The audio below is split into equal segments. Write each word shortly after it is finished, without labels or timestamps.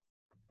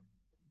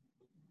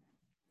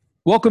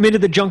Welcome into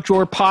the Junk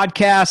Drawer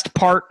Podcast,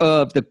 part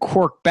of the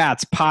Cork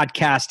Bats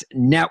Podcast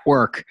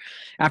Network.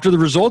 After the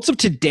results of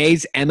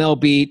today's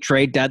MLB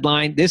trade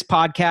deadline, this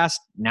podcast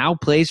now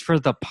plays for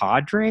the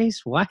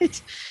Padres?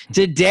 What?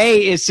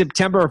 Today is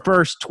September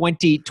 1st,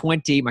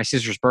 2020, my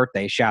sister's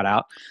birthday, shout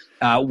out.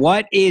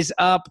 What is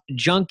up,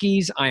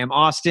 Junkies? I am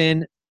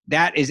Austin.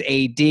 That is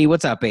AD.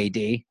 What's up,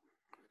 AD?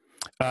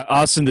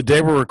 Austin, the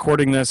day we're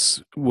recording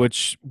this,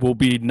 which will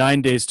be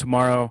 9 days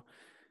tomorrow,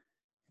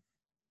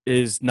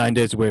 is 9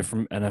 days away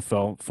from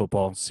NFL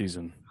football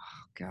season.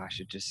 Oh, gosh,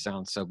 it just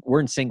sounds so –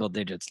 we're in single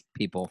digits,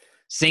 people.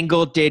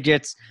 Single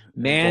digits.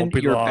 Man,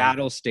 your long.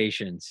 battle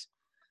stations.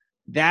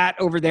 That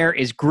over there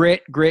is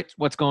Grit. Grit,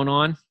 what's going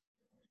on?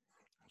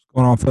 What's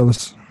going on,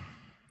 fellas?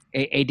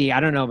 AD, I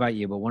don't know about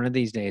you, but one of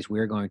these days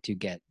we're going to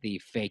get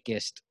the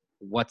fakest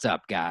what's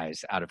up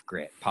guys out of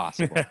Grit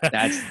possible.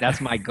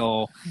 That's my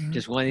goal.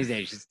 Just one of these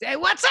days, just, hey,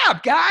 what's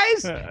up,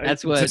 guys?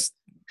 That's what –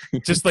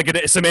 just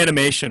like some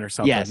animation or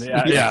something. Yes.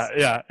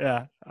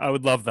 Yeah. I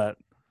would love that.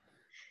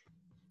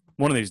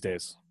 One of these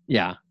days.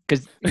 Yeah.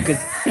 Because there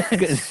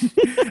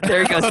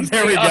he goes.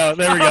 There we go.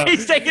 Oh,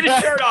 he's taking his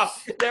shirt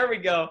off. There we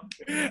go.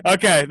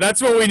 Okay,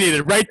 that's what we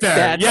needed right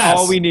there. That's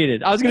all we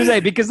needed. I was gonna say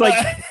because like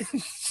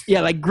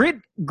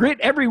Grit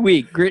every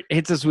week. Grit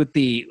hits us with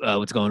the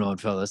what's going on,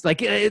 fellas. Like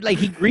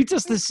he greets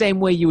us the same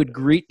way you would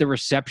greet the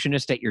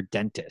receptionist at your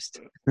dentist.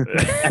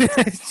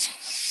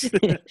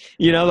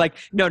 You know, like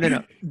no.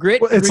 Grit.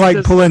 Well, it's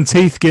like pulling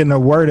teeth, getting a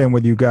word in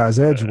with you guys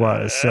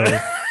edgewise. So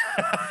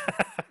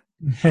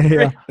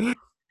yeah.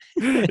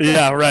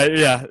 Yeah, right.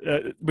 Yeah,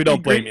 we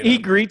don't blame you. He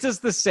greets us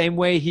the same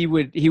way he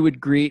would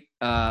greet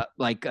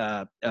like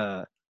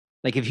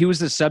if he was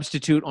the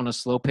substitute on a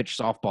slow pitch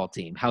softball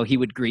team, how he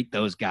would greet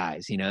those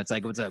guys. You know, it's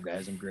like, what's up,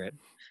 guys? I'm Grit.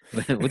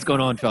 What's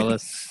going on,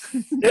 fellas?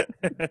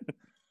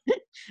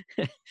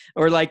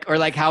 or like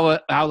how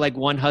like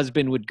one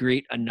husband would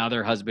greet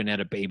another husband at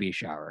a baby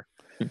shower.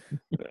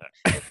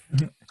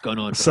 What's going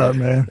on? What's up,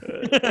 man?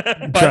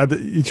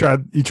 You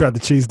tried the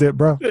cheese dip,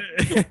 bro?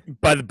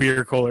 By the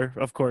beer cooler,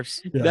 of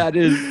course. Yeah.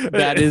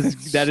 That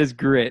is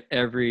Grit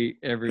every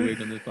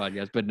week on this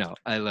podcast. But no,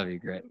 I love you,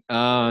 Grit.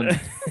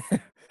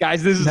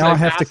 Guys, this is now I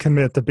have to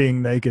commit to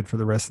being naked for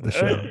the rest of the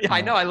show.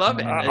 I know, I love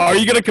it. Are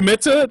you going to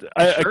commit to it?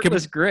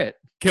 Shirtless Grit.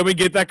 Can we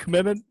get that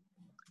commitment?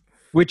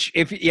 Which,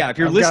 if you're I've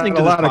listening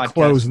got to a lot this of podcast,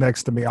 clothes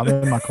next to me, I'm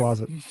in my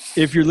closet.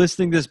 If you're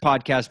listening to this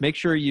podcast, make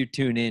sure you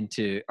tune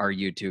into our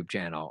YouTube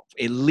channel,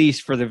 at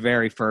least for the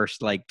very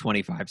first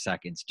 25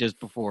 seconds, just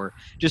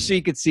so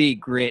you could see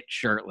Grit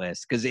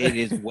shirtless, because it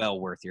is well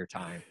worth your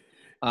time.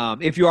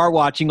 If you are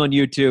watching on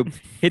YouTube,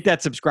 hit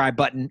that subscribe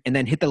button and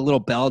then hit the little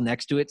bell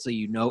next to it so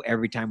you know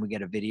every time we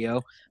get a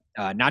video,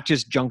 not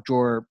just Junk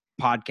Drawer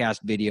podcast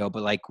video,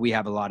 but we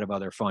have a lot of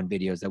other fun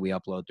videos that we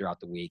upload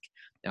throughout the week.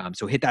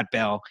 So hit that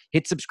bell,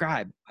 hit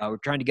subscribe. We're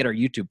trying to get our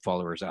YouTube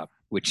followers up,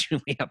 which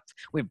we have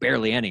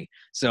barely any.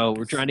 So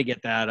we're trying to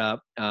get that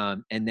up.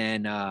 And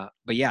then,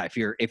 but yeah, if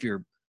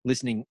you're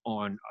listening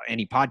on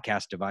any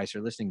podcast device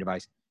or listening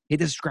device, hit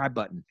the subscribe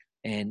button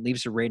and leave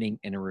us a rating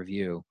and a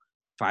review.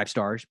 5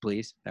 stars,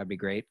 please. That'd be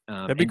great.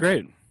 That'd be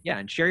great. Yeah,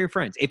 and share your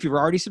friends. If you've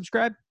already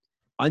subscribed,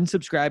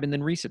 unsubscribe and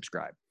then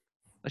resubscribe.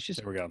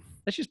 There we go.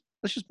 Let's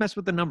just mess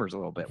with the numbers a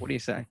little bit. What do you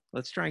say?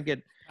 Let's try and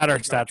get at our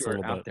stats a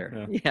little out bit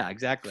there. Yeah,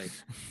 exactly.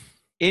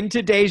 In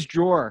today's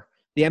drawer,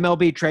 the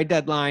MLB trade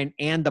deadline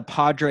and the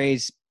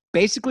Padres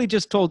basically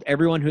just told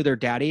everyone who their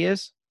daddy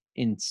is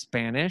in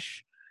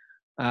Spanish.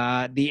 The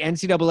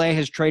NCAA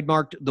has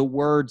trademarked the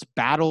words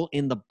 "battle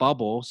in the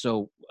bubble."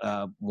 So,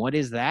 what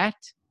is that?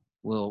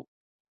 We'll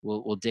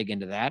dig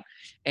into that.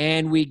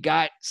 And we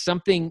got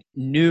something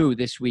new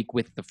this week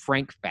with the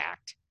Frank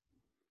fact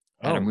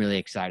that I'm really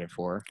excited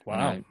for.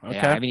 Wow. Okay.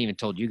 I haven't even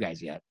told you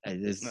guys yet.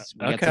 We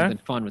got something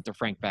fun with the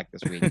Frank fact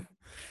this week.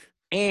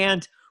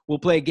 And we'll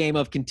play a game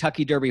of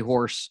Kentucky Derby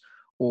horse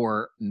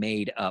or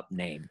made up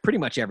name. Pretty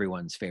much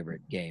everyone's favorite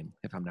game,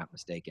 if I'm not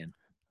mistaken.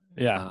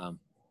 Yeah.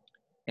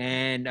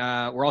 And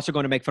we're also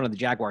going to make fun of the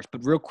Jaguars.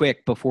 But real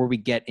quick, before we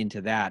get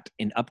into that,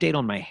 an update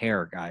on my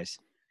hair, guys.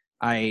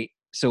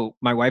 So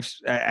my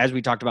wife's, as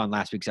we talked about in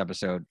last week's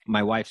episode,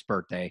 my wife's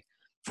birthday,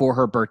 for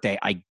her birthday,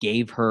 I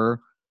gave her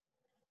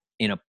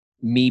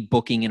me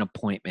booking an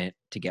appointment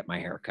to get my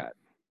hair cut.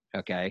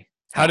 Okay.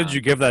 How did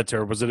you give that to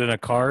her? Was it in a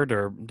card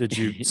or did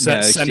you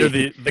send her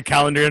the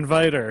calendar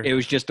invite? Or it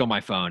was just on my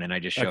phone and I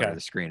just showed her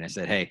the screen. I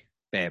said, "Hey,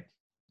 babe,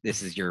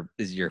 this is your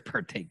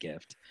birthday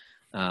gift."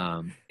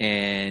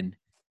 And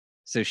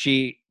so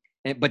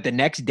but the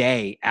next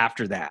day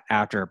after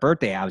her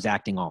birthday, I was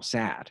acting all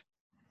sad.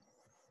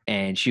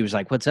 And she was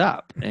like, "What's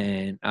up?"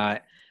 And I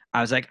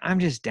was like, "I'm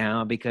just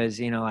down because,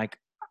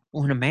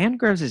 when a man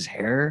grows his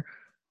hair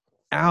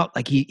out,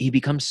 he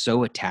becomes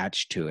so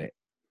attached to it.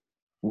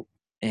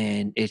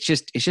 And it's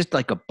just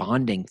like a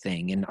bonding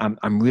thing. And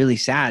I'm really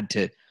sad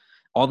to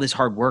all this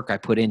hard work I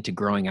put into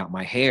growing out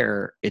my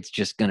hair. It's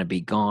just going to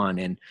be gone."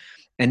 And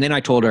then I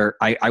told her,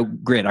 I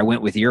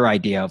went with your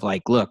idea of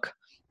look,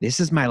 this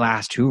is my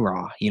last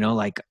hoorah.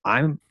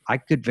 I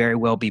could very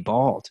well be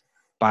bald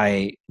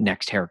by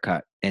next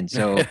haircut. And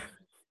so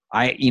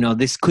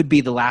This could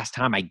be the last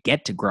time I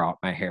get to grow out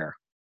my hair.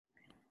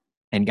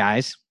 And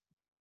guys,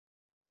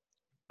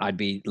 I'd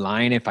be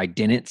lying if I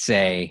didn't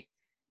say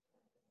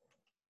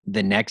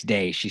the next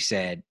day she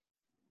said,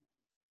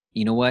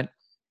 you know what?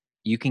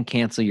 You can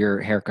cancel your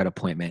haircut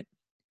appointment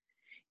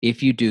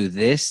if you do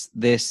this,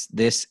 this,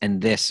 this, and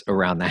this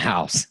around the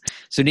house.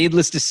 So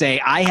needless to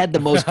say, I had the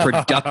most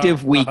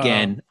productive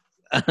weekend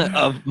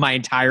of my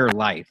entire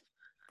life.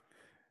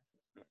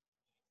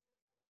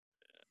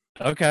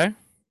 Okay.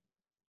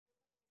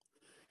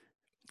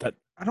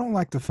 I don't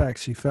like the fact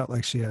she felt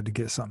like she had to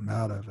get something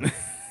out of it.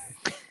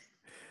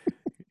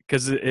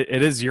 Because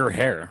it is your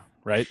hair,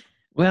 right?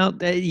 Well,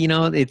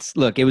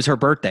 it was her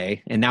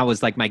birthday, and that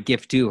was like my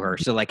gift to her.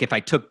 So like, if I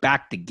took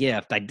back the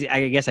gift, I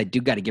guess I do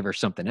got to give her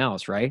something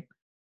else, right?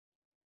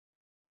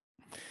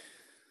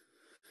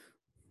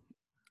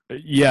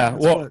 Yeah.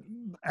 That's Well, what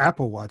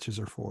Apple Watches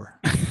are for.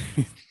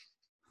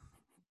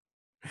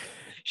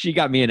 She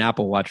got me an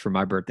Apple Watch for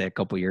my birthday a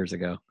couple years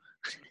ago.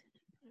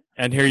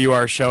 and here you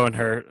are showing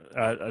her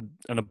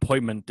an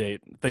appointment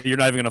date that you're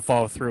not even going to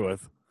follow through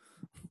with.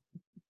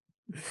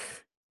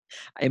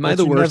 Am I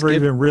the worst? Never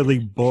even really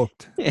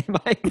booked. Am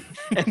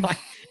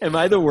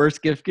I the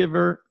worst gift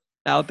giver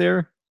out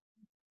there?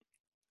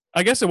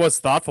 I guess it was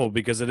thoughtful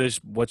because it is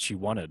what she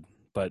wanted,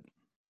 but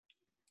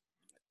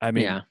I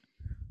mean, Yeah.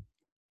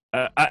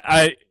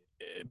 I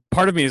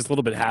part of me is a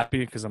little bit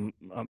happy because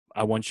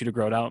I want you to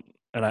grow it out,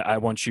 and I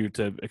want you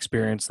to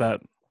experience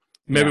that.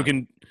 Maybe we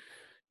can,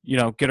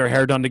 get our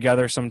hair done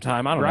together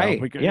sometime. I don't know.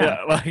 We could,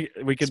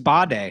 we could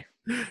spa day.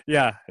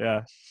 Yeah.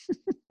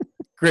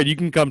 Great, you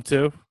can come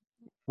too.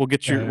 We'll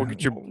get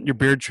your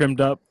beard trimmed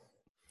up.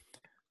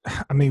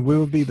 I mean, we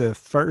will be the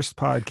first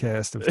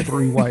podcast of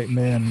 3 white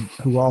men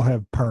who all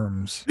have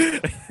perms.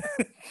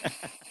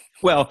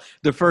 Well,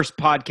 the first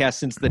podcast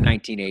since the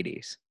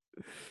 1980s.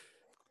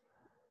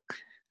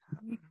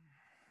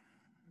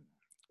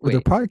 Were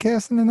there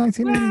podcasts in the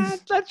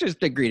 1980s? Let's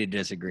just agree to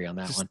disagree on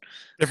that one.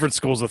 Different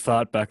schools of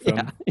thought back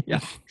then. Yeah.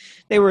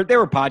 They were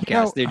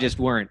podcasts. They just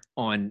weren't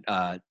on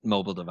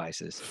mobile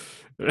devices.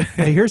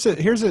 Hey, here's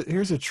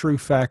a true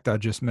fact I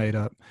just made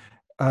up.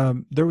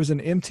 There was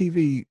an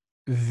MTV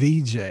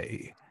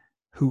VJ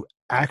who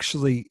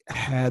actually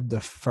had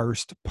the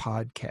first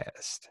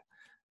podcast,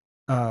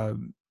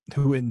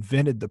 who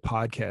invented the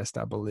podcast,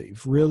 I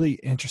believe. Really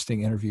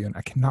interesting interview, and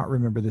I cannot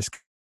remember this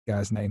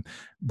guy's name,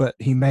 but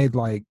he made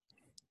like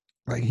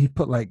he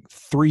put like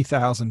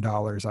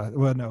 $3,000.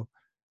 Well, no,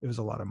 it was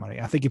a lot of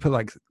money. I think he put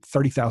like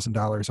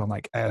 $30,000 on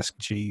like Ask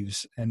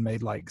Jeeves and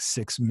made like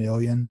 $6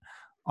 million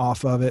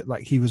off of it.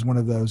 Like he was one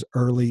of those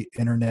early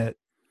internet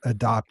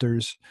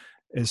adopters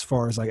as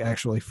far as like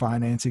actually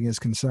financing is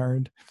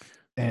concerned.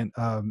 And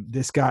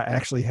this guy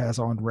actually has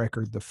on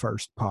record the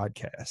first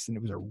podcast, and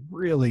it was a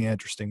really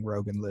interesting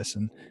Rogan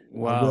listen.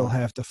 Wow. I will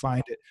have to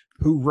find it.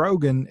 Who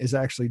Rogan is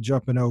actually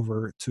jumping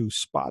over to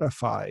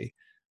Spotify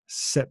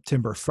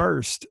September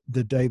 1st,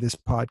 the day this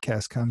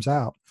podcast comes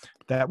out.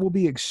 That will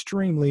be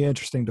extremely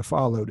interesting to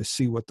follow, to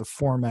see what the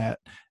format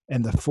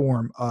and the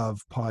form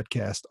of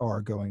podcast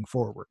are going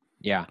forward.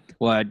 Yeah.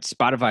 Well,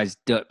 Spotify's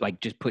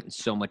just putting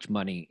so much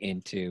money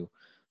into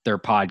their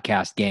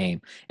podcast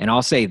game. And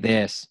I'll say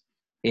this,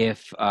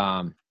 if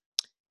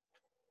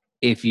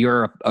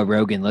you're a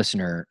Rogan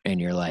listener and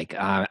you're like,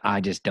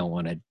 I just don't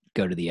want to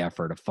go to the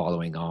effort of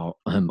following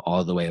him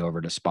all the way over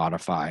to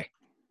Spotify,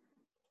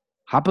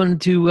 hop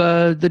into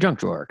the junk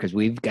drawer, because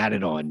we've got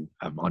it on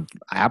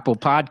Apple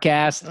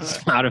Podcasts,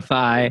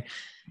 Spotify,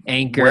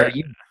 Anchor,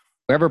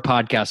 wherever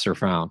podcasts are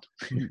found.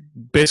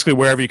 Basically,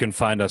 wherever you can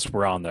find us,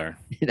 we're on there.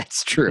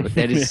 That's true.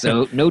 That is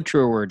so. No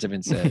truer words have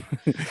been said.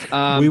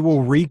 We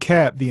will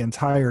recap the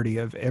entirety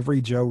of every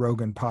Joe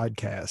Rogan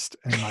podcast,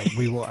 and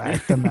we will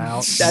act them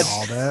out and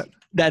all that.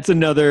 That's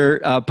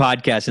another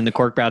podcast in the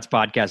Cork Bats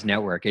Podcast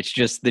Network. It's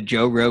just the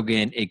Joe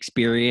Rogan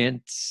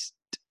Experience.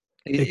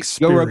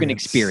 Joe Rogan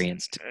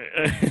Experienced.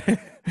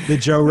 The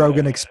Joe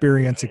Rogan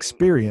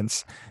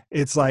Experience.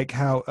 It's like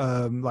how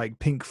like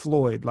Pink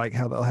Floyd, like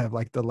how they'll have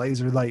like the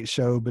laser light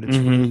show, but it's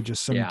really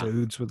just some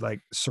dudes with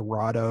like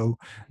Serato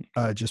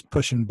just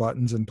pushing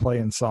buttons and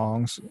playing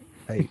songs.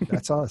 Hey,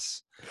 that's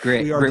us.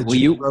 Great. We are the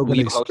Joe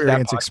Rogan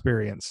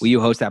Experience. Will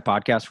you host that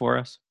podcast for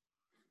us?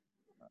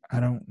 I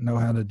don't know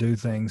how to do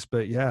things,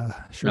 but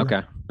yeah, sure.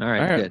 Okay. All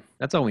right. Good.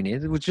 That's all we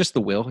need. It was just the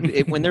will.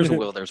 When there's a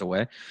will, there's a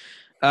way.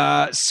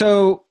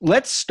 So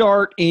let's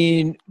start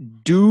in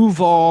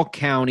Duval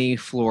County,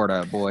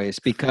 Florida, boys,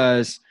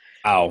 because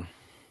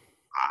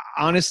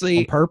honestly,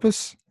 on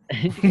purpose.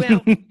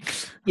 Well,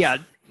 yeah,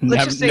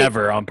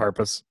 never on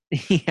purpose.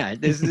 Yeah,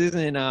 this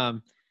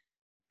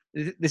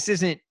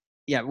isn't.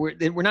 Yeah,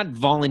 we're not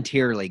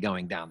voluntarily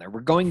going down there. We're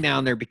going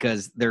down there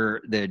because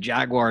the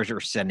Jaguars are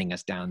sending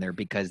us down there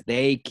because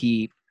they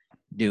keep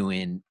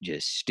doing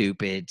just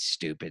stupid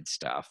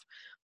stuff.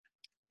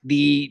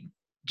 The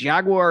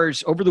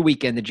Jaguars, over the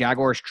weekend, the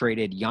Jaguars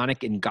traded Yannick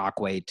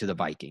Ngakoue to the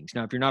Vikings.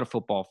 Now, if you're not a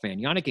football fan,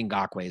 Yannick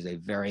Ngakoue is a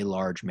very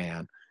large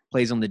man,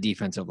 plays on the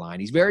defensive line.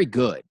 He's very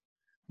good,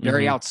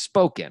 very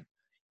outspoken.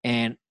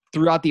 And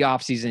throughout the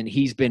offseason,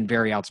 he's been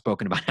very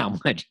outspoken about how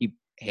much he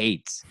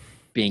hates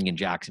being in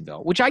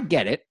Jacksonville, which I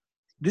get it.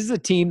 This is a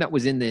team that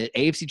was in the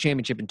AFC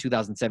Championship in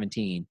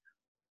 2017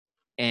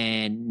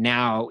 and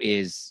now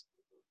is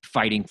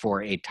fighting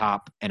for a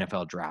top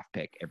NFL draft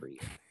pick every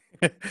year.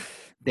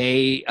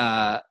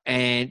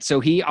 And so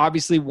he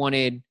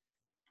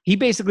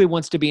basically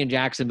wants to be in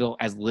Jacksonville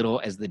as little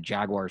as the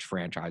Jaguars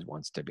franchise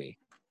wants to be.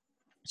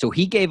 So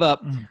he gave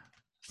up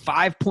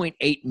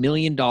 $5.8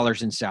 million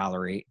in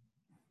salary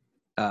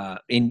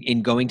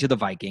in going to the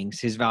Vikings.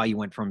 His value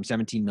went from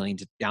 $17 million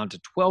down to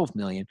 $12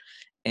 million.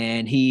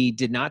 And he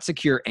did not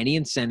secure any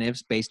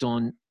incentives based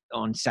on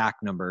sack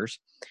numbers.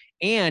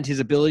 And his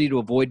ability to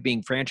avoid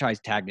being franchise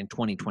tagged in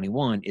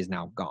 2021 is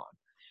now gone.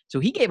 So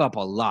he gave up a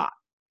lot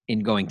in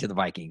going to the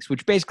Vikings,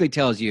 which basically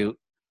tells you,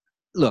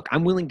 look,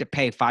 I'm willing to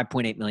pay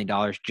 $5.8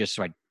 million just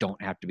so I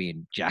don't have to be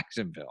in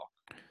Jacksonville.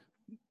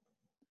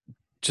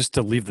 Just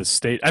to leave the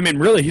state. I mean,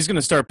 really, he's going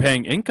to start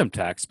paying income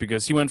tax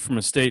because he went from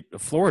a state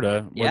of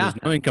Florida where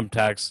there's no income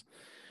tax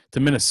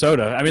to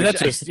Minnesota. I mean, that's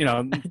just,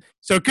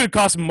 so it could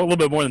cost him a little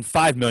bit more than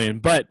 $5 million,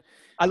 but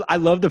I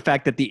love the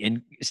fact that the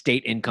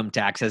state income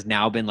tax has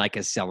now been like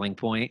a selling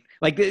point.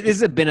 Like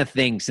this has been a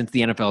thing since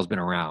the NFL has been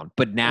around,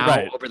 but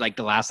now over like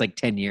the last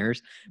 10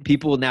 years,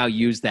 people now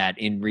use that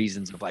in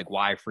reasons of like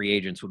why free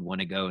agents would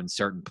want to go in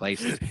certain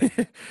places.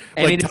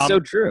 I mean, it's so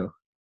true.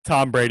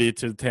 Tom Brady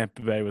to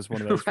Tampa Bay was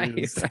one of those.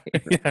 Right.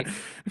 Yeah.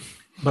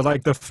 But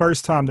like the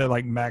first time that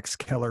like Max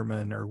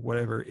Kellerman or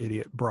whatever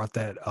idiot brought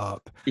that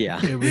up,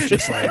 it was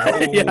just like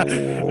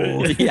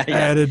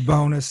added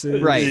bonuses.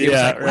 Right. It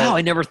was like, wow,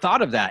 I never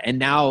thought of that. And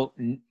now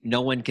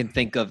no one can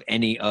think of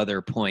any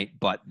other point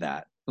but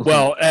that.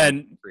 Well,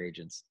 and free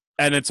agents.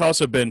 And it's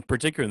also been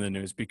particularly in the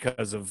news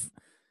because of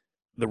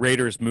the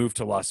Raiders' move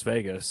to Las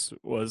Vegas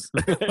was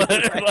like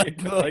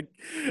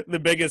the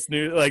biggest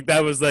news. Like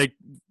that was like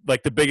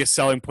the biggest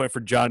selling point for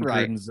John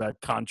Gruden's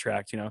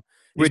contract.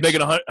 He's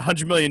making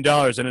 $100 million,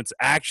 and it's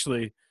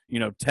actually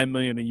 $10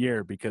 million a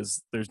year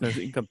because there's no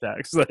income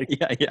tax.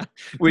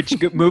 Which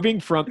moving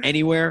from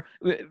anywhere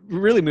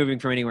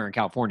in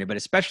California, but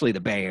especially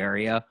the Bay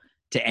Area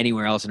to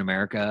anywhere else in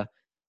America,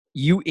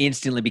 you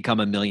instantly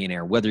become a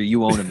millionaire, whether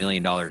you own $1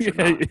 million or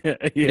not.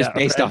 Just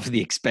based off of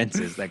the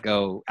expenses that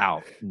go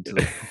out.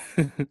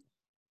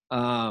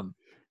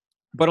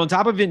 But on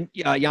top of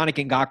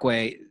Yannick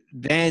Ngakoue,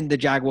 then the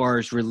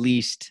Jaguars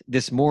released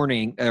this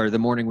morning, or the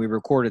morning we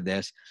recorded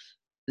this,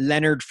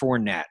 Leonard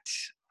Fournette.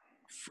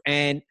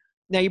 And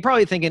now you're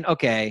probably thinking,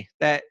 okay,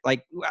 that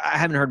I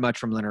haven't heard much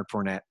from Leonard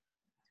Fournette.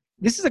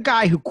 This is a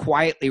guy who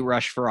quietly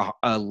rushed for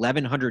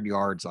 1,100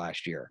 yards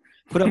last year,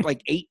 put up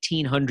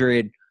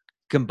 1,800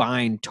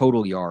 combined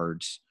total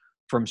yards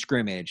from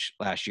scrimmage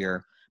last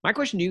year. My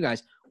question to you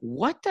guys,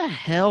 what the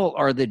hell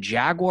are the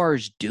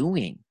Jaguars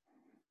doing?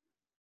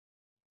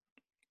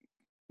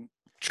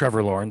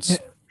 Trevor Lawrence.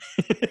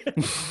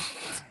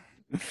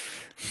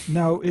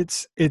 No,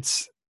 it's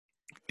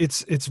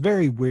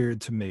very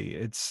weird to me.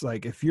 It's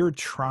like if you're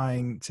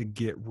trying to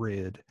get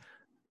rid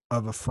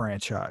of a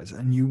franchise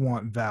and you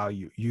want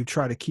value, you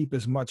try to keep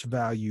as much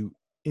value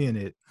in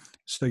it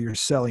so your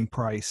selling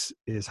price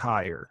is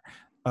higher.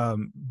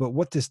 But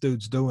what this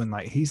dude's doing,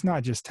 he's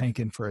not just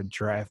tanking for a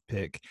draft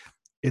pick.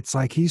 It's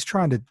like he's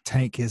trying to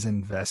tank his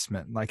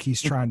investment. Like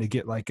he's trying to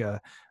get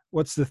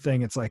what's the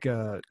thing? It's like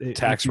a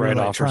tax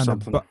write-off or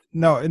something.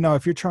 No,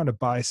 if you're trying to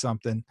buy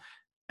something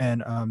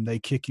and they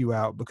kick you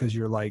out because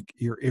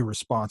you're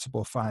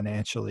irresponsible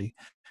financially,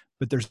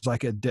 but there's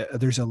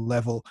there's a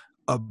level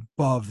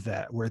above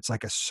that where it's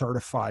like a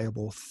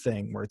certifiable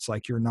thing where it's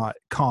like you're not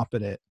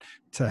competent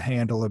to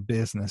handle a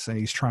business, and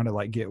he's trying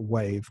to get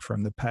waived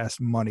from the past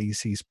monies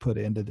he's put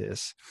into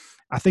this.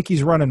 I think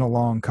he's running a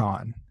long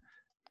con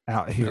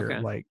out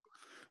here,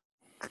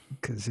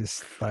 because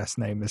his last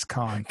name is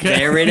Khan.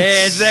 There it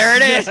is.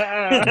 That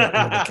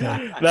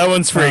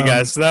one's free,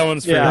 guys. That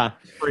one's free. Yeah.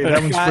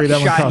 That one's free. That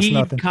one costs Shahid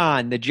nothing.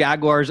 Khan, the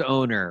Jaguars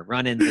owner,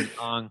 running the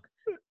long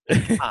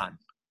Khan.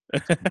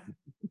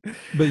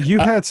 But you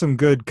had some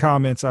good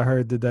comments I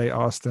heard today,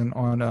 Austin,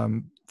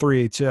 on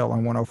 3HL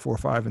on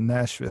 104.5 in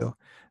Nashville.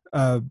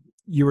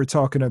 You were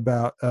talking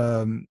about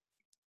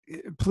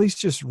please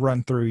just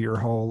run through your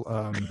whole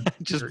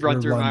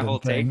run through my whole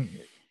thing.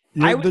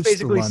 I was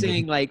basically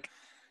saying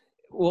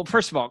well,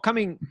 first of all,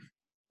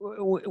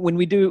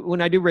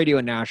 when I do radio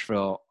in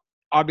Nashville,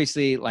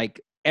 obviously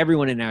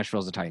everyone in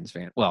Nashville is a Titans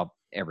fan. Well,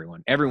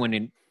 everyone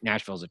in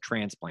Nashville is a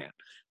transplant,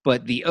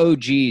 but the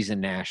OGs in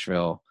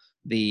Nashville,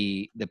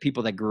 the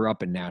people that grew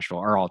up in Nashville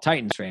are all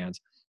Titans fans.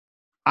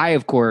 I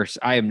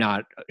am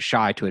not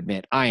shy to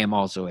admit I am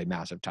also a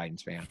massive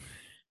Titans fan.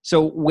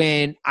 So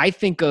when I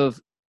think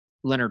of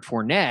Leonard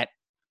Fournette,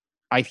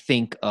 I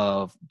think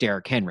of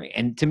Derrick Henry.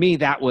 And to me,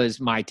 that was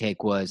my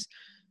take was,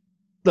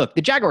 look,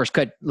 the Jaguars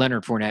cut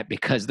Leonard Fournette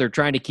because they're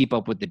trying to keep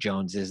up with the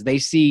Joneses. They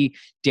see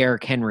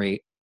Derrick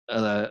Henry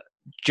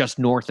just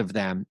north of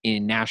them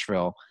in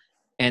Nashville,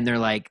 and they're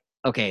like,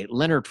 okay,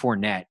 Leonard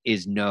Fournette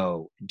is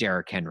no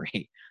Derrick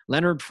Henry.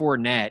 Leonard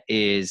Fournette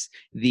is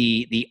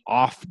the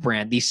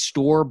off-brand, the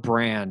store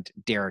brand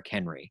Derrick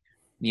Henry.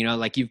 You know,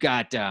 like you've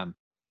got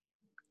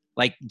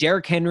like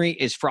Derrick Henry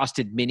is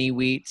frosted mini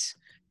wheats,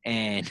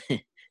 and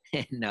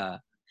and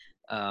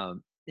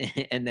and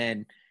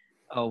then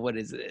what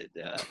is it?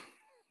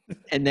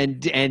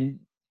 And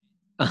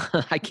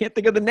I can't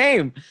think of the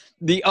name.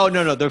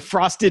 The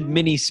frosted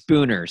mini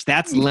spooners.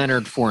 That's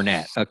Leonard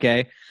Fournette.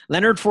 Okay,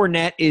 Leonard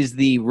Fournette is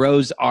the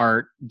rose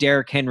art.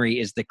 Derrick Henry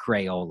is the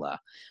Crayola.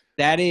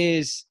 That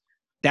is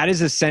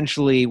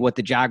essentially what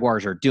the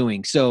Jaguars are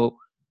doing. So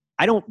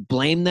I don't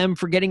blame them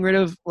for getting rid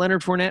of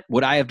Leonard Fournette.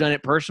 Would I have done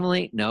it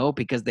personally? No,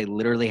 because they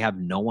literally have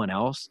no one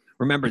else.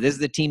 Remember, this is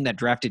the team that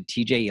drafted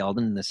TJ Yeldon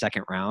in the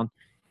second round,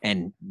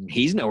 and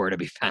he's nowhere to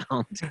be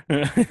found.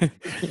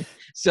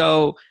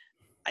 So,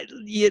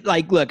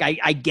 look,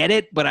 I get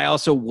it, but I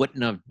also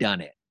wouldn't have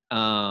done it.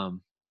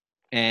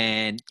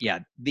 And yeah,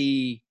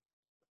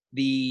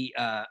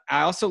 I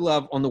also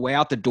love on the way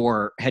out the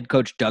door, head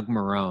coach Doug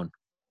Marrone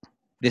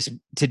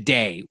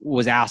today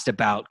was asked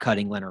about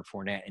cutting Leonard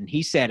Fournette, and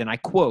he said, and I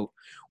quote,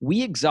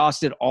 "We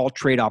exhausted all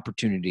trade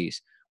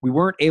opportunities. We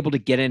weren't able to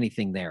get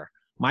anything there.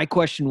 My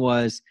question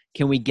was,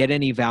 can we get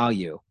any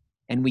value?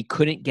 And we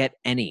couldn't get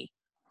any.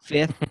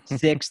 Fifth,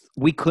 sixth,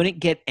 we couldn't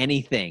get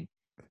anything."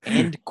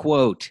 End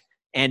quote.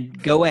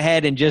 And go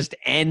ahead and just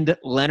end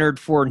Leonard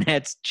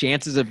Fournette's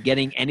chances of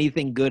getting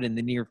anything good in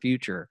the near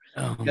future.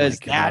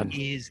 Because that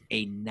is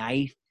a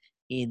knife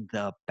in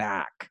the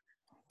back.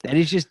 That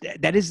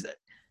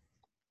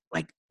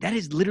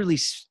is literally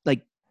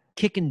like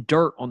kicking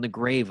dirt on the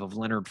grave of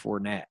Leonard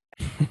Fournette.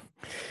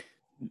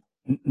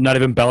 Not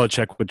even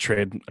Belichick would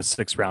trade a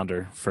 6th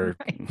rounder for.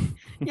 Right.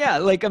 Yeah.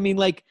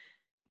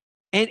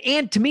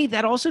 And to me,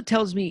 that also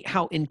tells me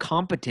how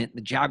incompetent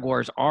the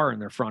Jaguars are in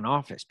their front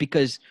office,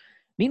 because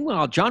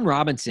meanwhile, John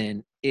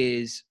Robinson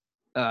is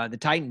the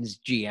Titans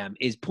GM,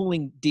 is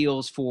pulling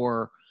deals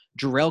for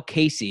Jarrell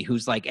Casey,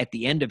 who's like at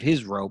the end of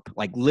his rope,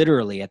 like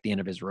literally at the end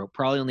of his rope,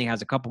 probably only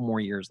has a couple more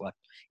years left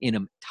in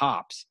him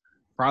tops,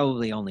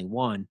 probably only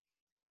one.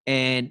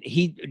 And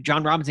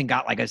John Robinson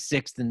got like a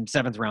 6th and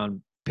 7th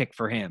round pick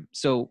for him.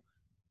 So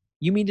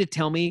you mean to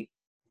tell me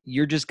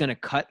you're just going to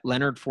cut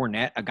Leonard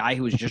Fournette, a guy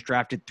who was just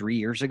drafted 3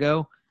 years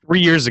ago?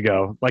 3 years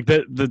ago. Like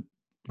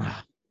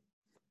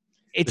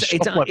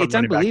it's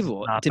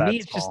unbelievable. To me,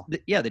 it's just,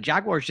 the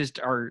Jaguars just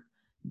are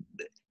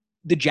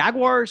 – the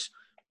Jaguars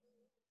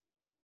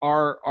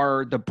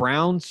are the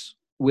Browns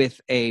with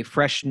a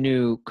fresh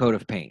new coat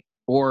of paint,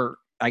 or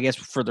I guess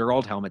for their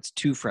old helmets,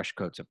 2 fresh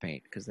coats of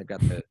paint, because they've got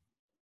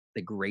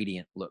the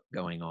gradient look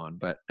going on.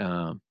 But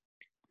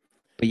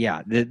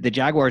yeah, the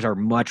Jaguars are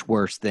much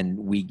worse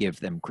than we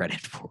give them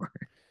credit for.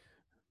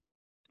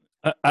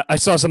 I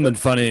saw something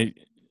funny.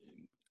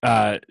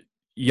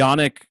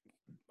 Yannick,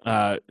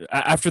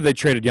 after they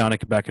traded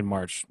Yannick back in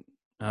March,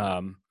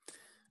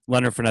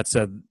 Leonard Fournette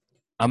said,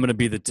 "I'm going to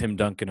be the Tim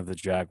Duncan of the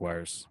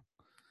Jaguars."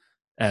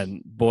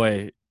 And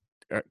boy,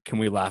 can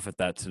we laugh at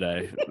that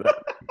today.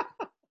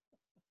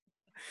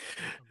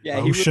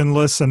 Yeah,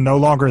 motionless and no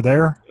longer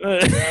there.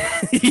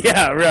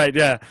 Yeah, right.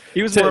 Yeah,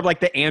 he was more of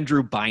like the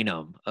Andrew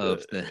Bynum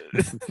of the.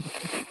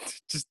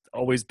 Just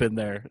always been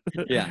there.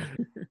 Yeah.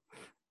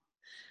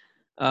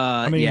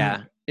 I mean,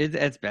 yeah,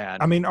 it's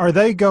bad. I mean, are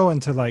they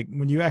going to, like,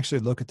 when you actually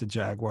look at the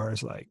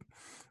Jaguars, like,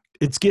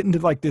 it's getting to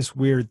like this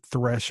weird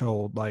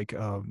threshold, like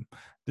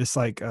this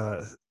like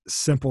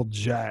simple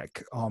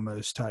Jack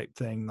almost type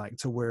thing, like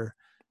to where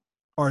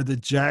are the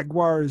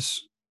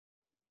Jaguars?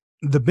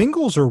 The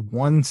Bengals are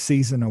 1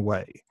 season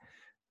away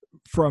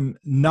from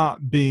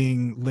not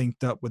being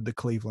linked up with the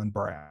Cleveland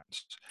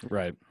Browns.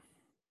 Right.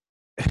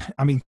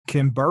 I mean,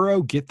 can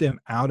Burrow get them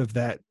out of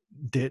that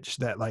ditch,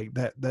 that like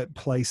that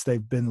place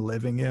they've been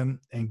living in,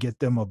 and get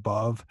them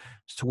above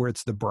to where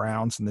it's the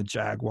Browns and the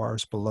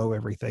Jaguars below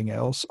everything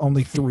else?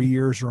 Only 3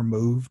 years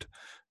removed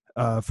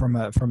from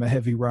a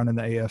heavy run in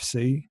the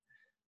AFC.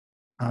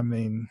 I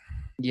mean,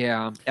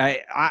 yeah,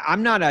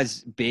 I'm not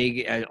as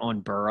big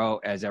on Burrow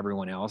as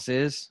everyone else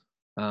is.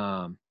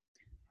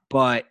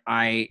 But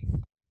I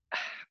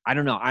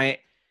don't know.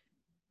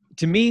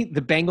 To me,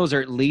 the Bengals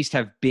are at least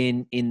have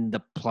been in the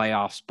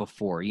playoffs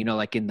before, you know,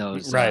 like in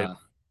those, right.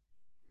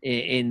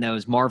 In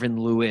those Marvin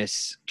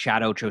Lewis,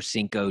 Chad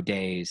Ochocinco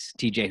days,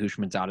 TJ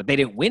Houshmandzadeh. They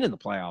didn't win in the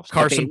playoffs.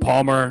 Carson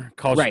Palmer.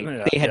 Right.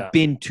 Yeah, they had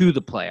been to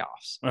the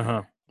playoffs.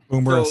 Uh-huh.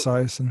 Boomer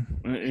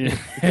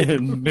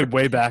Esiason.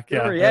 Way back.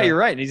 Yeah. Yeah, you're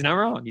right. He's not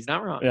wrong.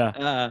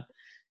 Yeah.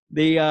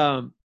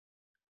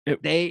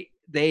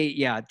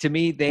 To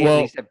me, they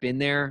at least have been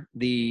there.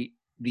 The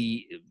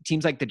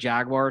teams like the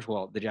Jaguars,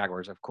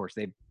 of course,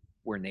 they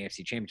were in the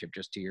AFC Championship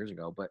just 3 years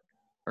ago,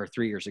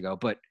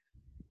 but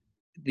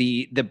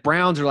the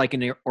Browns are like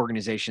an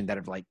organization that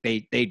have like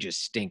they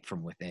just stink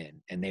from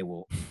within, and they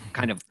will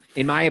kind of,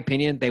 in my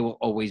opinion, they will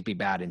always be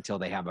bad until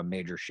they have a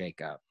major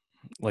shakeup,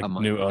 like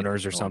new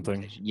owners or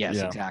something. Yes,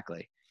 yeah.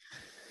 Exactly.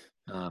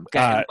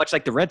 Much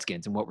like the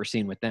Redskins and what we're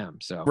seeing with them.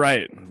 So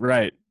right.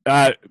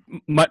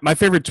 My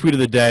favorite tweet of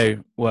the day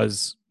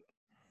was,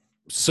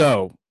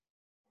 so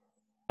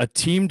a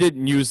team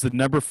didn't use the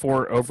number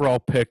 4 overall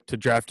pick to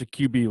draft a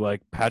QB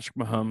like Patrick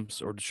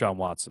Mahomes or Deshaun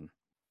Watson.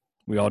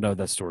 We all know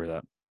that story,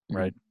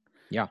 right?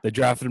 Yeah. They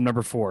drafted him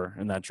number 4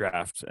 in that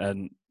draft,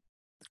 and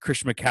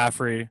Christian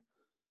McCaffrey,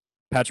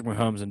 Patrick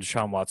Mahomes, and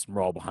Deshaun Watson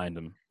were all behind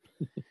him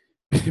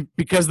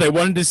because they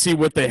wanted to see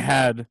what they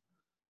had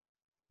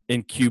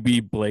in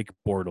QB Blake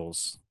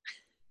Bortles,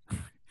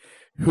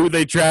 who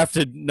they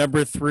drafted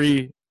number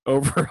 3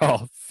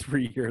 overall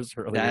 3 years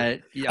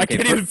earlier. I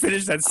can't even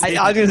finish that sentence.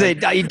 I was going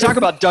to say, you talk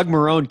about Doug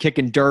Marrone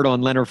kicking dirt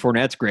on Leonard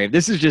Fournette's grave.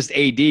 This is just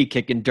AD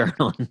kicking dirt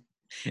on.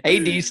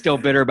 AD's still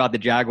bitter about the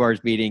Jaguars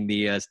beating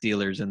the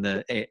Steelers in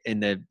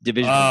the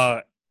division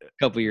a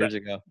couple years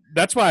ago.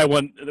 That's why I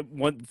want the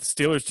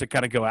Steelers to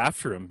kind of go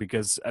after him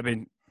because, I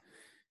mean,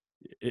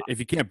 if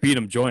you can't beat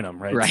them, join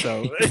them, right?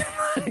 So,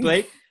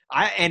 Blake,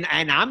 I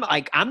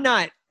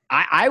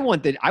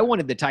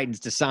wanted the Titans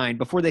to sign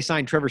before they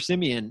signed Trevor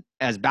Siemian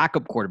as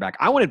backup quarterback.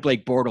 I wanted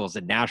Blake Bortles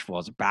in Nashville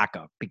as a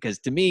backup because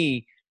to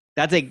me,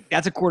 that's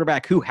a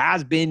quarterback who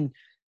has run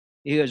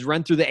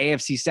through the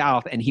AFC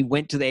South and he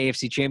went to the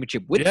AFC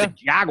Championship with the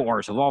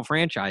Jaguars of all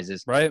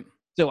franchises. Right.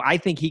 So I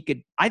think he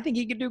could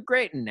do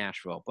great in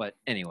Nashville. But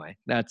anyway,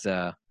 this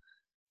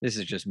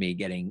is just me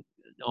getting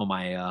on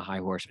my high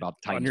horse about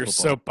Titans on your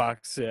football.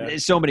 Soapbox. Yeah.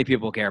 So many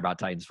people care about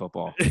Titans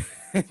football.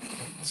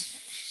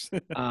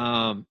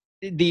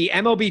 The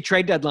MLB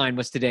trade deadline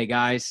was today,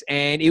 guys,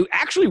 and it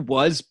actually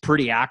was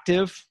pretty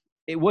active.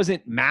 It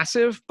wasn't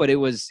massive, but it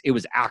was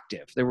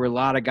active. There were a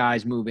lot of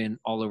guys moving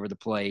all over the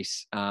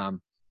place,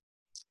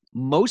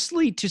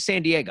 mostly to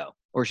San Diego,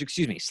 or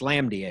excuse me,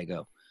 Slam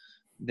Diego.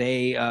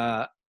 They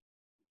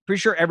pretty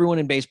sure everyone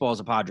in baseball is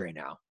a Padre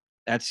now.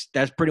 That's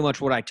pretty much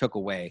what I took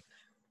away.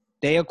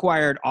 They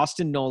acquired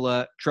Austin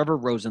Nola, Trevor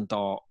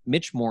Rosenthal,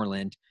 Mitch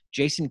Moreland,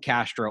 Jason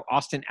Castro,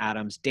 Austin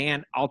Adams,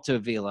 Dan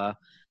Altavilla.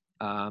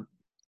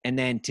 And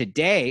then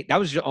today, that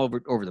was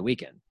over the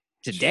weekend.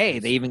 Today,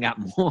 they even got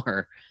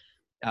more.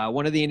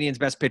 One of the Indians'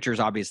 best pitchers,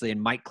 obviously,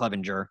 and Mike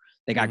Clevenger.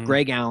 They got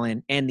Greg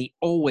Allen and the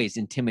always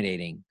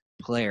intimidating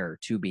player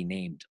to be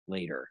named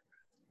later.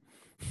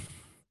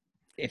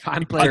 If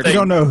I'm player, you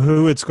don't know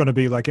who it's going to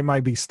be. Like it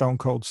might be Stone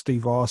Cold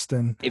Steve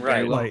Austin.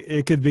 Right. Like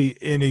it could be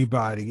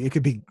anybody. It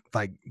could be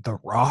like The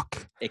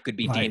Rock. It could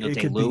be Daniel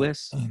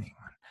Day-Lewis.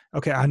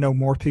 Okay, I know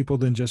more people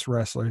than just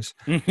wrestlers.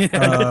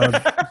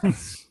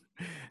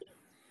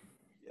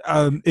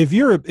 If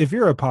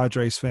you're a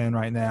Padres fan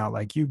right now,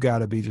 like you got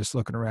to be just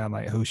looking around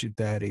like, who's your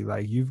daddy?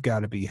 Like you've got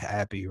to be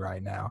happy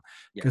right now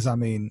because I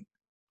mean,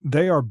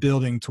 they are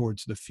building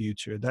towards the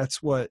future.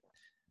 That's what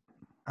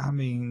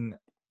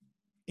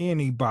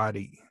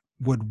anybody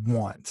would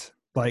want.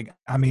 Like,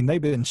 I mean,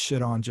 they've been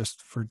shit on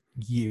just for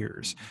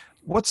years.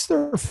 What's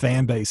their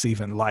fan base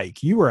even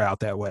like? You were out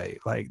that way.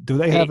 Like, do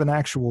they have an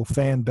actual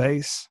fan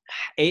base?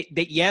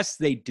 Yes,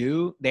 they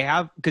do. They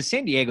have, because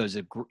San Diego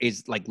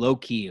is like low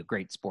key a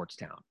great sports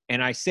town,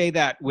 and I say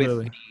that with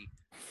the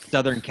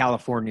Southern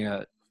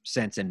California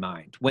sense in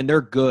mind. When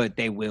they're good,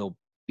 they will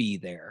be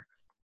there.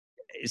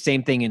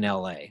 Same thing in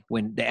LA.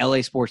 When the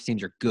LA sports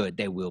teams are good,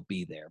 they will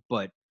be there.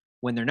 But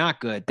when they're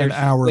not good, there's an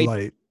hour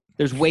late.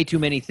 There's way too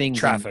many things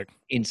traffic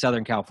in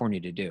Southern California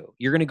to do.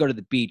 You're going to go to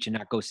the beach and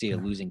not go see a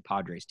losing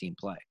Padres team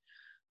play.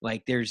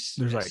 Like there's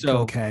like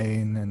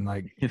cocaine and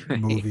like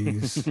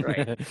movies.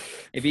 Right.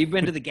 If you've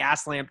been to the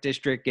Gaslamp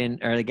district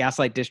or the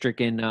Gaslight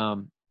district in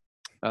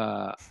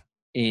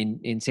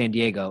San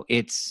Diego,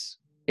 it's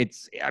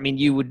I mean,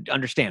 you would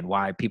understand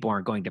why people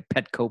aren't going to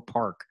Petco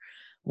Park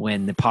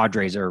when the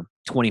Padres are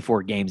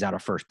 24 games out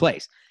of first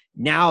place.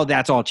 Now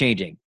that's all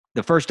changing.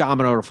 The first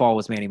domino to fall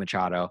was Manny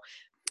Machado.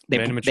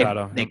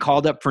 They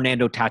called up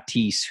Fernando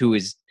Tatis, who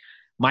is,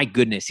 my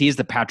goodness, he is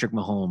the Patrick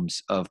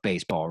Mahomes of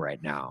baseball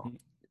right now.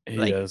 He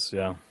is,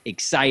 yeah.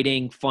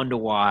 Exciting, fun to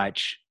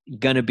watch,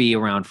 going to be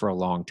around for a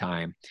long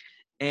time.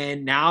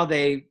 And now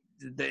they're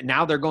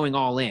going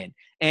all in.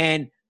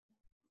 And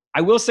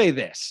I will say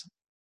this.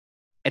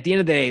 At the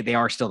end of the day, they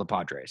are still the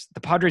Padres. The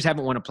Padres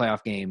haven't won a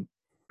playoff game,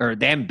 or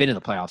they haven't been in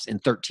the playoffs in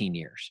 13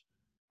 years.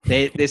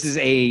 This is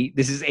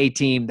a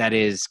team that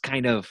is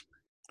kind of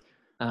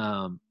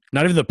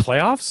not even the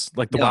playoffs,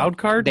 like the wild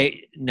card.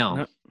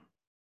 No.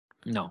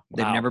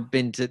 They've never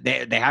been to.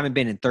 They haven't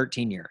been in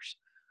 13 years.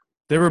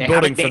 They were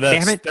building for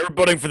this. They were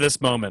building for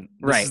this moment.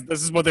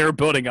 This is what they were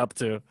building up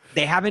to.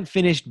 They haven't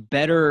finished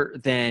better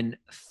than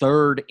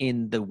third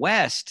in the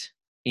West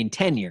in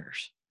 10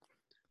 years.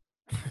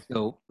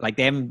 So, like,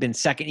 they haven't been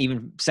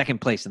second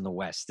place in the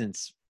West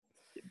since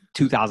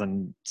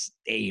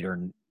 2008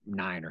 or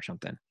 9 or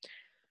something.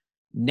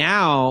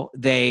 Now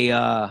they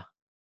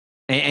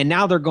and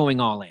now they're going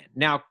all in.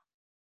 Now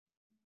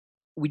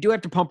we do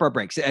have to pump our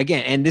brakes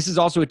again, and this is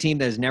also a team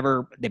that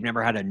they've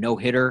never had a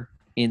no-hitter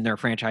in their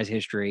franchise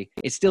history.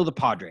 It's still the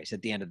Padres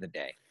at the end of the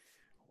day.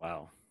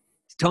 Wow.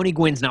 Tony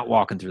Gwynn's not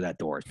walking through that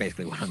door is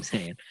basically what I'm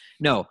saying.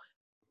 No.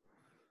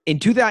 In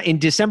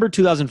December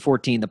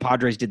 2014, the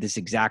Padres did this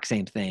exact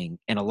same thing,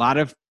 and a lot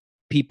of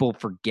people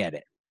forget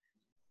it.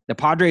 The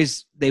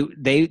Padres,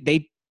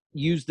 they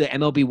used the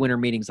MLB winter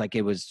meetings like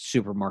it was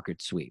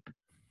supermarket sweep.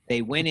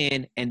 They went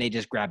in and they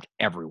just grabbed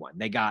everyone.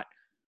 They got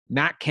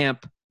Matt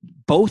Kemp,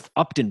 both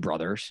Upton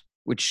brothers,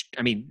 which,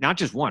 I mean, not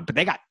just one, but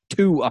they got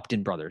 2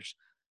 Upton brothers.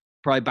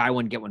 Probably buy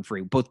one, get one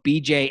free. Both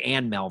BJ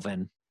and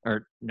Melvin.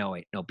 Or no,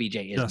 wait. No,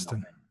 BJ is Justin.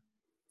 Melvin.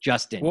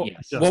 Justin, Well,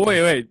 yes. well,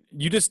 wait.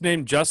 You just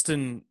named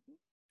Justin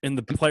and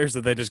the players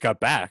that they just got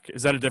back.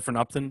 Is that a different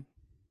Upton?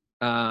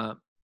 Uh,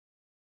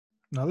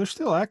 No, they're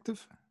still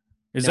active.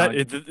 Is No, that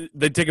it,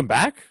 they take him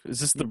back? Is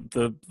this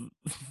the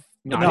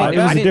no, No, I it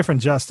was a didn't-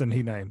 different Justin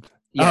he named.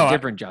 Yeah, Oh,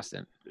 different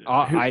Justin.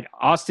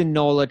 Austin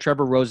Nola,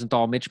 Trevor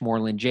Rosenthal, Mitch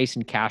Moreland,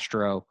 Jason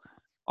Castro,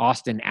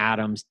 Austin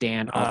Adams,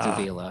 Dan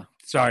Altavilla.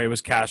 Sorry, it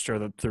was Castro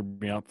that threw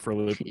me up for a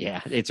loop.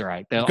 Yeah, it's all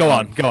right. Go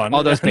on.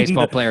 All those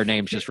baseball player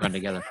names just run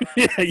together.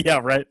 yeah,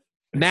 right.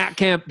 Matt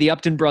Kemp, the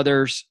Upton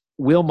brothers,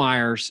 Will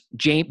Myers,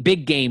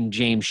 big game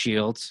James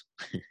Shields.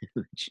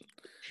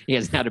 He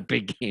hasn't had a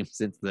big game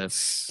since the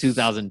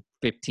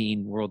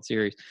 2015 World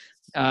Series.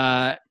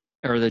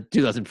 Or the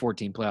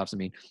 2014 playoffs, I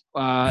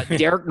mean.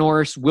 Derek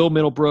Norris, Will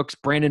Middlebrooks,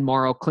 Brandon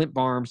Morrow, Clint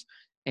Barnes,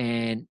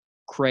 and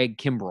Craig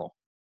Kimbrell.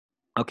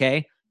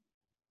 Okay?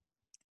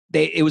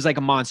 It was like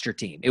a monster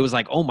team. It was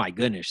like, oh my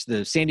goodness,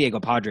 the San Diego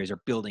Padres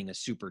are building a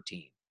super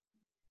team.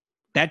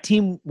 That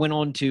team went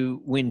on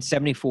to win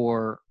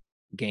 74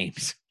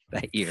 games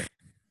that year.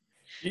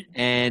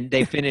 And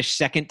they finished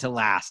second to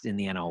last in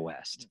the NL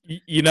West.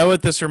 You know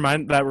what this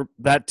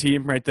that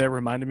team right there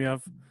reminded me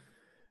of?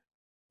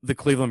 The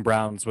Cleveland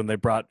Browns when they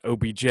brought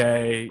OBJ,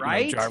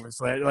 Right?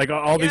 Jarvis, like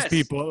all these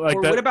people like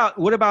or that.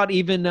 What about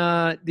even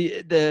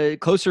the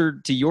closer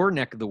to your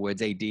neck of the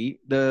woods, AD,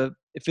 the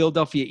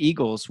Philadelphia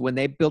Eagles when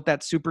they built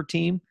that super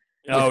team?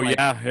 Oh with,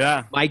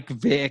 yeah. Mike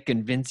Vick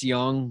and Vince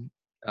Young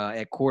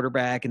at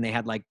quarterback, and they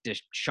had like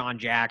Deshaun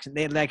Jackson.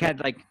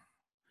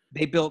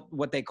 They built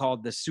what they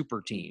called the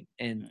super team,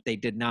 and they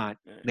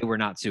were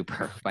not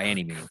super by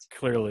any means.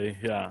 Clearly,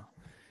 yeah.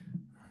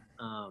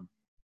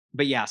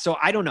 But yeah, so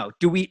I don't know.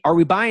 Are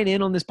we buying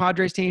in on this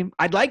Padres team?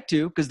 I'd like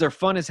to because they're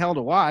fun as hell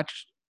to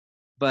watch,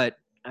 but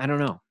I don't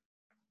know.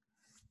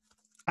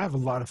 I have a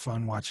lot of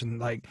fun watching.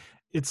 Like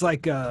it's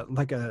like a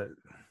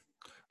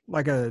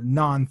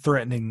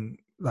non-threatening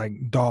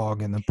like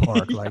dog in the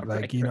park.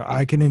 Right.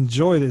 I can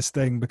enjoy this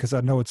thing because I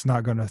know it's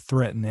not going to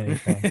threaten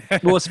anything.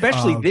 Well,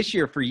 especially this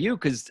year for you,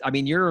 because I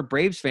mean you're a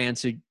Braves fan,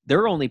 so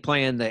they're only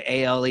playing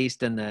the AL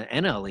East and the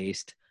NL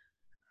East.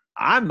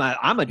 I'm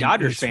a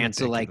Dodgers fan,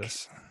 so like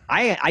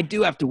I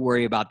do have to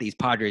worry about these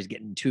Padres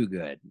getting too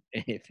good.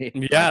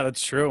 Yeah,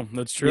 that's true.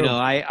 That's true. You know,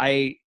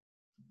 I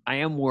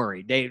am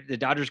worried. The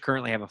Dodgers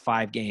currently have a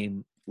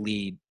 5-game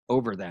lead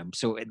over them,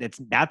 so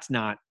that's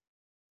not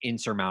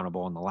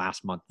insurmountable in the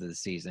last month of the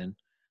season.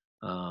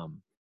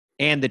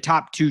 And the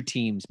top 2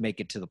 teams make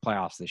it to the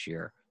playoffs this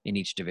year in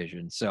each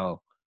division. So,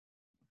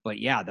 but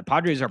yeah, the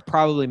Padres are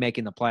probably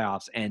making the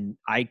playoffs, and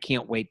I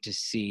can't wait to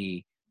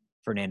see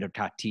Fernando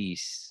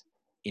Tatis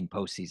in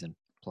postseason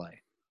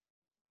play.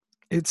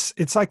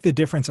 It's like the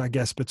difference, I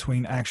guess,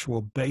 between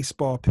actual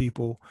baseball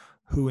people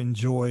who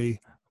enjoy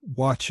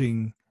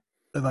watching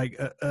like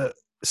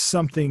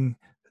something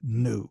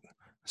new,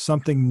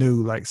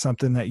 like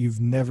something that you've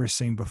never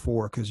seen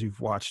before because you've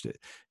watched it.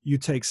 You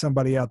take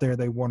somebody out there,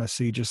 they want to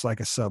see just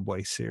like a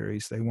Subway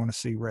Series. They want to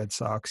see Red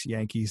Sox,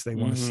 Yankees. They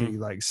want to see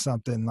like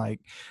something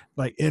like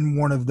in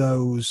one of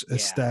those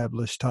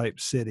established type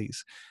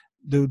cities.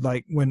 Dude,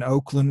 like when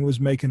Oakland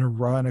was making a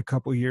run a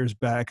couple years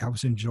back, I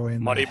was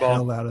enjoying the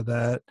hell out of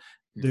that.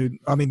 Dude,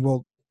 I mean,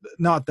 well,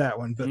 not that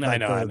one, but like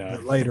the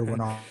later one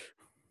on.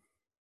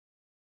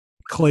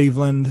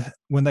 Cleveland,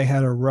 when they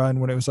had a run,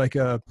 when it was like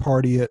a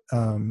party at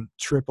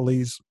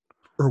Tripoli's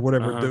or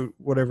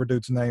whatever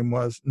dude's name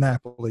was,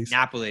 Napoli's.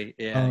 Napoli,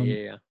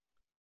 yeah.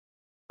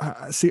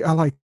 See, I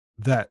like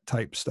that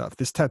type stuff.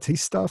 This Tatis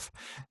stuff,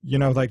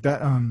 like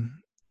that.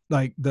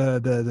 Like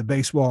the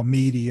baseball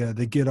media,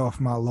 the get off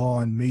my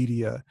lawn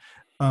media.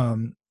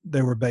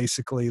 They were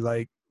basically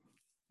like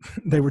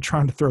they were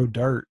trying to throw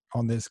dirt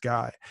on this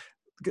guy.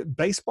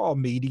 Baseball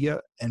media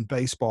and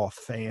baseball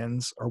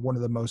fans are one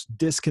of the most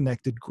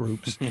disconnected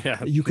groups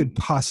you could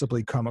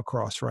possibly come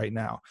across right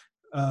now.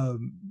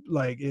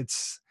 Like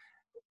it's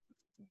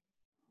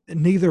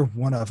neither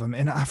one of them.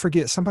 And I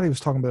forget, somebody was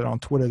talking about it on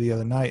Twitter the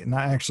other night, and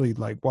I actually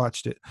like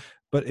watched it.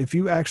 But if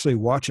you actually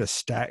watch a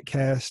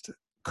StatCast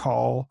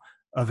call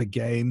of a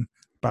game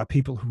by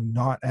people who are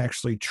not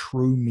actually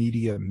true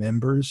media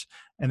members,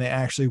 and they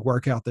actually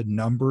work out the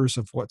numbers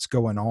of what's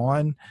going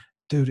on,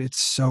 dude, it's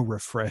so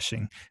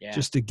refreshing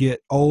just to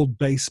get old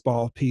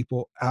baseball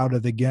people out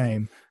of the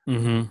game.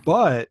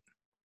 But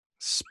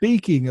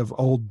speaking of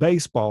old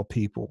baseball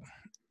people,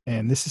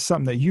 and this is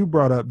something that you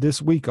brought up this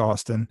week,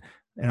 Austin,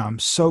 and I'm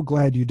so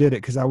glad you did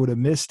it because I would have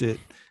missed it.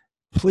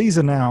 Please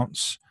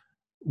announce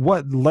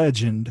what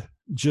legend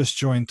just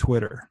joined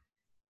Twitter.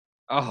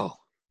 Oh,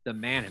 the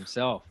man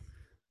himself.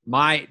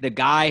 The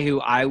guy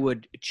who I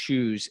would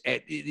choose,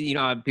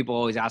 people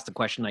always ask the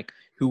question, like,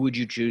 who would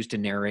you choose to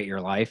narrate your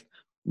life?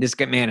 This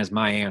man is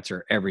my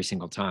answer every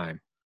single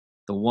time.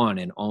 The one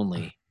and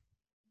only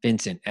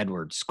Vincent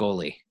Edward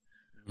Scully.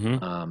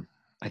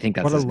 I think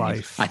that's his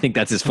life. I think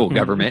that's his full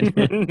government.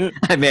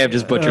 I may have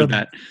just butchered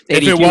that.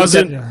 If it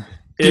wasn't, can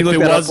you look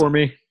that up for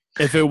me?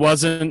 If it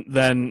wasn't,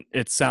 then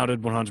it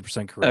sounded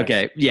 100% correct.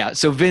 Okay, yeah.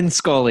 So Vin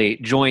Scully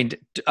joined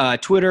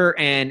Twitter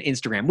and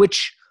Instagram,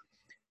 which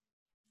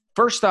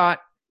first thought,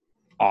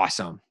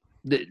 awesome.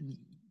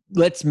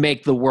 Let's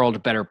make the world a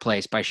better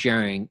place by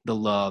sharing the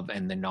love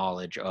and the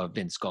knowledge of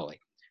Vin Scully.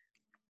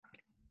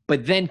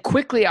 But then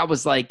quickly I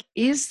was like,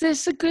 is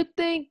this a good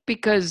thing?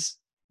 Because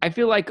I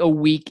feel like a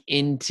week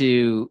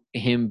into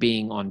him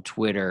being on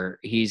Twitter,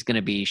 he's going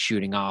to be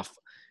shooting off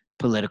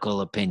political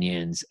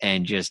opinions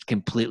and just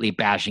completely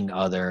bashing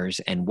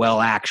others and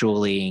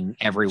actuallying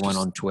everyone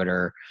on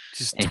Twitter.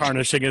 Just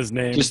tarnishing his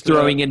name. Just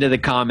throwing into the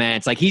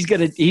comments. Like he's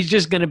going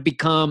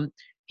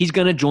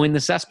to join the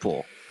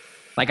cesspool.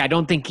 Like I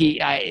don't think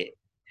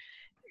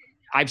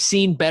I've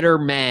seen better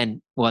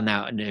men. Well,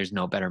 now there's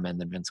no better men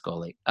than Vin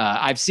Scully.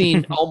 I've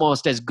seen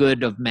almost as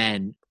good of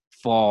men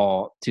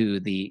fall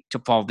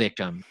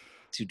victim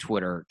to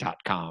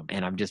Twitter.com,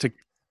 and I'm just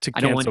I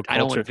don't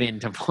want Vin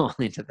to fall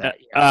into that.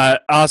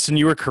 Austin,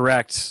 you were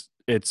correct.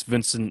 It's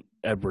Vincent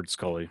Edward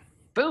Scully.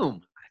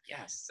 Boom.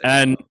 Yes.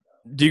 And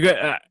do you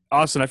get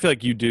Austin? I feel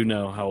like you do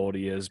know how old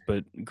he is,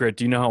 but Grit,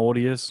 do you know how old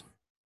he is?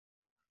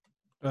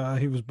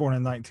 He was born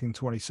in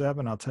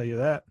 1927. I'll tell you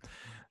that.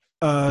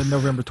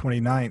 November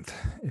 29th.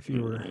 If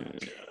you were,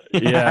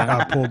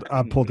 yeah,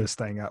 I pulled this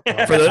thing up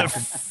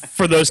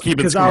for those keeping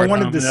because I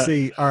wanted to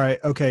see. All right,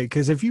 okay.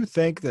 Because if you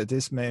think that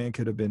this man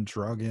could have been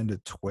drug into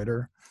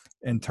Twitter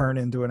and turned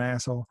into an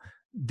asshole,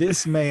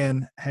 this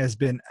man has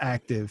been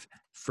active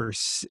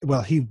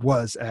he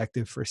was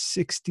active for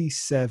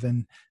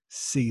 67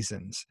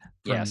 seasons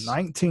from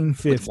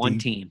 1950 one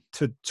team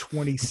to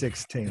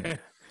 2016.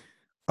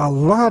 A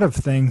lot of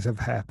things have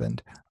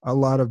happened. A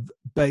lot of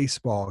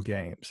baseball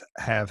games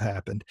have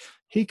happened.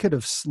 He could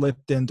have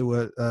slipped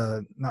into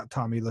not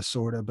Tommy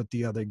Lasorda, but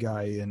the other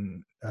guy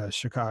in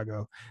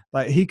Chicago.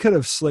 Like he could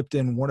have slipped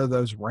in one of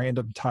those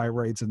random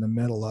tirades in the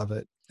middle of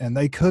it, and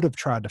they could have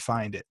tried to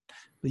find it,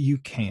 but you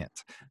can't,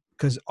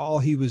 because all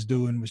he was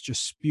doing was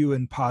just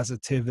spewing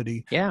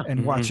positivity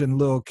and watching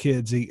little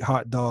kids eat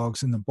hot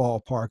dogs in the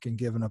ballpark and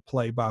giving a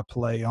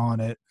play-by-play on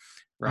it.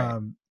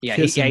 Right.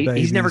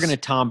 He's never going to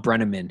Tom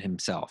Brenneman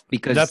himself,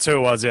 because that's who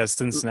it was. Yeah,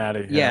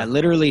 Cincinnati. Yeah,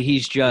 literally,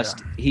 he's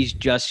just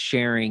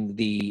sharing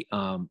the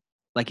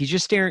he's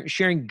just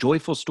sharing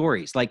joyful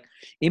stories. Like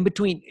in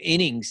between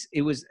innings,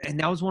 and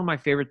that was one of my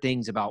favorite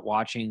things about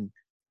watching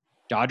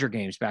Dodger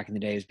games back in the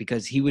day, is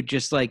because he would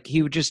just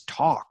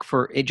talk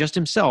for it just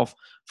himself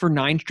for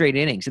 9 straight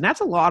innings, and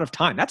that's a lot of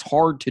time. That's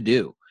hard to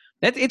do.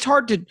 It's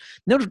hard to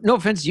no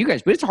offense to you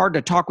guys, but it's hard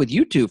to talk with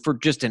you two for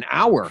just an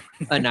hour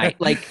a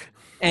night. Like.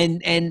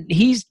 And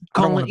he's calling.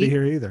 I don't want to be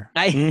here either.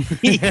 Hey,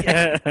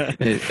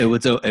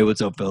 what's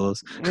up,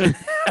 fellas? Going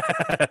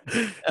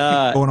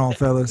on,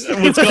 fellas?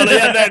 What's going on?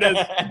 Yeah, there it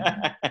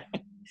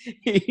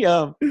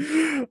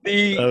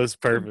is. That was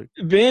perfect.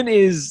 Vin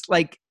is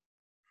like,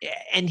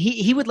 and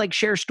he would like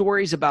share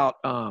stories about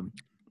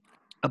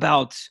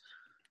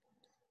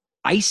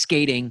ice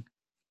skating,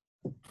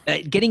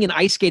 getting in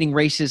ice skating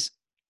races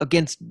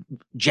against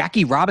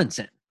Jackie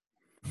Robinson.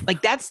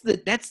 Like that's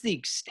the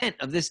extent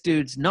of this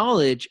dude's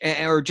knowledge,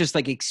 or just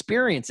like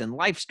experience and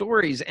life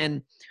stories.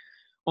 And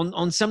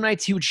on some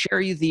nights he would share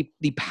you the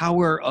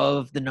power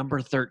of the number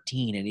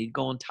 13, and he'd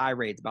go on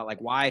tirades about like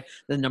why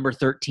the number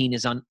 13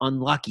 is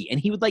unlucky, and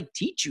he would like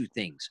teach you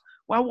things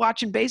while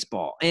watching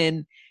baseball.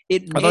 And I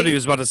thought he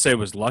was about to say it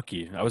was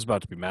lucky. I was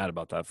about to be mad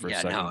about that for a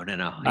second.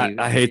 No.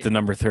 I hate the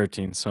number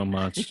 13 so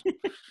much.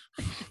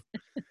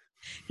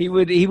 He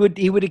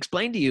would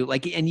explain to you,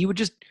 like, and you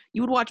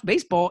would watch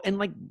baseball and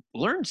like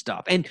learn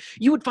stuff. And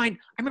you would find,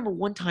 I remember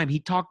one time he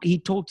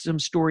told some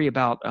story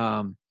about,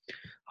 oh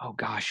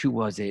gosh, who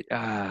was it?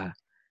 I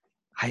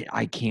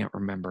can't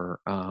remember.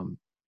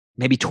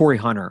 Maybe Torrey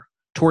Hunter,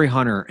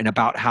 and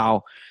about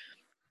how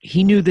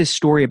he knew this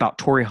story about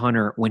Torrey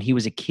Hunter. When he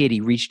was a kid, he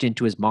reached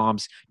into his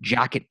mom's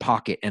jacket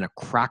pocket and a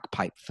crack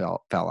pipe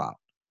fell out,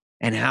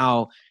 and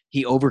how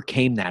he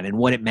overcame that and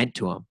what it meant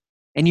to him.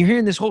 And you're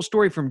hearing this whole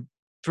story from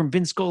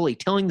Vin Scully,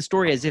 telling the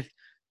story as if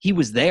he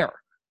was there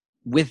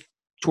with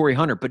Torrey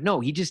Hunter. But no,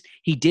 he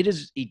did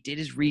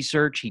his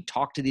research. He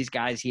talked to these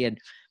guys. He had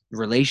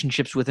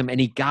relationships with them, and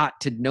he got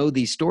to know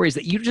these stories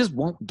that you just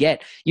won't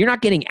get. You're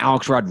not getting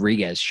Alex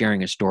Rodriguez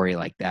sharing a story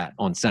like that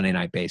on Sunday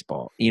Night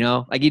Baseball. You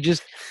know, like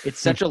it's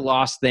such a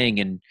lost thing.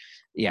 And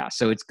yeah,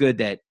 so it's good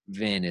that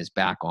Vin is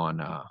back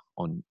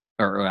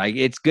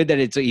it's good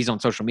that he's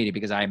on social media,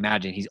 because I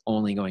imagine he's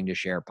only going to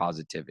share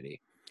positivity.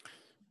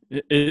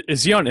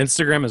 Is he on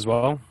Instagram as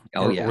well?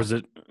 Oh, yeah. Or was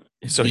it?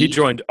 So he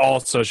joined all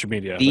social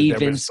media.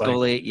 Vin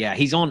Scully. Yeah,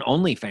 he's on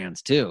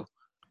OnlyFans too.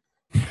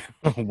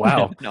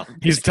 Wow. No,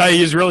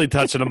 he's really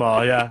touching them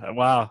all. Yeah.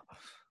 Wow.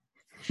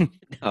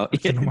 No,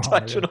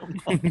 touching them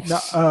all.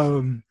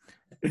 No,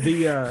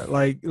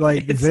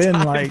 It's Vin,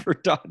 time like for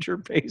Dodger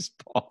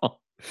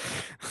baseball.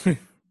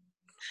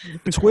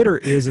 Twitter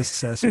is a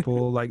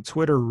cesspool. Like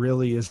Twitter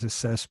really is a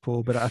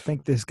cesspool. But I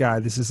think this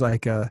is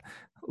like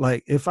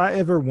if I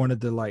ever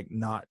wanted to like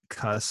not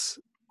cuss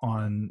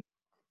on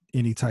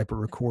any type of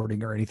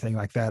recording or anything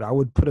like that, I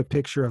would put a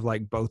picture of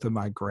like both of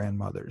my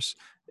grandmothers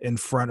in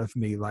front of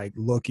me, like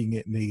looking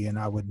at me, and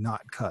I would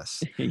not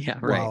cuss Yeah,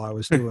 right. while I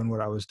was doing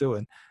what I was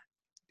doing.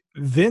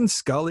 Vin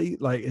Scully,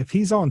 like if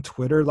he's on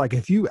Twitter, like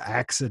if you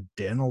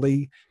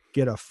accidentally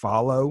get a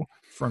follow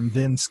from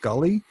Vin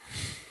Scully,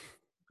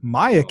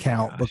 my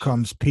account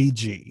becomes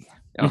PG.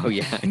 Oh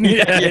yeah.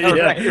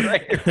 Yeah.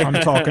 Right. I'm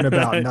talking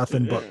about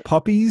nothing but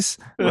puppies.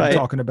 Right. I'm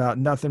talking about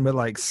nothing but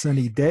like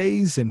sunny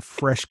days and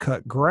fresh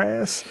cut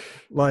grass.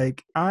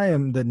 Like I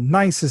am the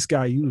nicest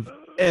guy you've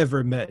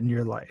ever met in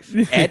your life.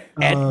 At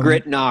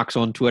Grit Knox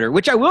on Twitter,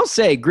 which I will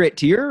say, Grit,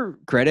 to your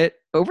credit,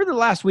 over the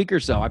last week or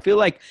so, I feel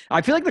like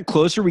the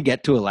closer we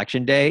get to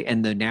election day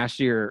and the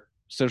nastier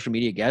social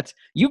media gets,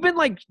 you've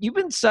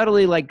been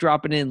subtly like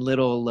dropping in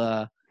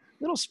little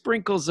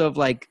sprinkles of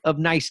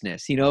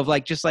niceness, of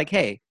like just like,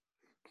 hey,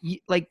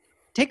 like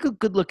take a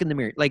good look in the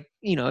mirror, like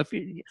if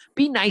you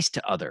be nice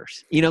to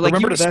others, like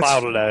remember to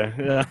smile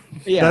today.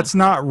 Yeah, That's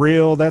not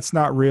real. That's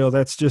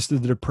just the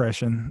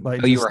depression.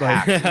 Like, you were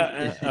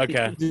hacked.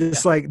 Okay.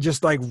 Just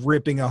like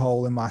ripping a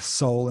hole in my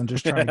soul and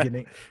just trying to get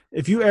it.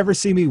 If you ever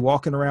see me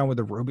walking around with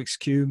a Rubik's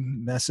Cube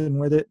messing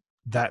with it,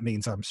 that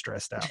means I'm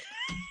stressed out.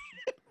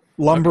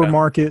 Lumber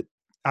market.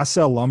 I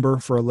sell lumber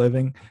for a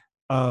living.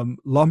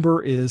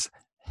 Lumber is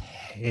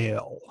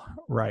hell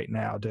right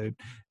now, dude.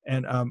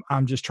 And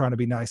I'm just trying to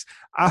be nice.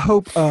 I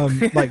hope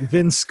like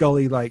Vin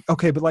Scully, like,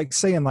 okay, but like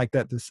saying like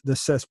that, the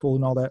cesspool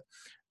and all that,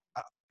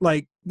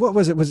 like, what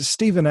was it? Was it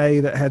Stephen A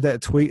that had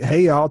that tweet?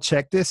 Hey, y'all,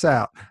 check this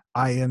out.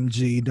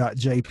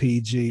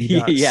 img.jpg.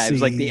 Yeah, it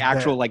was like the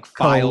actual like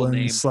file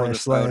name for the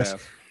photo.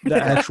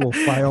 The actual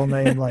file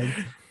name, like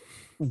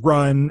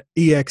run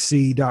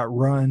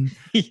exe.run.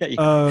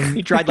 Yeah,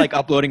 he tried like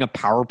uploading a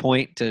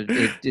PowerPoint to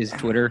his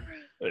Twitter.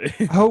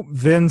 I hope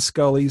Vin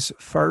Scully's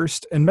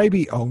first and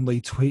maybe only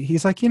tweet,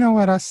 he's like, you know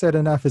what, I said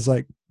enough, is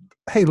like,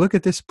 hey, look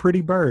at this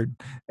pretty bird.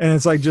 And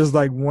it's like just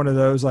like one of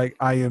those like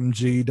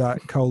img.:/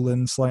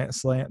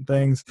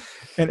 things.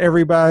 And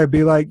everybody would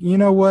be like, you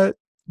know what?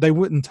 They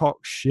wouldn't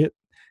talk shit.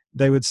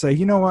 They would say,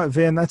 you know what,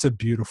 Vin, that's a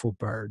beautiful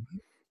bird.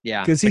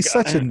 Yeah. Because he's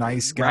such a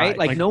nice guy. Right?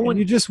 Like no one.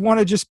 You just want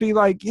to just be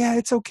like, yeah,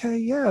 it's okay.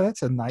 Yeah,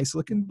 that's a nice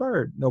looking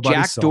bird. Nobody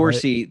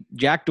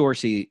Jack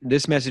Dorsey,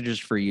 this message is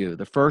for you.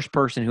 The first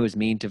person who is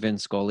mean to Vin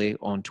Scully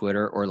on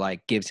Twitter or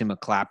like gives him a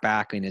clap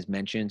back in his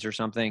mentions or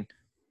something,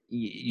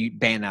 you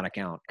ban that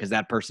account because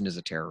that person is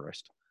a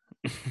terrorist.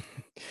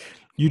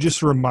 You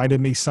just reminded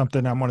me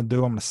something I'm going to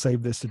do. I'm going to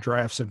save this to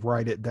drafts and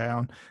write it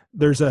down.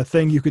 There's a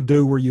thing you could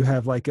do where you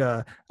have like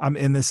I'm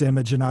in this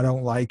image and I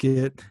don't like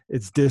it.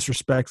 It's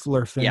disrespectful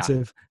or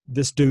offensive. Yeah.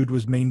 This dude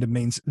was mean to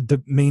Vin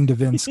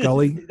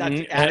Scully.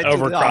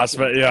 Over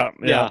CrossFit.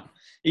 Yeah.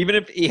 Even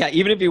if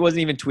he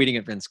wasn't even tweeting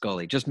at Vin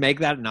Scully, just make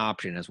that an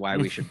option is why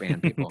we should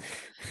ban people.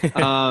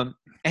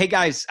 Hey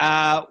guys,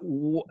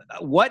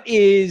 what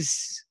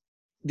is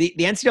the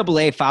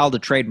NCAA filed a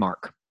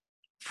trademark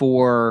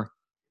for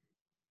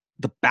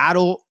the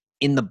battle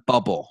in the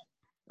bubble.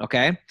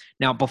 Okay.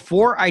 Now,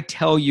 before I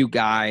tell you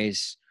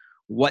guys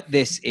what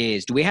this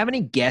is, do we have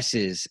any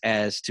guesses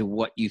as to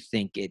what you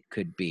think it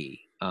could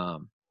be?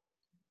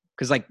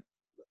 Cause like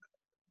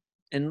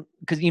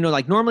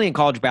normally in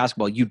college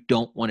basketball, you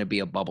don't want to be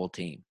a bubble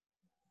team,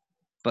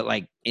 but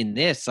like in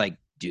this, like,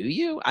 do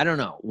you? I don't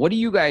know. What do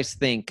you guys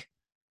think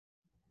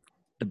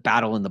the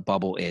battle in the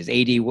bubble is?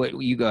 AD,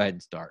 you go ahead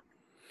and start.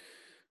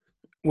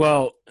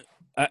 Well,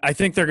 I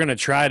think they're going to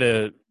try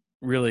to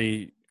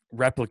really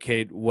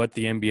replicate what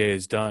the NBA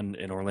has done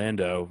in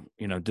Orlando,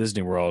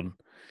 Disney World.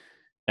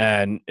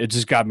 And it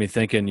just got me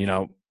thinking,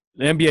 the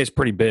NBA is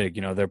pretty big,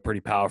 they're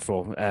pretty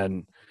powerful,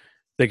 and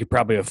they could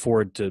probably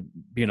afford to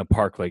be in a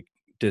park like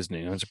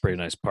Disney. It's a pretty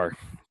nice park.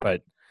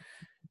 But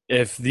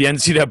if the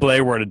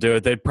NCAA were to do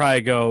it, they'd probably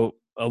go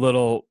a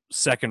little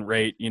second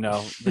rate,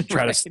 they'd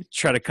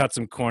try to cut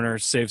some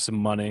corners, save some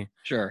money.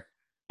 Sure.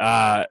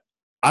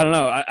 I don't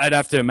know. I'd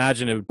have to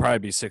imagine it would probably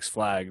be Six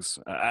Flags.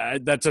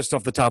 That's just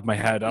off the top of my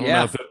head. I don't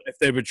know if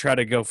they would try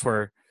to go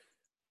for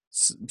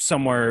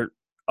somewhere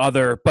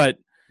other, but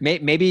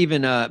maybe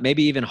even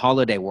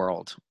Holiday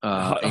World.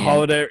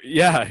 Holiday,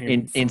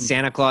 in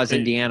Santa Claus,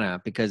 Indiana,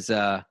 because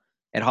at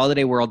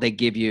Holiday World they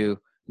give you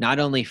not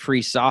only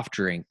free soft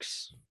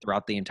drinks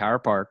throughout the entire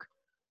park,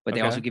 but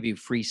they also give you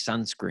free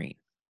sunscreen.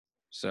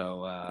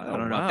 So I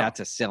don't know if that's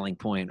a selling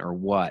point or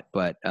what,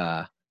 but.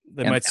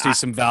 They might see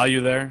some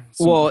value there.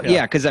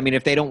 Because I mean,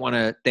 if they don't want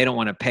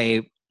to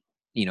pay,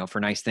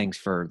 for nice things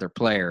for their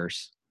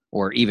players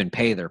or even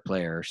pay their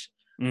players,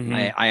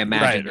 I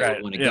imagine they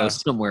want to go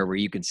somewhere where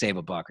you can save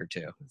a buck or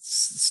two.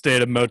 Stay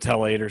at a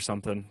Motel 8 or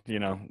something,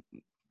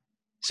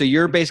 So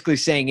you're basically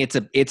saying it's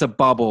a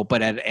bubble,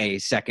 but at a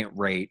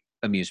second-rate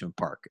amusement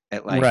park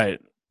at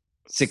like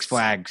Six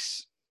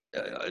Flags,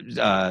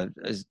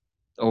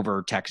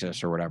 over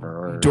Texas or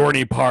whatever, or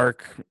Dorney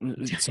Park,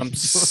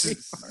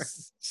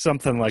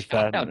 something like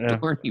that.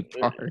 Dorney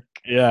Park,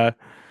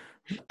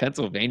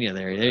 Pennsylvania.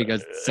 There you go,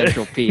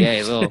 Central PA.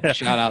 A little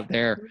shout out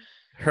there.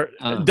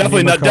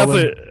 Definitely not.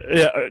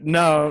 Definitely,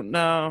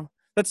 no.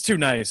 That's too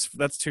nice.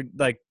 That's too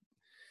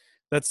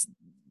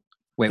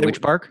Wait,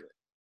 which park?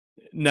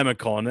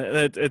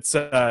 Nemacolin. It's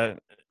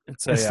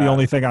It's That's the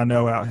only thing I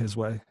know out his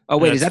way. Oh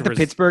wait, is That's that the the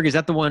Pittsburgh? Is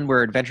that the one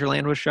where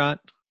Adventureland was shot?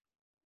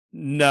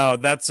 No,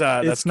 that's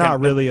It's not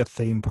really a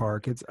theme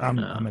park. It's I'm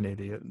No. I'm an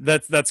idiot.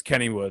 That's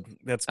Kennywood.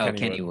 That's Oh,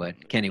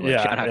 Kennywood. Kennywood.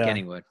 Yeah, Shout out yeah.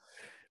 Kennywood.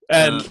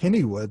 And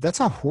Kennywood.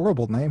 That's a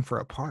horrible name for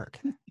a park.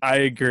 I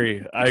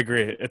agree. It's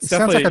It sounds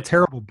definitely like a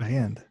terrible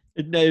band.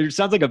 It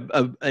sounds like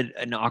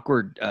an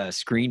awkward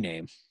screen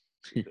name.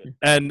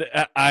 and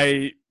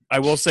I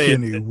will say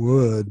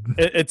Kennywood.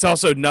 it's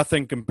also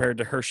nothing compared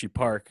to Hershey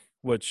Park,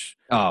 which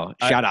Oh,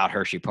 shout out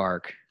Hershey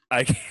Park.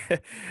 I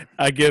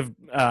I give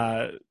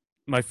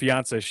my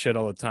fiance shit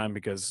all the time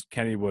because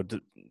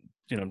Kennywood,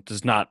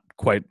 does not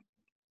quite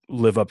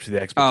live up to the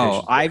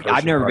expectations. Oh,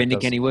 I've never been to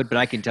Kennywood, but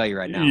I can tell you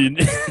right now.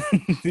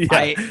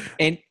 Yeah.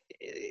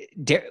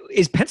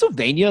 Is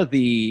Pennsylvania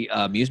the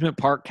amusement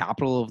park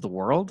capital of the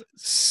world?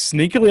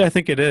 Sneakily, I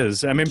think it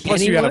is. I mean,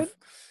 plus you Kennywood? have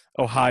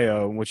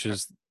Ohio, which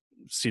is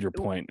Cedar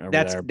Point over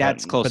there.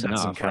 That's close that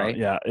doesn't enough, count. right?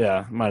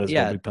 Yeah. Might as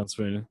Yeah. well be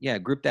Pennsylvania. Yeah,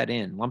 group that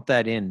in, lump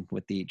that in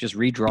with just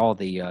redraw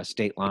the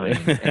state line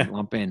and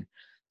lump in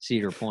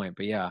Cedar Point.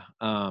 But yeah.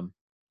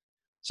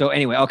 So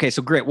anyway, okay.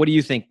 So Grit, what do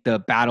you think the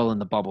battle in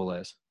the bubble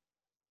is?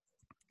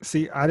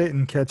 See, I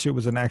didn't catch it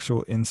was an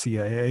actual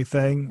NCAA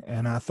thing,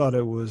 and I thought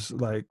it was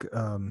like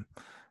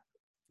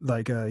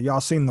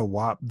y'all seen the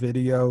WAP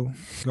video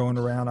going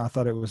around. I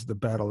thought it was the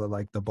battle of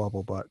like the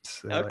bubble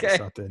butts. Okay.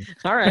 Something.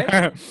 All right.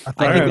 I I thought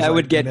think it was that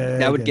would like get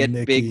Meg big and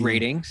Nikki.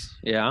 ratings.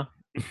 Yeah.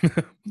 Well,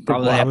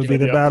 Probably that have would to be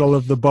the Yeah. battle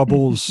of the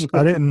bubbles.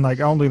 I didn't I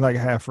only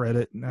half read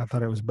it, and I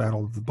thought it was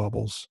battle of the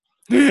bubbles.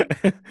 You'd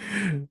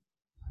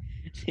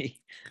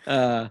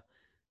have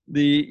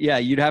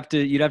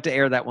to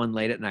air that one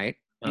late at night.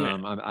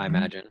 I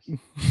imagine.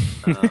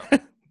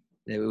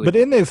 It would- But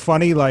isn't it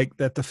funny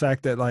that the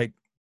fact that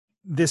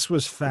this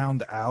was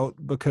found out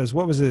because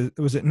what was it?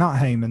 Was it not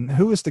Heyman?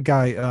 Who was the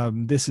guy?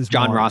 This is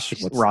John March.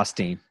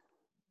 Rothstein.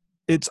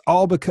 It's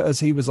all because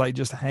he was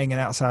just hanging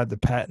outside the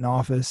patent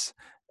office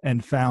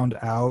and found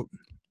out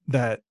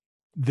that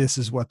this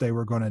is what they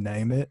were going to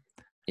name it.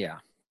 Yeah.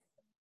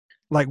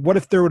 What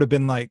if there would have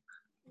been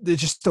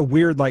there's just a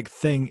weird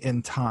thing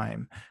in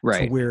time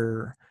Right. to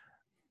where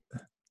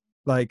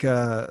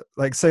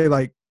say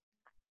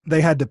they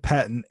had to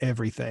patent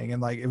everything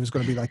and it was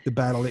going to be the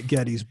battle at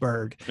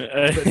Gettysburg,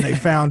 but they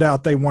found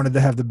out they wanted to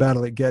have the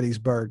battle at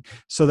Gettysburg,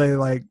 so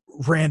they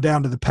ran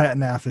down to the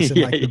patent office and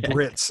the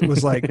Brits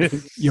was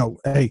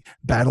hey,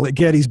 battle at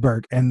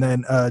Gettysburg, and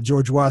then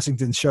George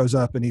Washington shows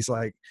up and he's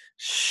like,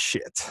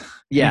 shit.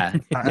 Yeah.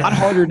 A lot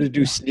harder to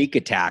do sneak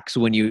attacks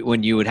when you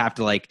would have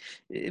to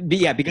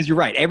because you're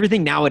right.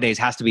 Everything nowadays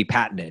has to be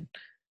patented.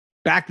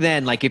 Back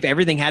then, if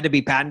everything had to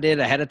be patented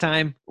ahead of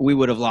time, we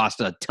would have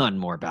lost a ton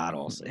more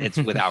battles. It's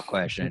without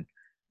question.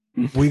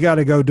 We got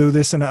to go do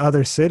this in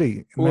another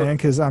city, Or- man,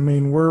 because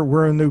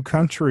we're a new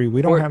country.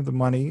 We don't have the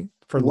money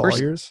for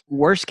lawyers.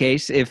 Worst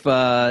case, if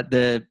what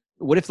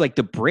if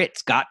the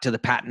Brits got to the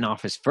patent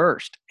office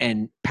first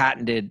and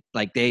patented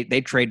they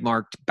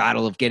trademarked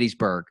Battle of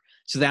Gettysburg,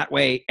 so that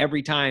way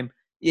every time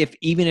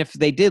even if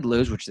they did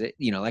lose, which if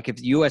the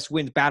U.S.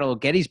 wins Battle of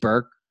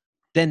Gettysburg,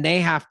 then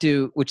they have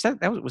to. Which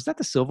was that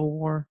the Civil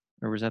War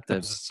or was that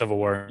the Civil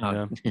War?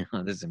 Oh, Yeah.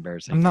 this is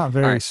embarrassing. I'm not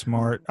very All right.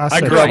 smart. I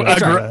grew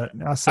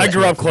I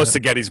grew up close to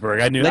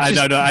Gettysburg. I know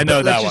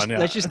that one. Yeah.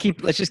 Let's just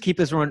keep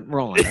this one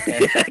rolling.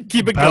 Okay?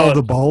 Keep it Battle of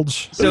the going.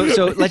 Bulge. So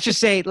let's just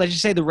say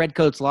the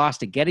Redcoats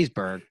lost at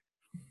Gettysburg.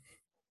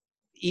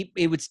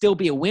 It would still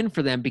be a win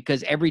for them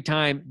because every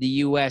time the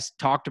U.S.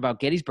 talked about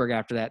Gettysburg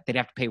after that, they'd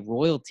have to pay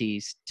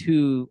royalties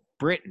to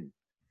Britain.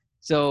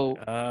 So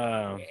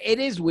it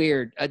is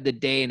weird the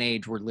day and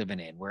age we're living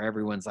in, where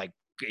everyone's like,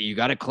 you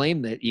got to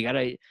claim that, you got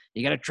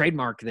to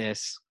trademark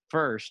this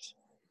first.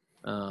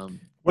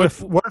 What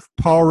if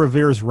Paul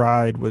Revere's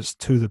ride was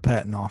to the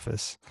patent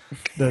office?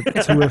 The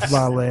two if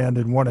by land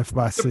and one if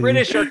by sea. The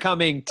British are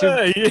coming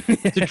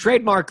to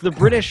trademark. The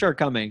British are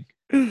coming.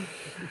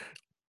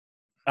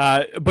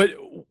 But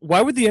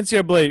why would the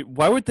NCAA?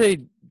 Why would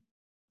they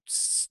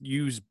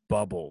use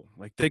bubble?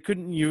 They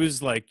couldn't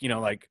use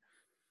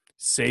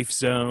safe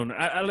zone.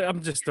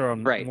 I'm just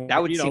throwing Right.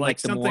 That would seem like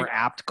the something, more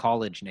apt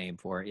college name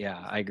for it.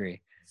 Yeah, I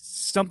agree.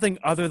 something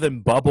other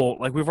than bubble.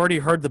 We've already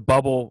heard the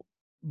bubble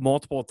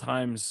multiple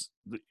times.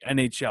 The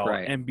NHL,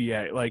 Right.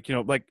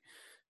 NBA,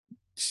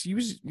 just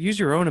use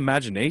your own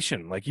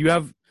imagination. You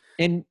have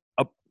And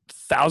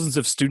thousands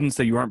of students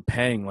that you aren't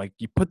paying.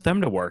 You put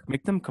them to work,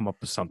 make them come up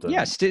with something.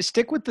 yeah,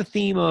 stick with the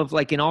theme of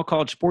in all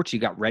college sports, you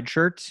got red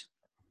shirts.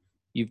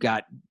 You've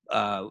got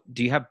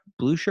do you have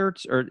blue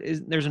shirts, or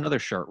there's another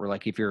shirt where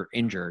if you're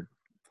injured,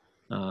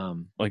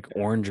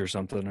 orange or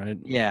something, right?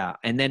 yeah,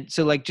 and then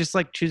so just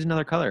choose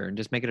another color and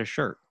just make it a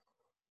shirt.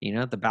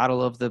 The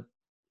battle of the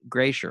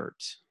gray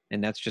shirts,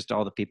 and that's just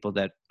all the people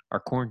that are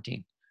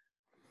quarantined.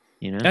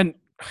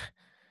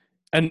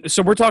 And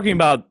so we're talking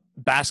about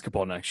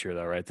basketball next year,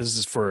 though, right? This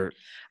is for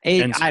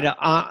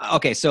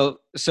Okay, so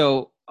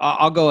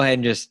I'll go ahead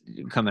and just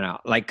coming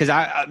out because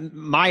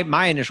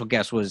my initial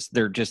guess was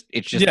they're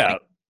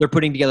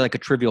putting together a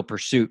Trivial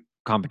Pursuit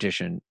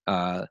competition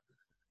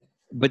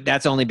but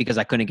that's only because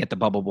I couldn't get the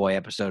Bubble Boy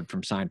episode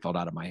from Seinfeld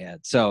out of my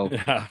head. So,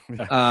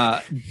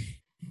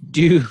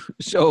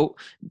 so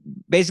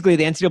basically,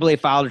 the NCAA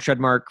filed a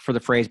trademark for the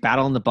phrase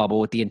 "battle in the bubble"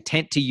 with the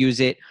intent to use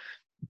it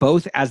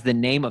both as the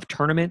name of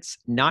tournaments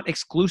not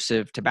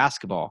exclusive to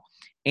basketball,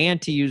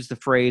 and to use the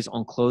phrase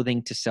on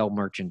clothing to sell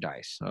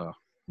merchandise. So,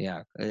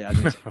 yeah,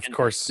 of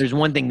course. There's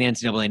one thing the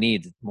NCAA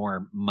needs: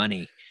 more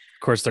money.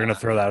 Of course, they're going to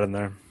throw that in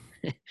there.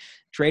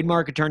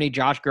 Trademark attorney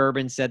Josh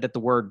Gerben said that the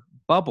word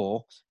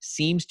bubble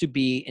seems to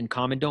be in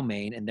common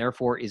domain and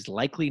therefore is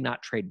likely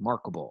not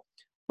trademarkable.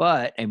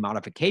 But a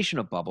modification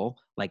of bubble,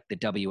 like the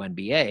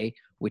WNBA,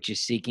 which is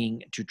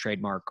seeking to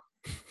trademark,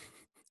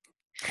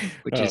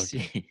 which is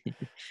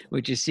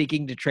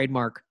seeking to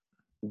trademark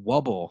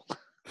wubble.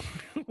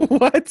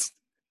 What?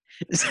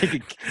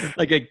 It's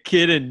like a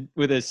kid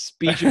with a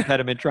speech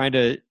impediment trying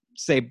to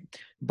say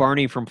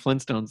Barney from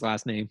Flintstone's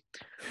last name.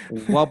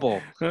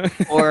 Wubble.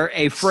 Or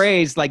a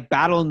phrase like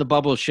battle in the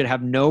bubble should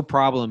have no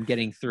problem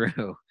getting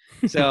through.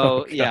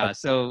 So,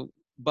 so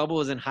bubble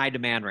is in high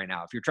demand right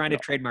now. If you're trying to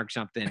trademark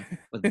something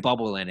with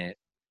bubble in it,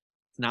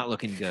 it's not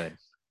looking good.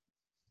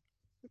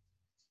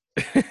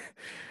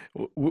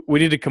 We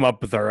need to come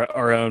up with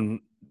our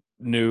own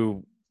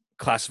new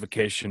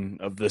classification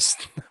of this.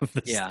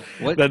 Yeah.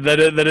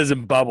 That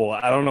isn't bubble.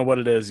 I don't know what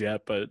it is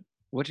yet, but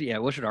what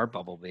should our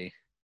bubble be?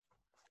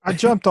 I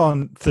jumped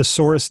on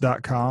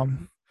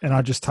thesaurus.com and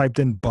I just typed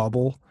in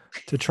bubble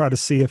to try to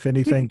see if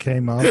anything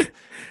came up.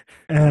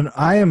 And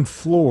I am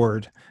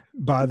floored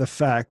by the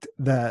fact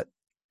that,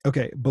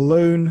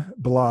 balloon,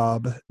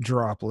 blob,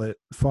 droplet,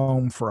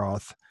 foam,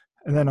 froth,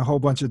 and then a whole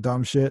bunch of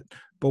dumb shit.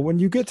 But when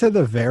you get to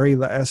the very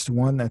last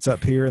one that's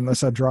up here,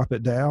 unless I drop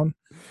it down,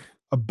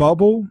 a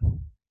bubble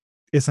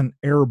is an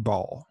air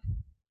ball.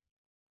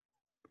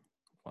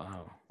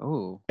 Wow.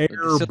 Oh,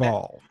 air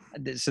ball.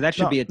 So that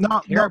should be a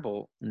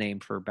terrible name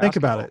for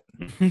basketball.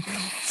 Think about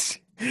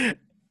it.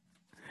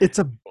 It's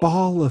a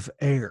ball of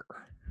air.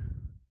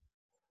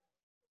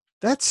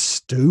 That's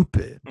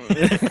stupid.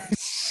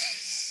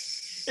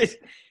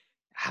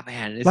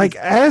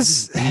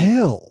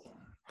 Hell.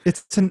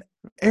 It's an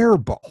air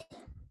ball.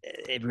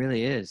 It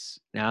really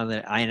is. Now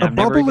that a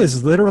bubble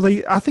is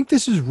literally, I think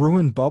this has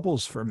ruined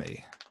bubbles for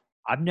me.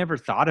 I've never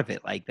thought of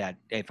it like that.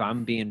 If I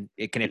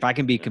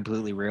can be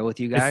completely real with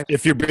you guys.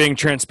 If you're being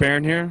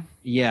transparent here.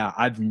 Yeah.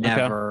 I've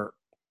never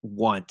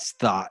once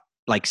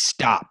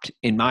stopped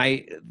in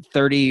my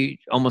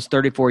almost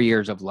 34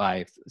 years of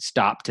life,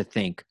 stopped to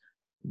think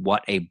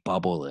what a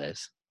bubble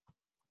is.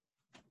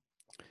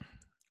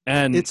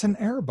 And it's an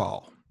air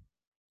ball.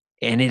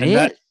 And it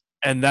is.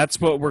 And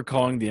that's what we're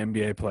calling the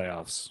NBA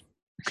playoffs.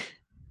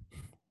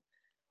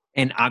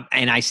 And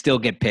I still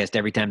get pissed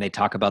every time they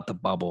talk about the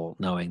bubble,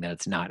 knowing that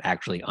it's not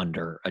actually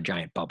under a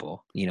giant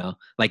bubble. You know,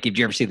 like if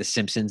you ever see the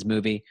Simpsons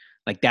movie,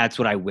 like that's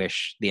what I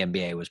wish the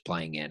NBA was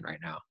playing in right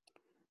now.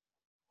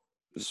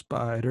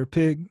 Spider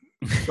Pig.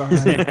 All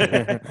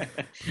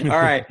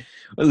right,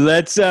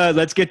 let's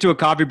get to a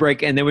coffee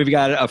break, and then we've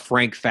got a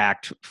Frank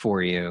fact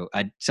for you.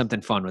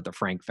 Something fun with a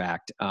Frank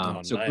fact.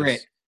 So nice.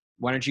 Grit,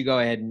 why don't you go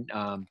ahead and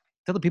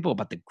tell the people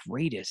about the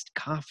greatest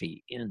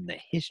coffee in the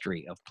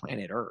history of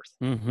planet Earth?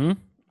 Mm-hmm.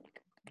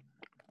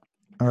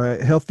 All right,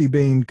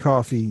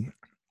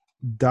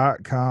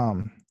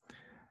 healthybeancoffee.com.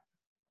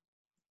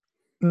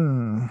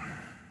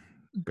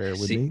 Bear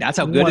with me. That's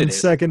how good it is.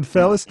 1 second,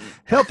 fellas.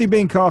 Healthy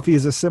Bean Coffee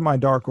is a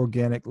semi-dark,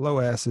 organic,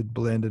 low-acid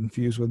blend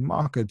infused with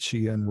maca,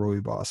 chia, and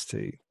rooibos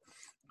tea.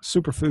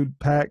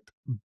 Superfood-packed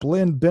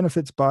blend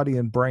benefits body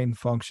and brain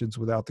functions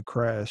without the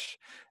crash.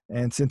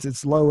 And since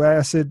it's low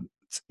acid,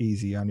 it's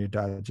easy on your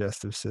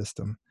digestive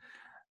system.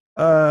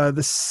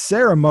 The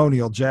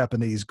ceremonial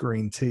Japanese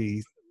green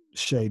tea,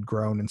 shade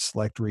grown in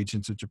select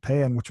regions of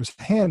Japan, which was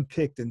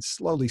hand-picked and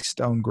slowly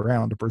stone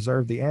ground to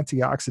preserve the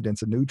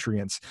antioxidants and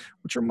nutrients,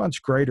 which are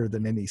much greater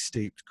than any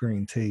steeped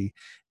green tea.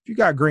 If you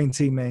got green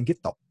tea, man,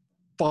 get the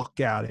fuck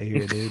out of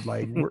here, dude.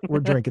 Like we're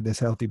drinking this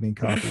Healthy Bean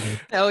Coffee,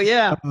 dude. Hell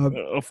yeah.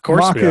 Of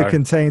course maca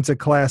contains a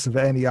class of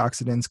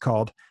antioxidants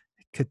called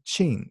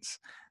catechins.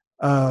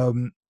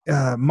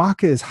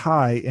 Maca is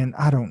high in,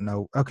 I don't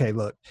know. Okay,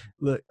 look.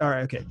 All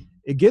right, okay.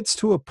 It gets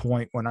to a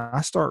point when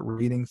I start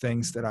reading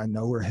things that I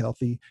know are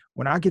healthy.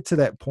 When I get to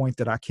that point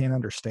that I can't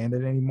understand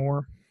it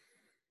anymore,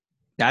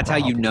 that's how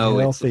you know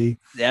healthy.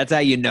 That's how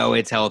you know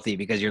it's healthy,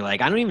 because you're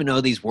like, I don't even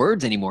know these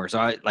words anymore.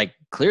 So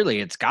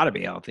clearly it's got to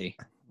be healthy.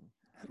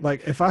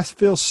 Like if I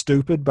feel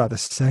stupid by the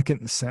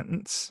second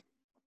sentence,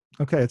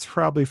 okay, it's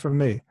probably for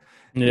me.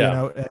 Yeah. You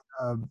know,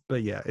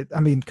 but yeah,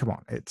 come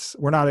on.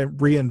 We're not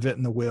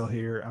reinventing the wheel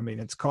here. I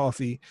mean, it's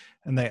coffee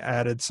and they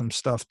added some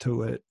stuff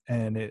to it,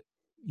 and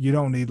you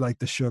don't need like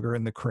the sugar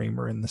and the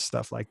creamer and the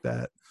stuff like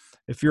that.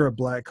 If you're a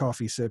black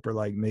coffee sipper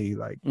like me,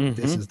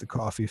 this is the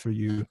coffee for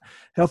you.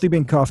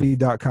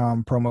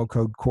 Healthybeancoffee.com, promo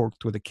code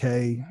corked with a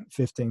K,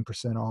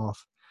 15%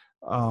 off.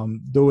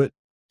 Do it.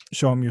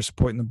 Show them you're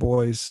supporting the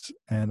boys,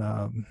 and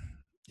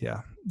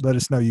let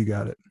us know you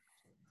got it.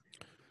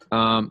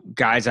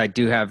 Guys, I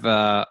do have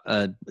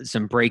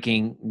some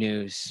breaking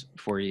news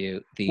for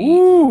you. The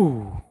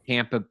Ooh.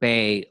 Tampa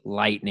Bay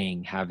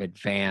Lightning have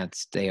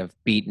advanced. They have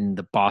beaten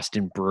the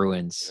Boston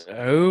Bruins.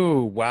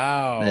 Oh,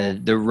 wow.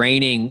 The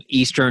reigning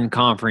Eastern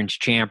Conference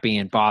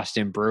champion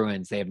Boston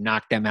Bruins. They have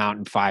knocked them out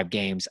in 5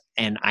 games.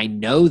 And I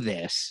know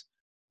this.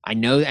 I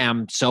know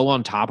I'm so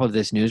on top of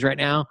this news right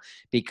now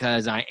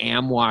because I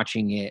am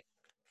watching it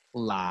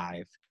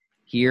live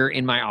here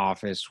in my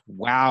office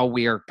while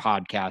we are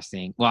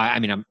podcasting. Well, I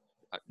mean,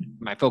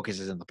 my focus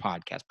is in the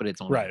podcast, but it's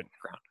on Right. the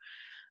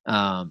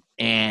background.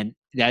 And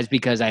that's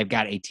because I've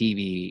got a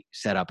TV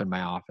set up in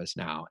my office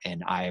now,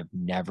 and I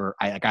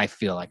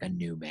feel like a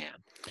new man.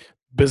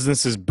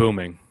 Business is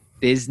booming.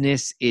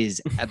 Business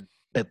is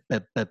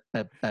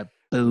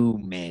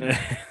booming.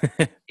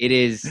 It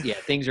is. Yeah,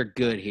 things are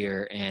good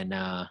here, and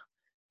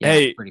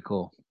Hey, it's pretty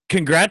cool.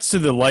 Congrats to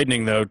the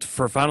Lightning, though,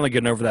 for finally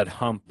getting over that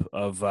hump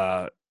of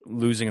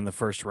losing in the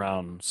first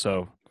round.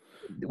 So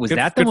Was good,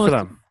 that the good most? for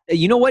them.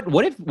 You know what?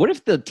 What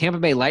if the Tampa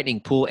Bay Lightning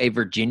pull a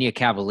Virginia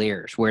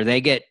Cavaliers where they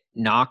get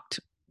knocked,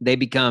 they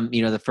become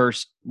the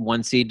first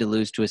 1 seed to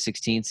lose to a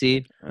 16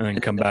 seed, And then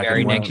come the back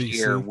very and win. next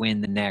year BC.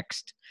 win the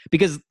next,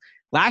 because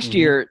last Mhm.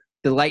 year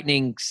the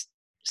Lightning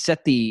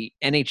set the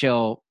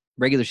NHL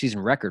regular season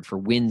record for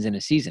wins in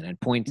a season and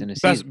points in a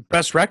season.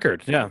 Best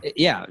record, yeah.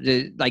 Yeah,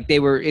 they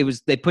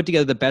put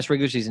together the best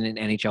regular season in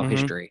NHL Mhm.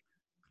 history,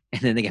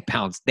 and then they get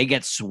pounced. They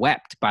get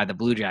swept by the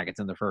Blue Jackets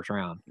in the first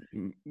round.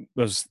 It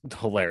was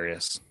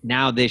hilarious.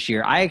 Now this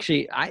year, I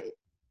think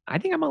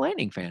I'm a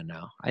Lightning fan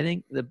now. I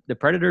think the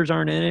Predators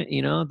aren't in it.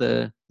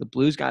 The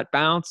Blues got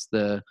bounced.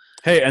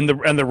 Hey, and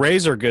the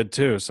Rays are good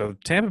too. So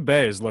Tampa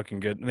Bay is looking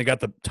good, and they got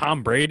the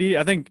Tom Brady.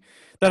 I think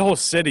that whole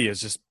city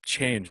has just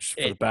changed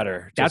for the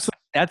better.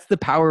 That's the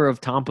power of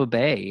Tampa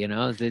Bay.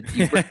 That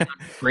you bring on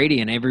Brady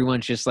and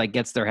everyone just like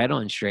gets their head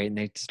on straight and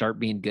they start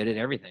being good at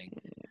everything.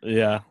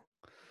 Yeah.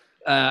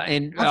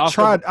 And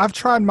I've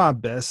tried my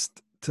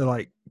best to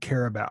like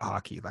care about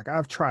hockey. Like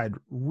I've tried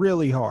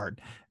really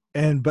hard.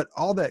 But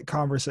all that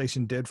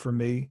conversation did for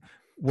me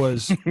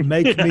was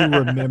make me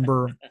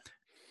remember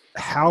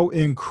how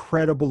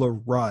incredible a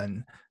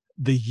run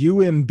the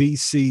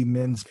UMBC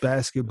men's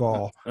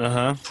basketball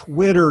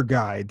Twitter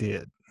guy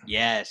did.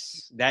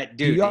 Yes, that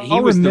Do dude. y'all He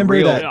was the remember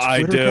real. that I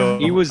Twitter do.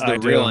 guy? He was the I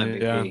do, real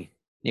MVP.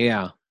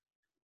 Yeah.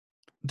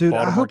 Dude, I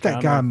Baltimore hope that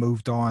guy County.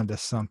 moved on to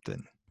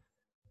something.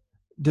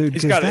 Dude,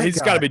 He's 'cause got that to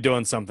guy- be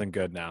doing something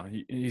good now.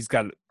 He's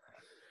got.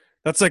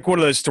 That's like one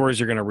of those stories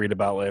you're going to read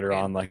about later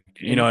on, like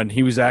and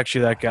he was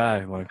actually that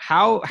guy. Like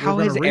How we're how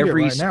gonna has read it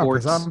every right now,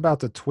 'cause sports I'm about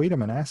to tweet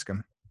him and ask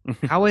him.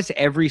 how has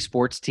every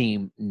sports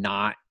team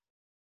not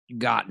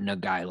gotten a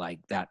guy like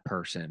that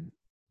person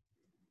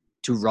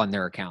to run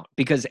their account?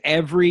 Because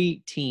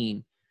every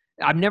team,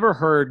 I've never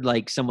heard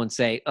like someone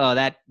say, "Oh,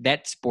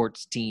 that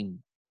sports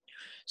team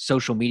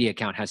social media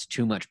account has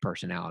too much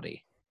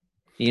personality."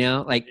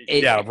 Right.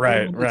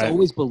 It's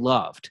always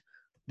beloved.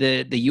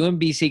 The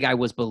UMBC guy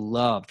was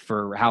beloved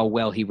for how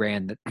well he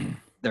ran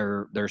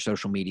their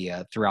social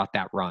media throughout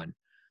that run.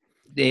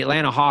 The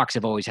Atlanta Hawks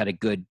have always had a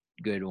good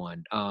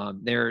one.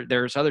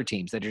 There's other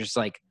teams that are just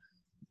like,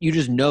 you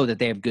just know that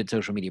they have good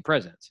social media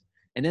presence.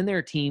 And then there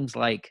are teams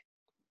like,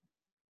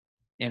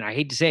 and I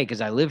hate to say it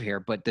because I live here,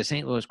 but the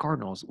St. Louis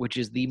Cardinals, which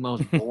is the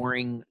most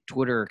boring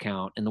Twitter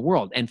account in the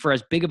world. And for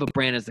as big of a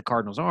brand as the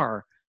Cardinals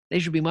are, they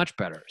should be much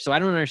better. So I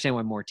don't understand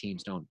why more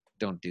teams don't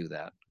do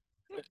that.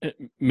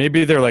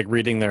 maybe they're like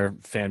reading their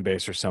fan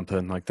base or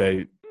something. Like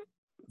they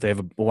have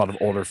a lot of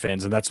older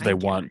fans, and that's what they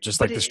want. Just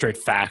like the straight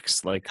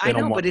facts. Like they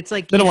don't want. But it's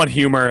like They don't want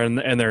humor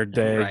in their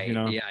day. Right. You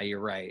know. Yeah, you're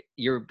right.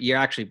 You're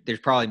actually, there's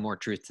probably more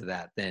truth to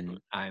that than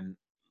I'm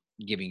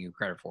giving you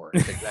credit for.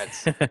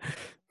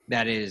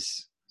 That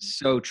is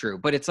so true.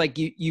 But it's like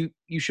you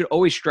should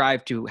always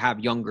strive to have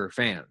younger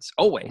fans.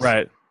 Always.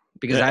 Right.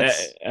 Because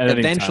that's At any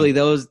eventually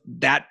time.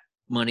 that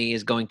money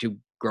is going to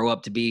grow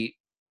up to be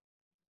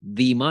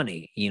the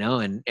money,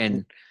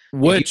 and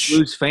Which if you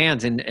lose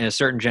fans in a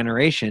certain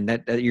generation,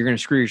 that you're going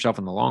to screw yourself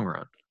in the long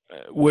run.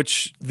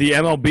 which the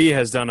MLB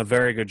has done a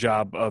very good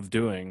job of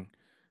doing,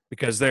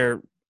 because I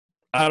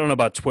don't know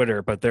about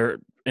Twitter, but their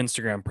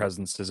Instagram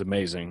presence is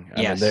amazing.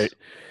 I Yes. mean,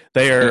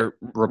 they are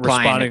Replying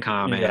responding to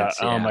comments.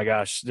 Yeah. Oh my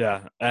gosh,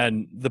 yeah.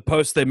 And the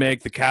posts they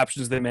make, the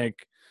captions they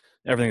make,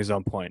 everything is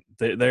on point.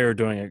 They are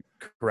doing it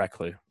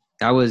correctly.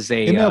 That was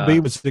a MLB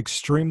was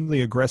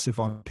extremely aggressive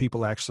on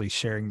people actually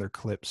sharing their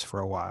clips for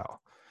a while.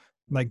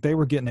 Like they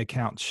were getting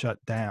accounts shut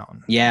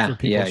down. Yeah, for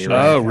people yeah, sharing you're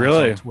right. Oh, accounts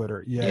really? on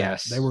Twitter. Yeah,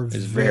 Yes, they were it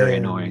was very, very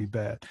annoying.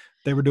 bad.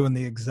 They were doing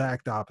the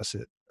exact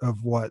opposite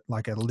of what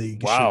like a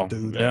league Wow, should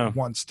do that yeah.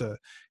 wants to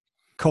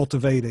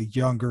cultivate a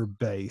younger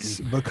base.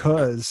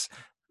 Because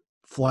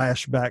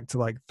flashback to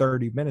like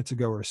 30 minutes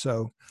ago or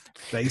so,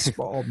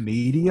 baseball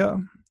media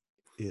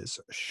is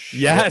shit.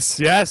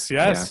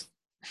 Yes.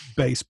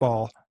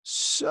 Baseball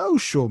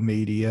social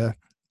media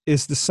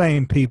is the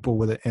same people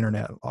with an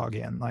internet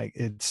login. Like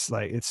it's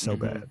so Mhm.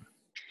 bad.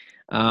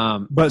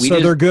 But we so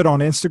just- they're good on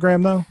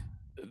Instagram though.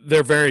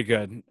 They're very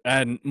good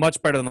and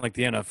much better than like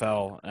the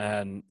NFL,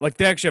 and like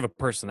they actually have a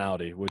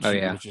personality, which Oh,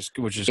 yeah. which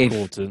is If-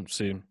 cool to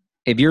see.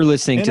 If you're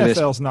listening to this,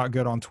 NFL's not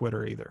good on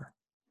Twitter either.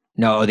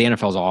 no, the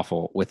NFL's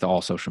awful with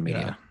all social media.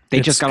 Yeah. They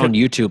It's just got on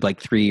YouTube like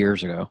 3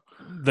 years ago.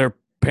 They're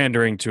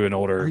pandering to an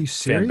older Are you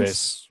fan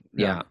serious?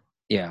 base.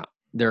 Yeah.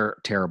 They're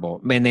terrible.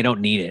 Man, they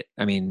don't need it.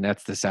 I mean,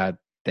 that's the sad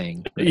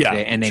thing. Yeah,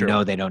 And they true.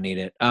 know they don't need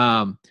it.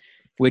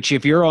 Which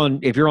if you're on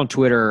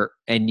Twitter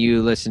and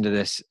you listen to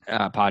this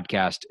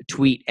podcast,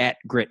 tweet at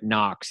Grit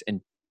Knox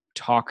and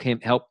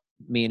help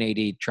me and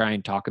AD try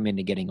and talk him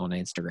into getting on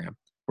Instagram.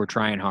 We're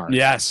trying hard.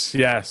 Yes.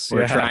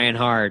 We're trying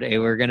hard. Hey,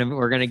 we're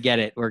gonna get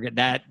it.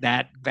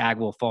 That bag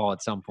will fall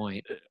at some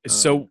point.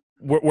 So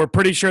we're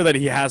pretty sure that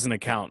he has an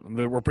account.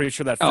 We're pretty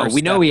sure that. Oh, first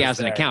we know step he is has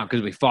an there. account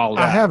because we followed.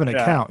 I it. have an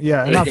Yeah. account.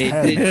 Yeah, and I've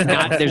had It's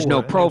not, there's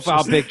no before, and it's profile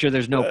just- picture.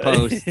 There's no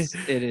posts.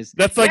 It is.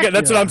 That's like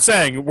that's what Yeah. I'm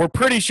saying. We're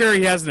pretty sure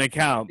he has an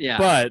account. Yeah.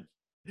 But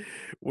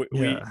we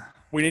Yeah.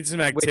 need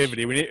some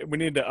activity. We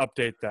need to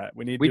update that.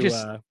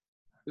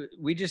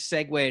 We just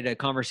segued a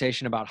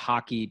conversation about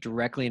hockey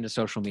directly into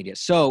social media.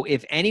 So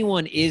if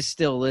anyone is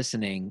still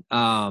listening,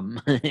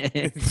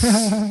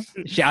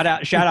 shout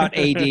out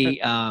AD.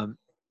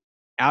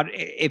 Out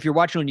if you're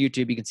watching on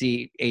YouTube, you can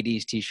see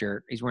AD's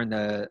t-shirt. He's wearing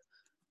the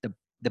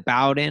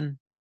Bowden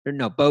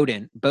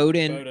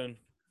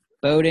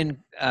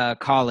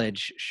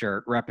College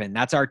shirt repping.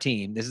 That's our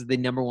team. This is the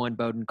number one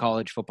Bowden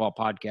College football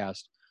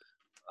podcast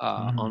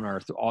on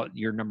earth.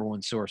 Your number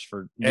one source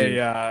for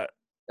news.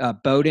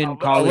 Bowden a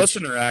College.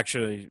 listener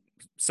actually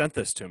sent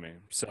this to me,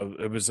 so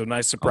it was a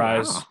nice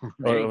surprise. Oh, wow.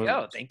 There you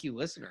go. Thank you,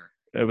 listener.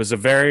 It was a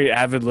very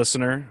avid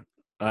listener.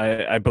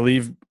 I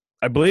believe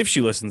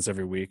she listens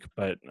every week,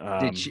 but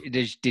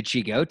Did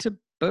she go to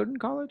Bowden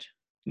College?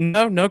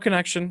 no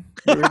connection.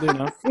 Weirdly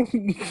enough.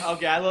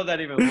 Okay, I love that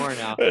even more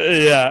now.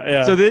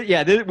 Yeah. So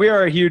we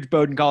are a huge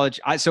Bowden College.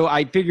 So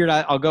I figured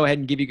I'll go ahead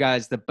and give you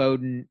guys the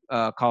Bowden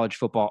College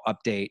football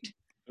update.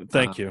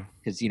 Thank you.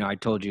 Because I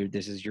told you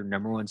this is your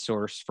number one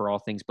source for all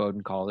things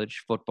Bowden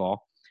College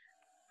football.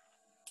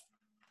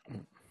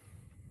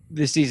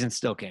 This season's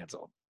still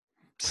canceled.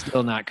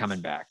 Still not coming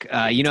back.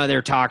 There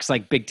are talks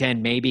like Big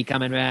Ten may be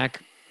coming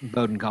back.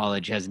 Bowden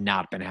College has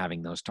not been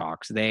having those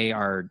talks. They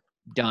are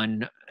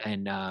done.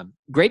 And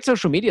great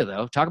social media,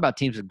 though. Talk about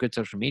teams with good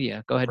social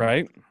media. Go ahead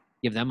Right. and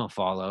give them a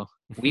follow.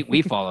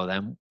 We follow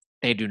them.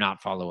 They do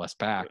not follow us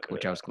back,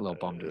 which I was a little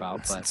bummed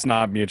about. But It's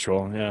not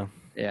mutual. Yeah.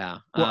 yeah.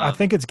 Well, I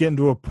think it's getting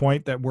to a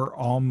point that we're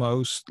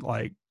almost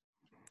like,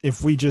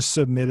 if we just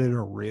submitted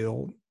a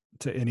reel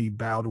to any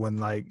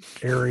Baldwin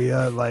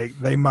area,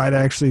 they might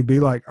actually be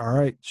like, all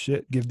right,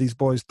 shit, give these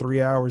boys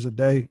 3 hours a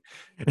day.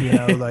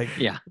 Yeah.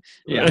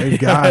 They've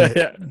got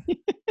it. Yeah.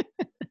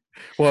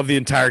 We'll have the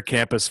entire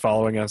campus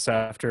following us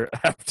after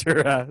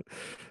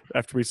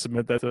we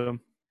submit that to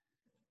them.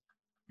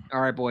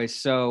 All right, boys.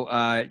 So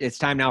it's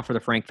time now for the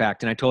Frank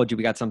Fact. And I told you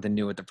we got something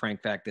new with the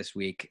Frank Fact this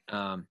week.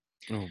 Oh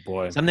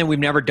boy. Something we've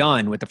never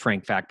done with the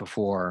Frank Fact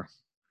before.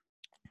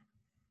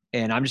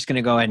 And I'm just going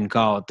to go ahead and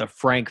call it the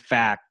Frank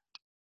Fact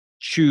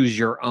Choose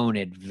Your Own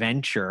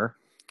Adventure.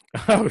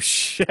 Oh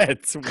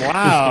shit.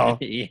 Wow.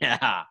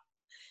 Yeah.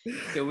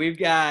 So we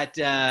got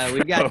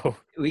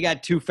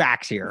two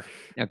facts here,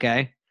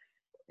 okay?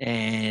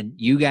 And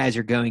you guys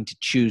are going to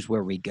choose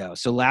where we go.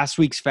 So last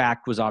week's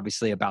fact was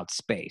obviously about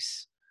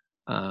space.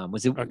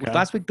 Was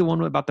last week the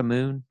one about the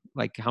moon?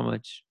 Like how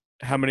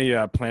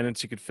many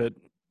planets you could fit?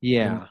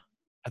 Yeah.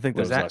 I think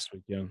that was that last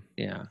week. Yeah.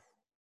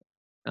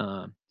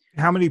 Yeah.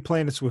 How many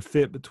planets would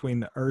fit between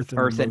the Earth and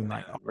the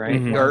moon? Right?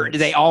 Mhm. Or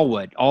they all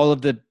would. All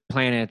of the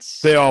planets.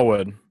 They all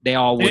would. They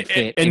all would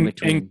fit in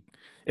between.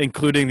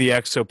 Including the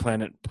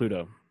exoplanet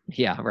Pluto.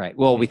 Yeah, right.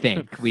 Well, we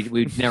think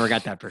we never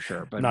got that for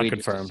sure, but Not we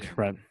just confirmed. assume.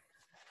 Right.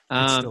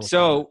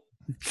 So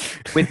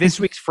with this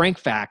week's Frank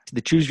Fact, the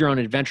Choose Your Own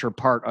Adventure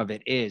part of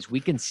it is we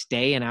can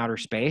stay in outer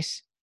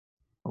space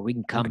or we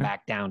can come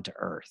back down to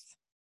Earth.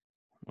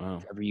 Wow.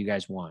 Whatever you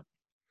guys want.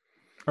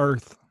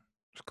 Earth.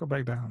 Let's go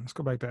back down.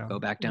 Go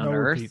back down to no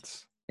Earth.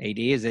 Repeats. AD,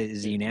 is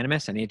it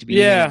unanimous? I need it to be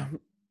Yeah.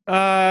 unanimous.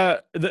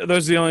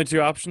 Those are the only two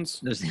options.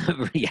 Yeah,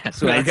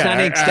 so it's Okay, not an all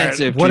right.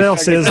 extensive. What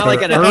else is It's not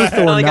there? like Earth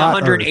or like not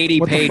 180 Earth?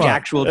 What the page fuck?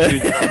 actual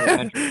Choose Your Own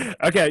Adventure.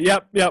 Okay.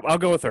 Yep. I'll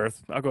go with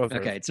Earth.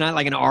 Okay, it's not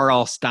like an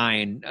R.L.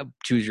 Stein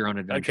Choose Your Own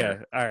Okay.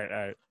 Adventure. All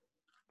right.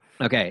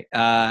 Okay.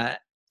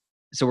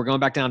 So we're going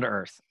back down to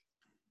Earth.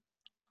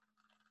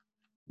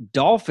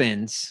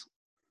 Dolphins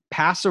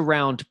pass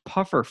around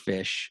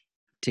pufferfish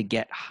to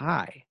get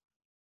high,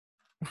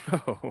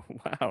 Oh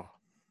wow.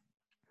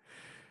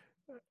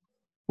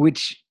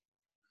 which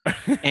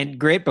and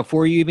great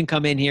before you even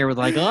come in here with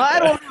like, oh, I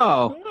don't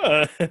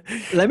know.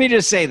 Let me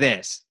just say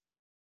this.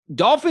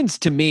 Dolphins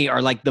to me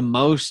are like the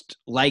most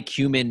like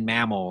human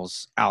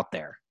mammals out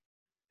there.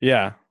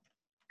 Yeah.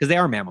 Because they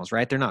are mammals,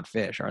 right? They're not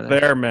fish, are they?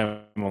 They're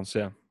mammals.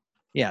 Yeah.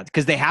 Yeah,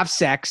 because they have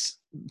sex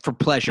for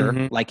pleasure,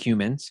 Mhm. like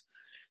humans.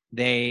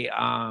 They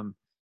know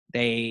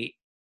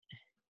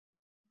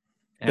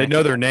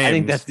their names. I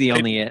think that's the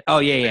only it. Oh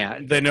yeah.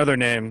 They know their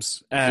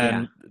names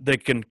and they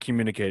can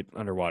communicate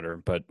underwater,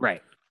 but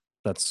Right.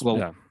 That's Well,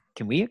 yeah.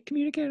 can we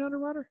communicate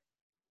underwater?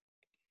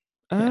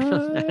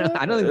 Uh,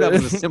 I don't think that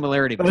was a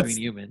similarity between that's-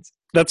 humans.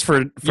 That's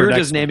for You're next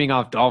just naming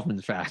off dolphin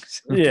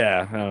facts.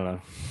 Yeah, I don't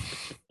know.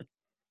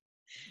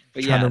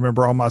 But Trying to yeah.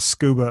 remember all my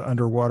scuba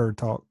underwater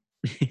talk.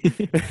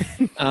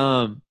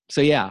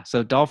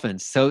 So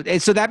dolphins. So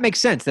that makes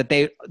sense that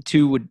they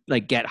too would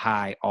like get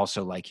high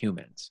also like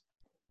humans.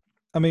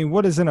 I mean,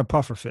 what is in a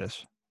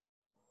pufferfish?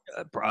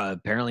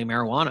 Apparently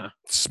marijuana.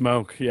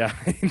 Smoke, yeah.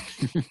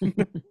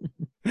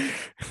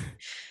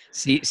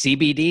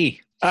 CBD.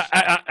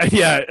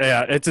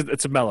 Yeah.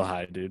 It's a mellow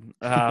high, dude.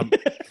 I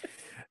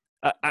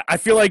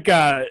feel like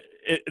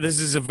this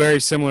is a very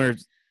similar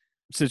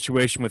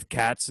situation with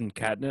cats and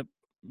catnip.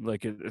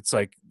 Like it's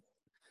like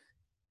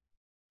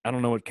I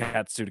don't know what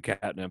cats do to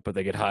catnip, but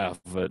they get high off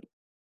of it.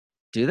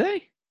 Do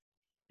they?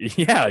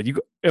 Yeah,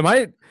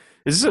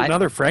 is this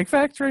another Frank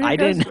fact right here? I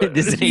guys? didn't.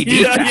 This is an AD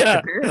yeah, fact, yeah.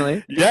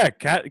 apparently. Yeah,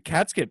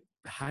 cats get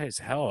high as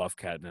hell off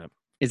catnip.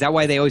 Is that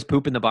why they always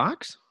poop in the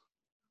box?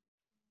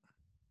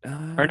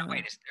 Or no,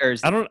 wait. Or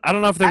I don't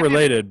know if they're catnip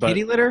related, but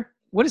kitty litter?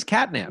 What is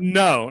catnip?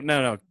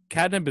 no.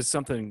 Catnip is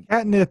something.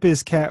 Catnip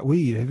is cat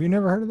weed. Have you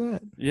never heard of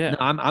that? Yeah, No,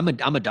 I'm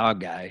a dog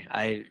guy.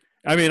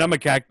 I mean, I'm a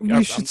cat.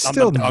 You should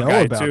still I'm a dog know guy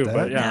about too, that.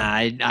 but Nah,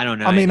 yeah. I don't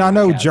know. I mean, anything I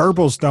know about cats.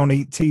 gerbils don't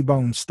eat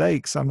T-bone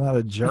steaks. I'm not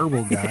a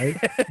gerbil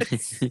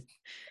guy.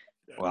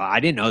 Well,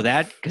 I didn't know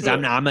that because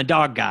I'm a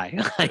dog guy.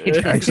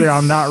 Actually,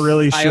 I'm not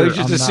really sure. I always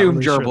just I'm not assume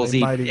really sure. gerbils They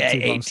might eat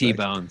T-bone ate steaks.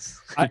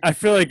 T-bones. I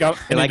feel like I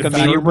They like need a to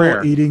medium fact-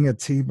 rare. Eating a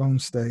T-bone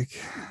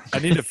steak. I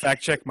need to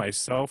fact check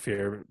myself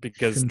here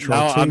because Control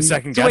now I'm T.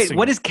 second So guessing. wait,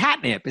 what is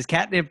catnip? Is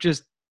catnip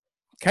just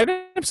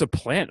catnip's a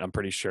plant? I'm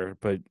pretty sure,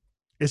 but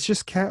It's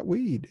just cat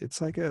weed.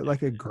 It's like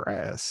a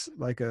grass,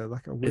 like a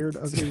weird,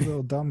 It's- ugly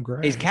little dumb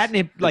grass. is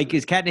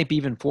catnip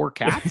even for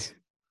cats?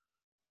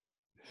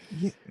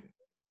 Yeah.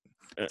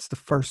 It's the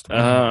first one.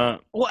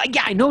 Well,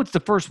 yeah, I know it's the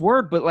first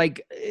word, but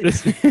like,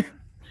 it's,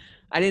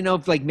 I didn't know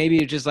if like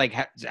maybe it just like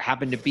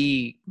happened to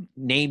be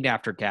named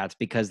after cats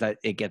because that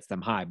it gets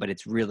them high, but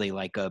it's really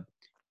like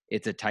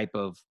it's a type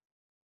of,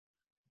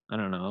 I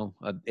don't know,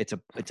 it's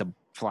a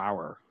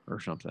flower or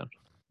something.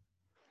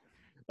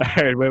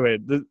 All right,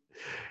 wait.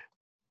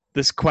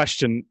 This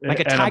question,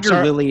 Like a and I'm tiger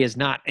sorry- lily is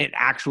not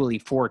actually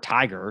for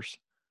tigers.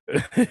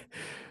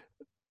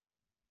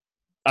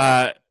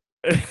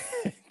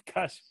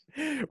 Gosh,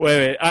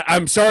 wait.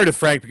 I'm sorry to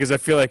Frank because I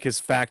feel like his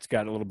fact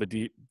got a little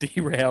bit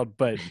derailed,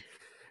 but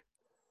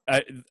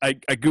I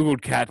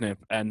googled catnip,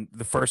 and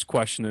the first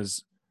question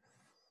is,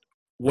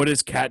 "What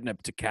is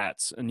catnip to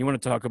cats?" And you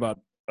want to talk about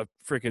a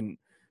freaking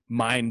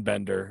mind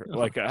bender?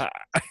 Like,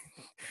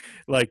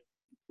 like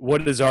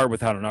what is art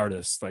without an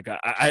artist? Like,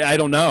 I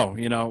don't know.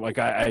 You know, like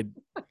I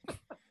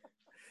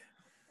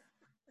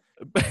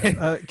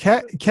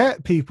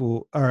Cat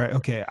people. All right,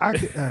 okay. All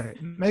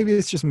right, maybe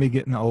it's just me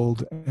getting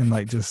old and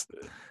like just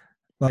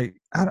like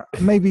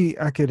maybe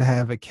I could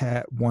have a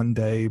cat one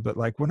day, but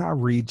like when I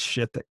read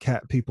shit that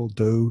cat people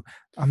do,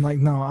 I'm like,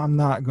 no, I'm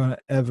not gonna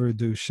ever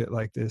do shit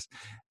like this.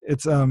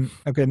 It's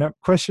okay. Now,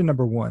 question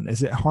number one: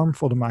 is it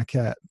harmful to my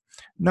cat?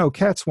 No,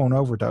 cats won't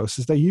overdose,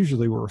 as they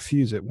usually will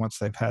refuse it once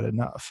they've had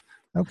enough.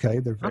 Okay,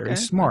 they're very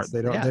smart.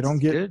 They don't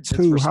get good.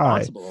 too That's high.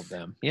 responsible of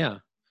them. Yeah,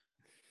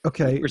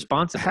 Okay,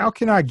 responsible. how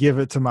can I give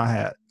it to my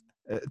hat?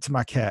 To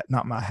my cat,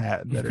 not my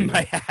hat. Better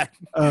my yet. hat.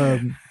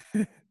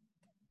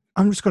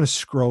 I'm just going to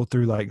scroll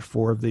through like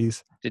 4 of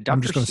these. Did I'm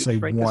Dr. just going to Seuss say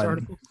write this one.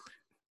 article?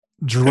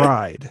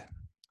 Dried.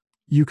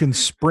 You can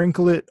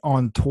sprinkle it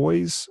on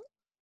toys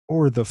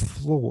or the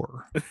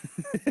floor.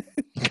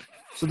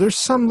 So there's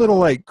some little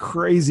like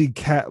crazy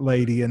cat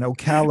lady in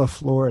Ocala,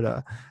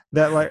 Florida,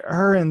 that like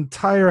her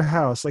entire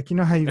house, like, you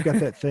know how you've got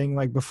that thing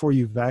like before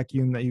you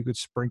vacuum that you could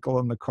sprinkle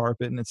on the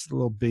carpet and it's the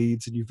little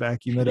beads and you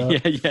vacuum it up.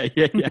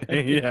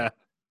 Yeah.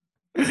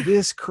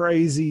 This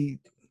crazy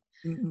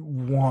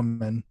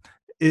woman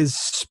is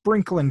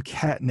sprinkling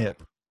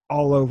catnip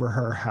all over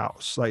her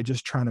house, like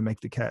just trying to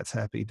make the cats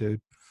happy, dude.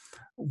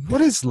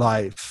 What is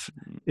life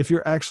if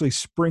you're actually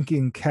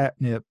sprinkling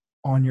catnip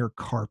on your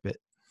carpet?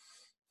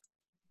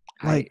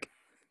 Like,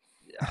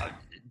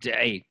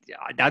 Hey,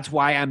 that's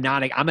why I'm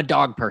a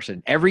dog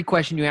person. Every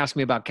question you ask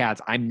me about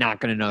cats, I'm not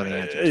going to know the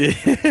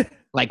answer.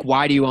 Like,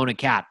 why do you own a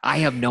cat? I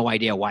have no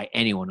idea why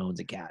anyone owns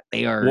a cat.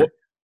 They are.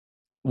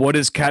 What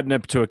is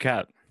catnip to a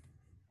cat?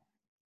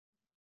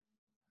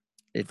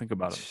 Think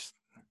about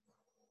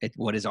it.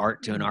 What is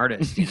art to an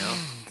artist? You know,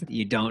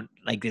 you don't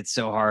like. It's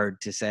so hard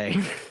to say.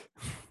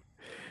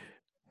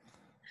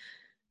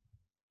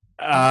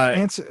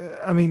 answer.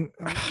 I mean,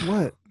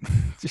 what?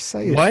 Just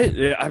say it. What?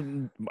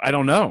 I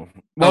don't know.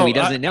 Well, he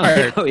doesn't know.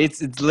 Right.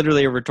 It's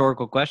literally a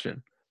rhetorical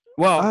question.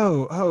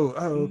 Well,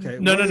 Okay.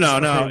 No.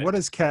 Okay, what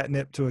is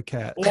catnip to a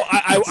cat? well,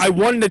 I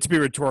wanted it to be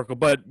rhetorical,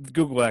 but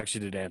Google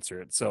actually did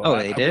answer it. So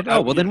They did.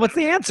 Well, then what's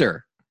the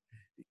answer?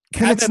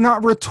 And it's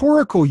not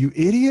rhetorical, you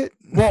idiot.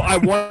 Well, I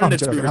wanted it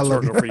to be joking. I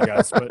love rhetorical for you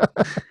guys, but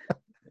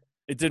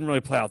it didn't really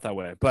play out that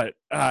way. But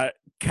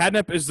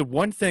catnip is the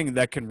one thing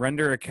that can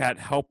render a cat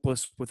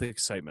helpless with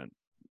excitement.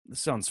 This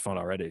sounds fun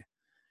already.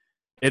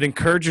 It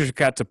encourages your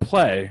cat to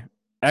play,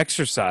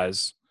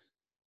 exercise,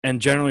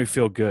 and generally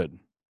feel good.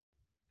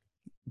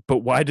 But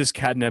why does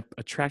catnip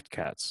attract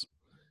cats?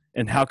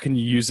 And how can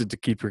you use it to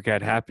keep your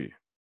cat happy?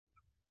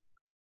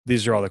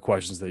 These are all the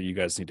questions that you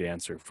guys need to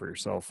answer for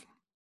yourself.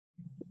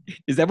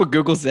 Is that what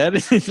Google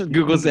said?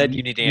 Google said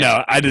you need to answer.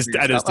 No, I just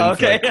didn't feel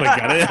like click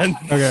on it.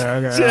 Okay. I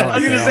was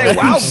going to say,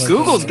 wow,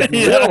 Google's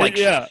getting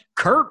real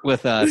curt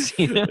with us.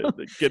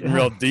 Getting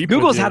real deep.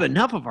 Google's had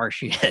enough of our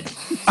shit.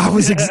 I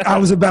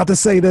was about to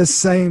say the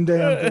same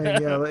damn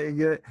thing.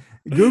 Yeah,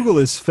 Google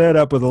is fed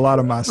up with a lot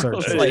of my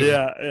searches.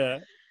 Yeah.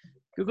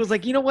 Google's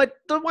like, you know what?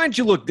 Why don't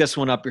you look this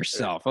one up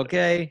yourself,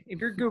 okay? If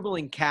you're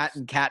Googling cat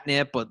and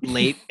catnip but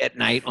late at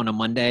night on a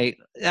Monday,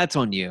 that's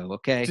on you,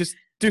 okay? Just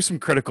do some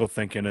critical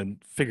thinking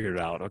and figure it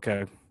out,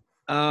 okay?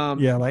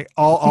 Yeah, like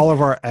all of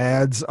our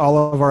ads,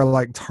 all of our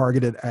like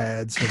targeted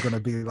ads are going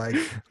to be like,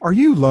 are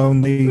you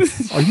lonely?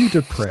 Are you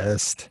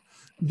depressed?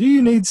 Do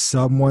you need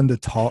someone to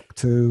talk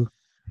to?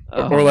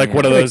 Or like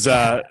one of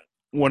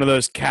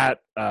those cat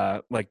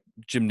like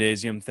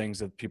gymnasium things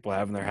that people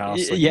have in their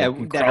house. Like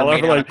that are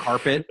made out of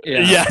carpet. Yeah.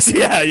 Yes,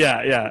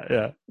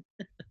 yeah.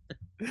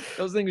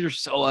 Those things are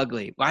so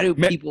ugly. Why do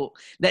people?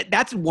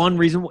 That's one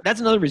reason. That's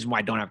another reason why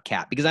I don't have a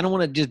cat, because I don't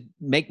want to just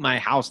make my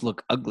house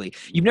look ugly.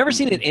 You've never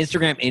seen an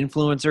Instagram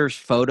influencer's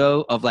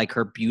photo of like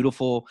her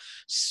beautiful,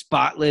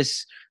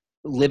 spotless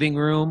living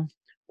room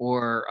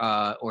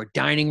or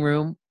dining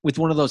room with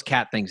one of those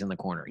cat things in the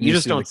corner. You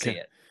just don't see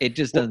it. It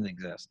just doesn't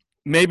exist.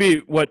 Maybe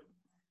what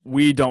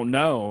we don't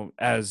know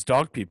as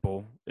dog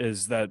people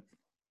is that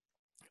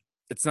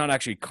it's not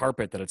actually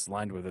carpet that it's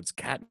lined with; it's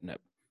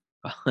catnip.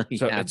 So maybe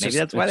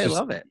that's why they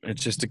love it.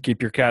 It's just to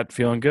keep your cat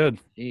feeling good.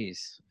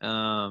 Jeez.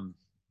 All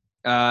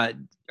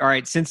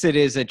right. Since it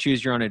is a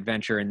choose your own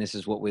adventure, and this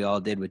is what we all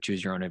did with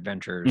choose your own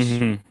adventures,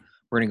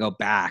 we're gonna go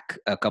back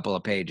a couple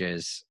of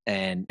pages.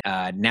 And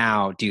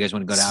now, do you guys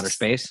want to go to outer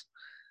space?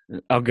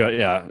 I'll go.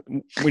 Yeah,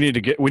 we need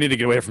to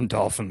get away from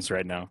dolphins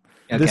right now.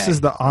 Okay. This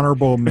is the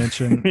honorable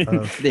mention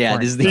of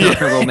this is the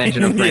honorable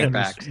mention of Frank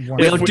Facts.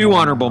 We don't do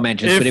honorable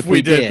mentions, but if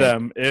we did,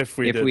 if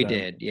we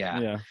did,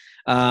 yeah.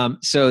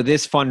 So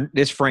this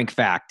Frank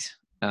Fact,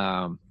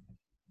 well,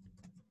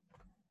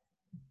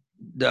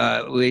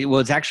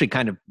 it's actually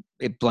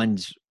it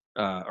blends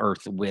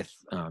Earth with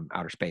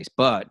outer space,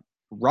 but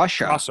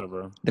Russia,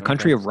 crossover. The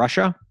country of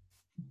Russia,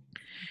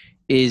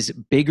 is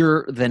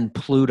bigger than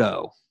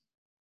Pluto.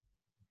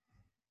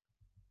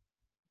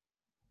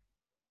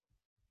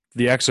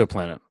 The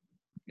exoplanet.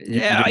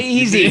 Yeah,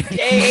 easy,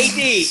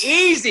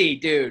 easy,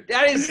 dude.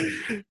 That is,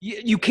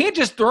 you can't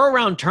just throw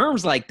around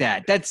terms like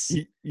that. That's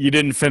you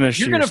didn't finish.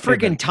 You're gonna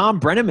freaking Tom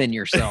Brenneman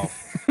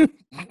yourself.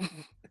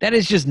 That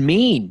is just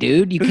mean,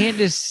 dude. You can't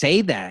just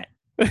say that.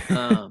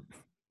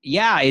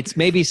 Yeah, it's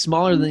maybe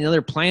smaller than the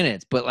other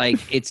planets, but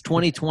like it's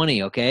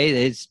 2020. Okay,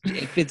 it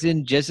fits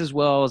in just as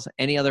well as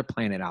any other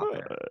planet out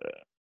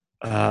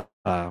there.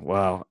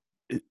 Wow,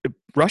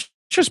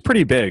 Russia's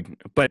pretty big,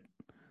 but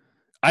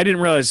I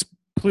didn't realize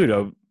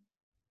Pluto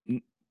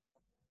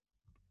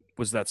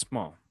was that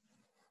small.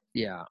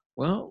 Yeah.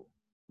 Well,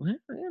 I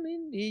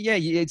mean, yeah,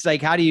 it's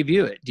like, how do you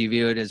view it? Do you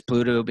view it as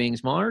Pluto being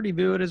smaller? Or do you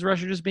view it as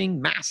Russia just being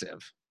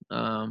massive?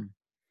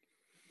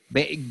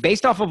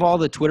 Based off of all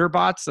the Twitter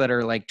bots that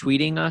are like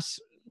tweeting us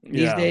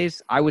these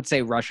days, I would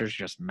say Russia's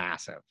just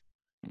massive.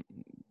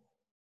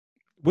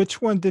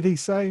 Which one did he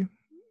say?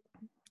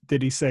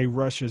 Did he say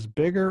Russia's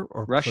bigger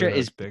or Russia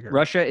is bigger?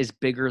 Russia is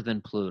bigger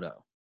than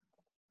Pluto.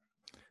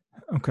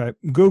 Okay.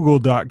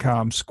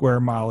 Google.com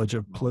square mileage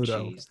of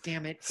Pluto. Geez,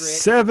 damn it.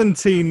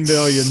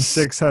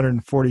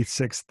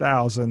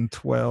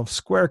 17,646,012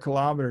 square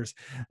kilometers.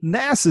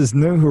 NASA's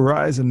New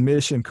Horizon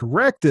mission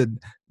corrected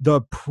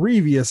the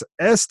previous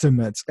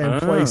estimates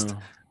and placed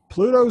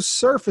Pluto's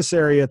surface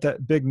area at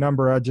that big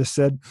number I just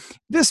said.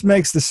 This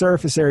makes the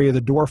surface area of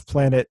the dwarf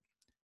planet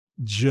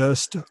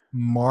just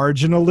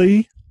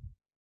marginally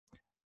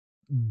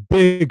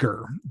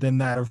bigger than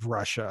that of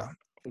Russia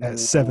at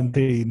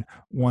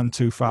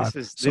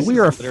 17,125. So we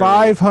are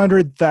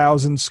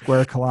 500,000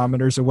 square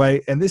kilometers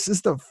away, and this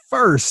is the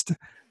first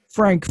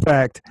Frank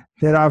Fact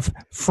that I've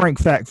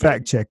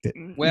fact checked it.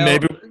 Well,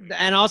 maybe.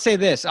 And I'll say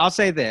this.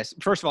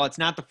 First of all, it's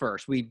not the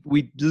first. We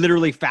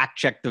literally fact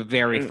checked the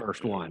very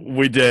first one.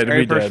 We did.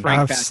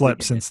 I've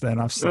slept since then.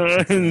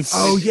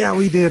 Oh yeah,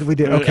 we did.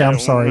 Okay, I'm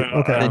sorry.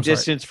 Okay, the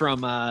distance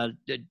from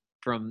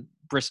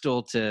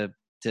Bristol to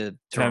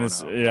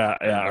Toronto.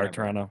 Or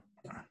Toronto.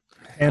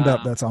 Hand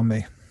up, that's on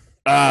me.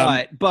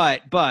 But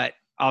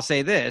I'll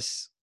say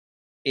this.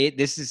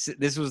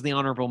 This was the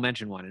honorable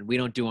mention one, and we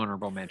don't do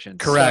honorable mentions.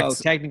 Correct.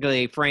 So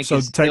technically, Frank so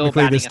is still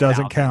technically this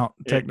doesn't 1,000. count.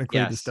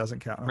 This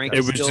doesn't count. Frank Okay.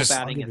 is still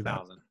batting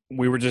 1,000.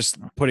 We were just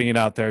putting it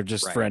out there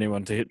just for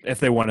anyone to, if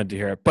they wanted to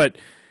hear it. But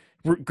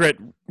Grit,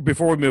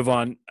 before we move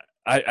on,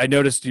 I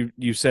noticed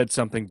you said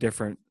something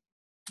different.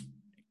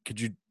 Could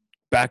you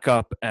back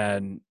up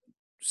and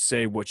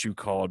say what you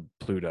called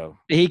Pluto?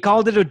 He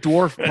called it a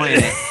dwarf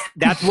planet.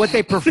 That's what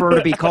they prefer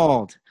to be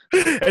called.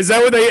 Is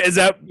that what they? Is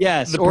that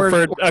Yes, the or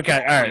preferred?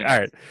 Okay, all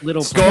right.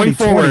 Little So going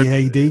forward,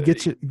 2020,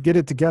 AD, get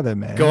it together,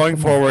 man. Going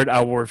Come on. forward,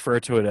 I will refer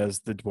to it as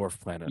the dwarf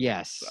planet.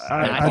 yes,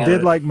 I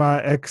did like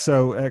my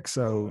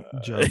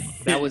XOXO joke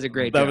that was a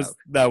great that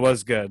joke.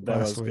 was good. That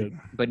last was week. good.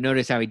 But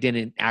notice how he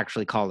didn't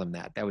actually call him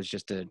that. That was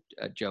just a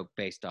joke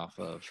based off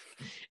of.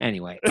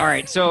 Anyway, all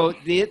right. So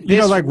You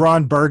know, like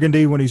Ron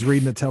Burgundy when he's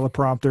reading the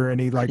teleprompter and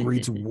he like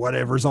reads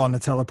whatever's on the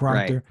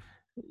teleprompter. Right.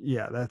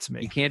 Yeah, that's you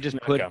me. can't just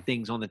put Okay.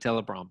 things on the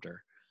teleprompter.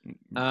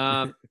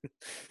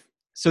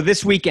 So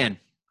this weekend,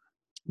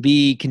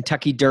 the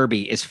Kentucky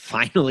Derby is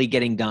finally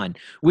getting done,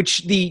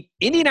 which the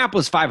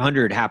Indianapolis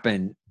 500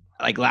 happened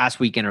like last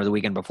weekend or the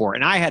weekend before,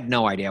 and I had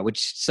no idea,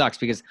 which sucks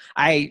because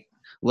I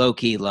low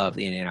key love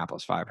the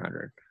Indianapolis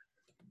 500,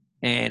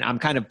 and I'm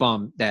kind of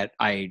bummed that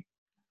I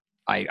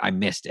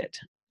missed it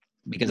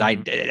because I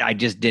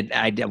just did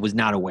I was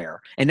not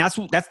aware, and that's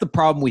the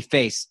problem we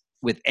face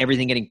with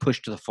everything getting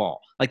pushed to the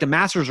fall. Like the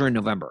Masters are in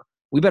November,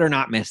 we better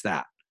not miss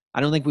that. I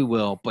don't think we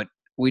will, but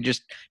we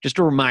just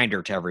a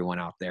reminder to everyone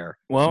out there.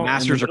 Well, the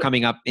Masters are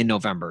coming up in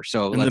November,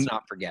 so let's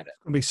not forget it.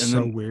 It's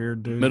gonna be so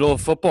weird, dude. Middle of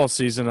football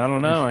season. I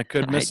don't know. I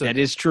could miss it. That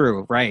is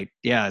true, right?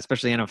 Yeah,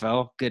 especially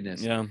NFL.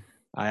 Goodness. Yeah.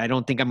 I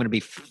don't think I'm going to be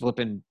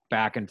flipping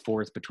back and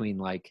forth between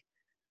like,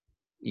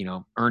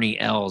 Ernie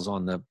Els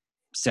on the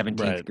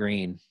 17th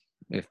green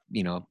if,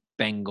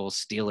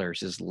 Bengals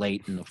Steelers is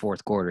late in the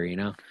fourth quarter,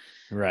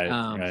 Right.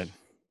 I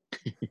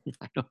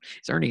don't,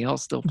 is Ernie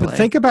Els still playing? But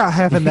think about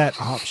having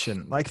that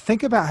option. Like,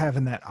 think about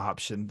having that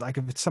option. Like,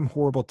 if it's some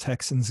horrible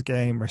Texans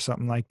game or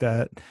something like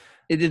that.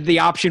 The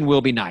option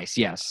will be nice,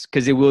 yes,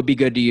 because it will be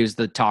good to use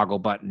the toggle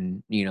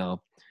button,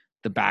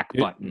 the back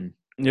button.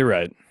 You're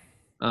right.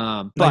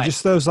 But like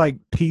just those like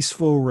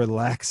peaceful,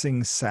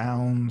 relaxing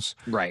sounds,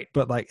 right?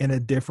 But like in a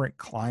different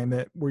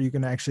climate where you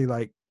can actually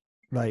like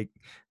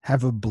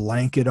have a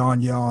blanket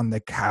on you on the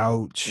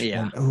couch.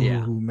 Yeah.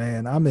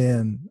 Man, I'm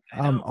in.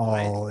 I'm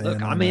all in.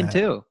 Look, I'm in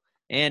too.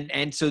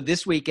 And so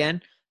this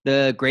weekend,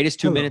 the greatest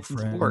 2 minutes in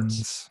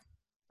sports.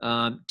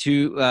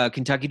 To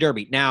Kentucky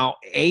Derby. Now,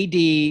 AD,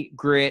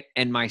 Grit,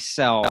 and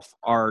myself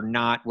we're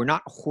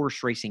not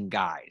horse racing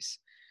guys.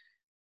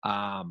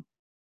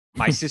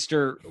 My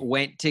sister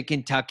went to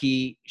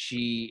Kentucky.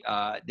 She,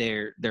 I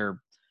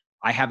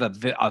have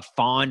a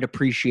fond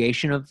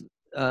appreciation of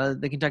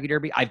the Kentucky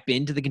Derby. I've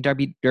been to the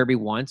Kentucky Derby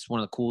once, one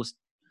of the coolest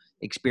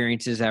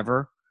experiences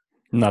ever.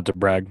 Not to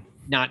brag.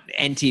 Not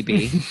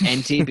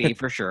NTB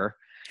for sure.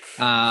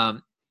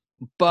 But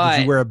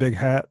did you wear a big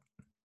hat?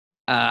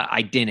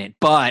 I didn't,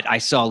 but I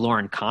saw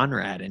Lauren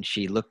Conrad and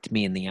she looked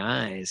me in the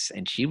eyes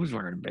and she was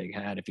wearing a big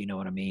hat, if you know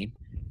what I mean.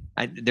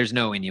 There's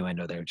no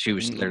innuendo there. She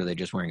was literally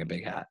just wearing a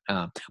big hat.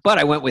 But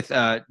I went with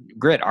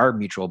Grit, our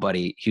mutual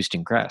buddy,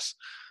 Houston Cress.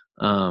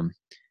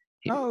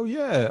 Oh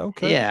yeah,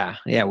 okay.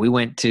 Yeah. We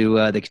went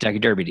to the Kentucky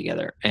Derby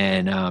together,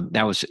 and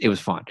it was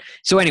fun.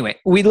 So anyway,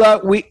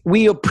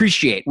 we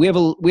appreciate. We have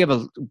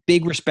a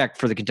big respect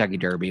for the Kentucky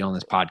Derby on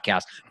this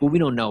podcast, but we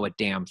don't know a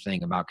damn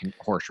thing about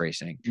horse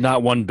racing.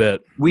 Not one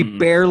bit. We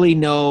barely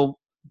know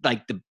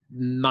like the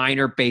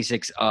minor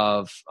basics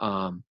of.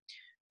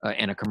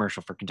 And a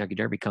commercial for Kentucky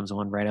Derby comes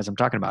on right as I'm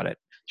talking about it.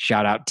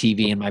 Shout out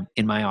TV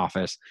in my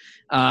office.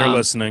 They're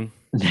listening.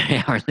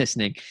 They are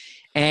listening,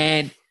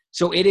 and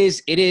so it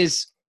is.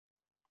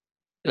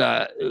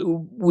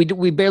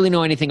 We barely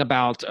know anything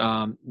about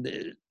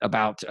the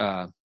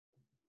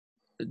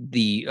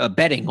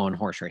betting on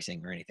horse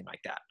racing or anything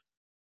like that.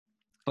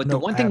 But the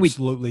one thing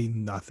absolutely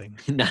nothing.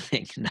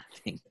 nothing.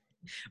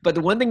 But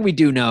the one thing we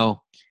do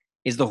know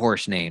is the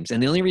horse names,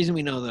 and the only reason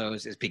we know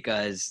those is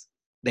because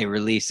they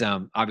release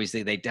them.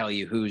 Obviously, they tell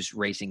you who's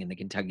racing in the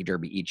Kentucky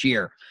Derby each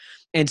year.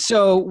 And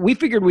so we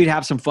figured we'd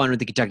have some fun with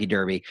the Kentucky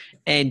Derby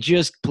and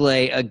just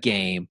play a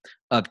game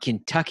of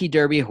Kentucky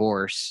Derby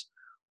horse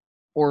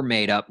or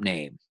made-up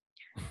name.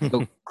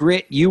 So,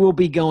 Grit, you will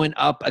be going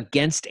up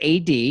against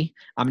AD.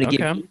 I'm going to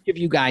give each of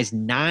you guys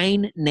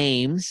 9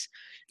 names,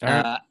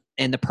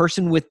 and the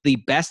person with the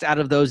best out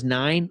of those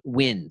 9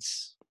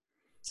 wins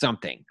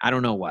something. I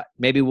don't know what.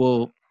 Maybe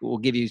we'll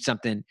give you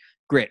something.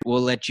 Grit,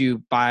 we'll let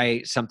you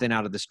buy something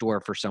out of the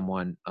store for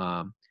someone,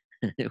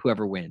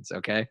 whoever wins,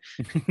 okay?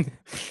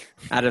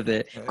 Out of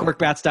the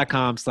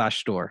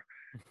corkbats.com/store.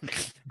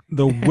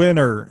 The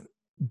winner,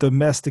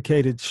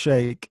 domesticated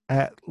shake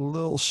at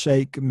Lil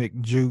Shake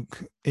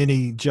McJuke.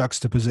 Any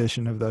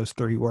juxtaposition of those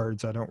 3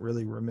 words, I don't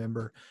really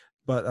remember.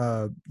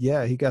 But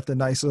yeah, he got the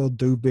nice little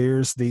Do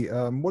Beers. The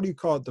what do you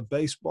call it? The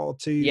baseball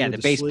tee? Yeah, the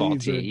baseball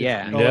tee.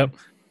 Yeah. Yep.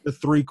 The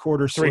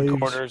 3/4 sleeves.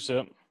 3/4.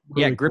 Yep.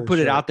 Really yeah, Grit put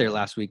it out there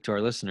last week to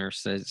our listeners.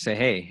 Say,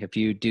 hey, if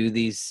you do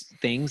these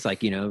things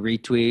like,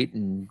 retweet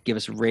and give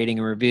us a rating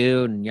and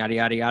review and yada,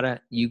 yada, yada,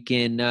 you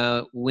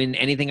can win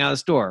anything out of the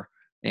store.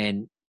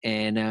 And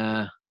we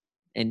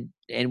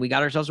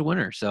got ourselves a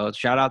winner. So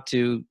shout out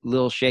to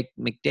Lil Shake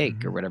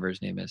McDake or whatever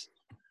his name is.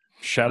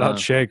 Shout out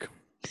Shake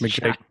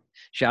McDake.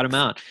 Shout him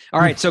out.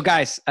 All right. So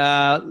guys,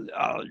 who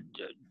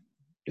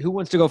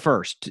wants to go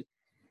first?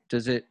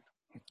 Does it?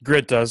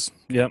 Grit does.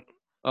 Yep.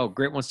 Oh,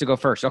 Grit wants to go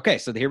first. Okay,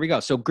 so here we go.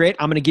 So, Grit,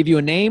 I'm going to give you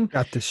a name.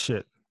 Got this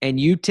shit. and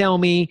you tell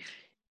me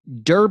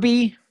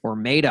Derby or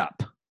made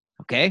up.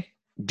 Okay?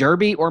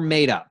 Derby or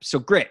made up. So,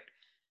 Grit,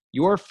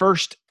 your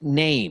first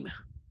name,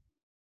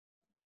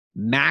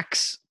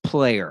 Max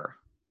Player.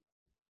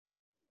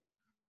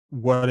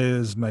 What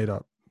is made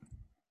up?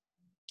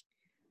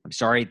 I'm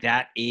sorry,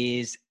 that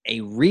is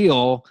a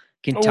real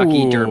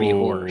Kentucky Derby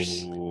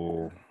horse.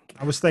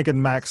 I was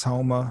thinking Max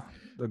Homa,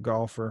 the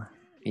golfer.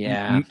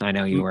 Yeah, I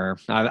know you were.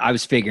 I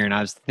was figuring.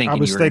 I was thinking. I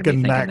was you were gonna be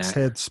thinking thinking Max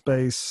that.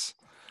 Headspace.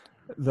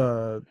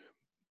 The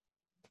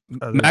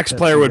Max Pepsi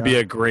Player would guy. be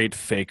a great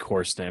fake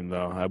horse name,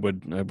 though.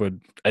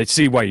 I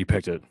see why you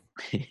picked it.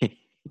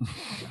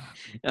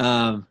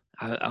 I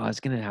was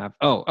gonna have.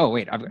 Oh,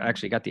 wait. I've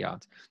actually got the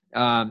odds.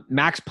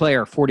 Max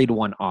Player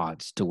 40-1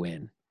 odds to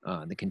win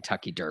the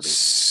Kentucky Derby.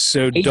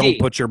 So AD. don't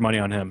put your money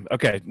on him.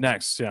 Okay,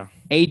 next. Yeah.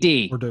 AD,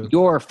 We're due.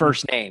 your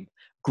first name,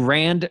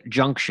 Grand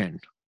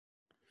Junction.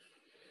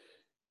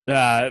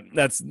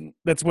 That's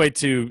way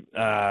too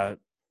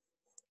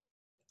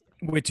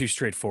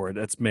straightforward.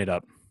 That's made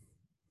up.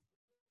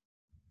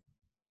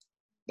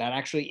 That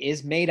actually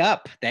is made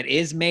up. That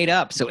is made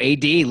up. So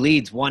AD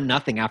leads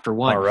 1-0 after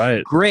one. All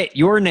right. Grit,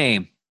 your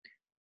name,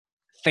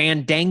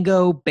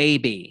 Fandango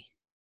Baby.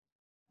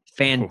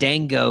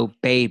 Fandango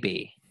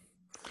Baby.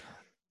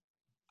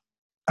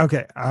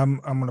 Okay, I'm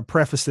going to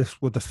preface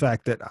this with the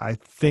fact that I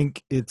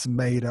think it's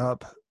made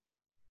up,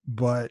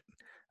 but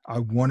I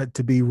want it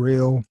to be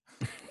real.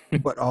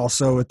 But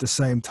also at the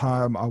same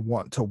time, I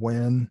want to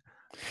win.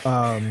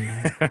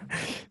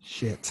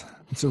 Shit,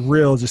 it's a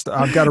real.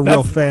 I've got a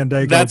real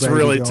Fandango. That's baby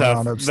really going tough.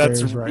 on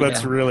upstairs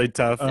That's really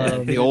tough.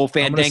 The old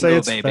I'm gonna say Fandango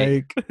it's Baby.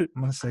 fake.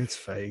 I'm gonna say it's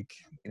fake.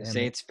 Gonna Damn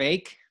say it. it's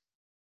fake,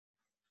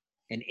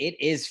 and it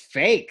is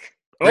fake.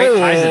 Grit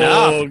ties it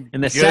up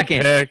in the good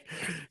second. Pick.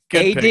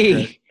 Good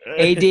pick,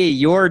 Grit. AD,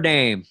 your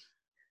name,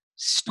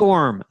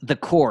 Storm the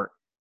Court.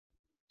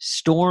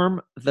 Storm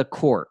the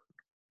Court.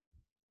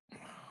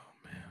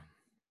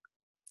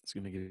 It's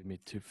gonna give me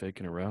 2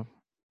 fake in a row.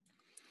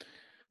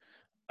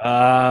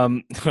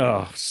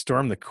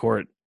 Storm the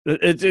Court.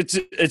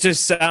 It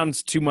just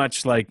sounds too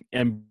much like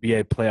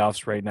NBA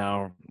playoffs right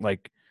now.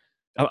 Like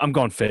I'm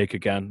going fake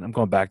again. I'm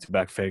going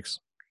back-to-back fakes.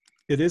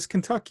 It is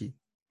Kentucky,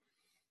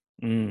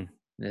 Mm.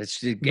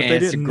 It's but they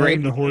it's a didn't great.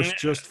 name the horse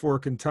just for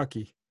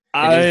Kentucky.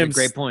 It is a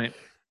great point.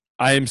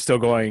 I am still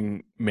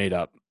going made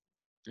up.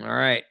 All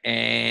right,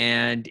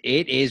 and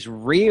it is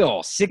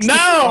real. 60-1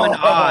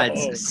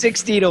 odds.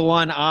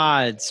 60-1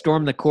 odds.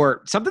 Storm the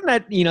Court. Something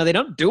that they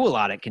don't do a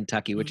lot at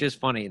Kentucky, which is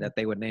funny that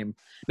they would name.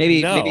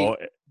 Maybe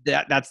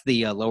that's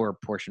the lower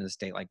portion of the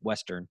state, like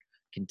Western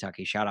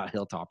Kentucky. Shout out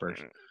Hilltoppers.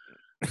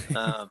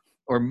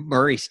 Or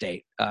Murray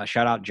State.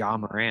 Shout out John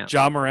Morant.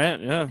 John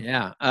Morant,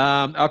 yeah.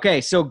 Yeah. Okay,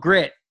 so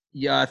Grit,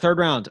 third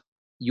round.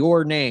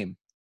 Your name,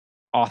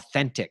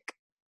 Authentic.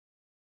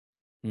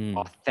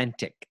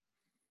 Authentic.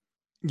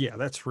 Yeah,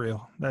 that's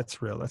real.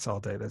 That's real. That's all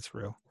day. That's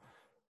real.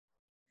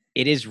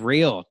 It is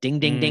real. Ding,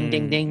 ding, ding,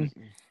 ding, ding.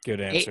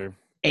 Good answer.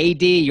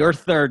 AD, your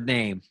third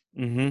name,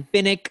 Mm-hmm.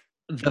 Finnick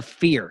the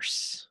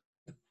Fierce.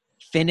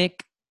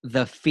 Finnick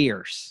the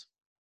Fierce.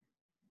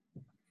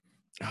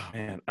 Oh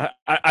man,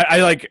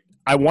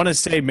 I want to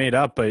say made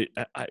up, but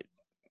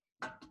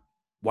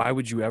why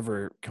would you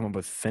ever come up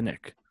with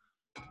Finnick?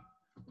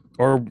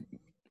 Or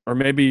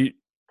maybe,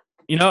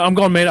 I'm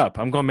going made up.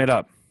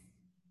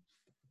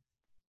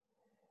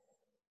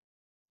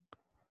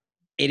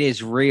 It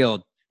is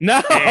real. No,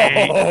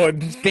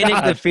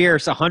 Finnick the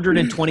Fierce,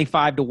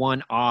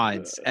 125-1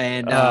 odds,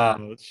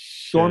 and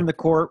Storm the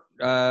Court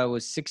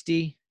was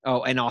 60.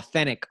 Oh, and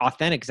Authentic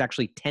is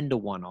actually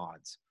 10-1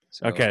 odds.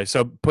 So, okay,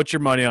 so put your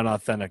money on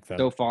Authentic then.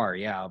 So far,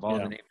 yeah, of all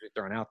the names we've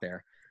thrown out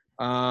there.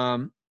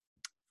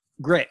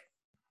 Grit.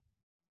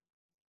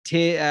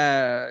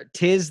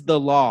 Tis the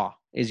Law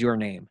is your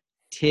name.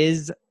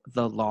 Tis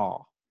the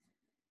Law.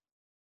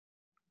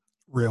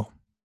 Real.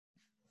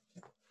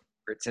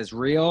 It says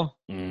real.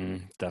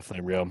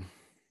 Definitely real.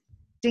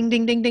 Ding,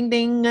 ding, ding, ding,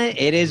 ding.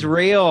 It is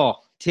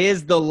real.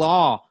 Tis the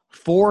Law.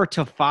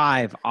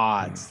 4-5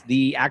 odds.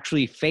 The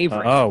actually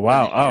favorite. Oh,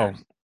 wow.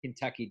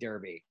 Kentucky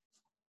Derby.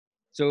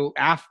 So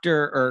AD,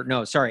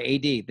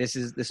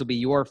 this will be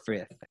your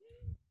fifth.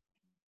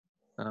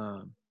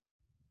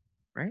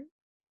 Right?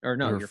 Or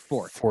no, you're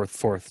fourth.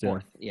 Fourth. Yeah.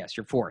 Yes,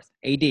 you're fourth.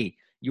 AD,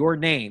 your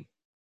name,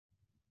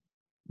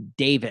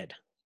 David.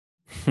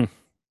 Oh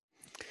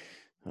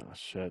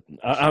shit!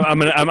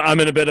 I'm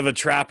in a bit of a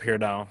trap here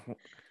now.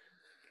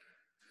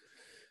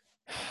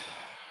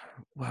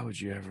 Why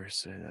would you ever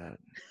say that?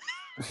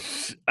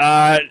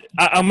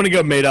 I'm gonna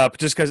go made up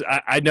just because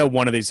I know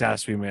one of these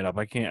has to be made up.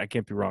 I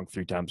can't be wrong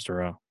 3 times in a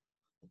row.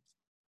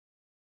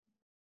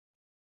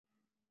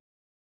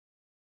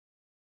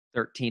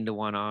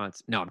 13-1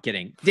 odds. No, I'm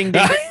kidding. Ding,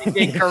 ding, ding,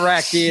 ding.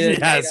 Correct.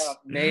 Yes.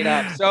 Made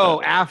up.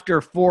 So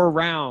after 4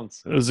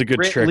 rounds, It was a good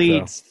Grit trick,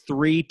 leads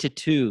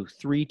 3-2.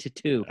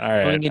 3-2. All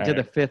right, going into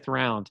the 5th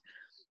round.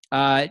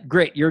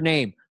 Grit, your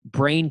name,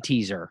 Brain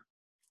Teaser.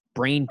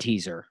 Brain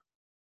Teaser.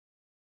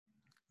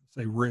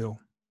 Say real.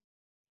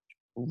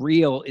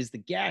 Real is the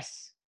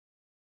guess.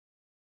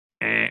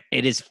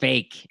 It is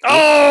fake.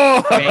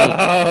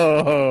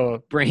 Oh,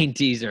 Brain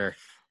teaser.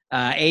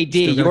 AD,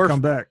 Still gotta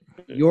come back.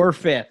 your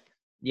fifth.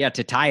 Yeah,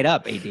 to tie it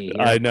up, AD. Here.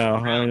 I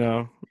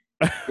know.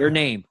 Your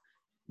name,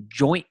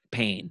 joint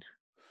pain.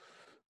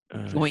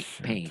 Joint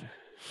Shit. pain.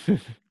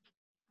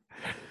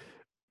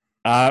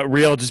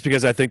 Real, just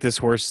because I think this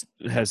horse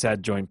has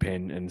had joint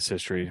pain in its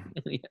history.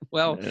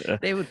 Well,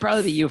 they would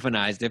probably be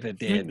euthanized if it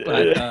did.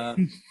 But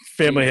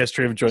Family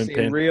history of joint say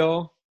pain.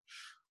 real.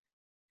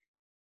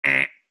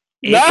 It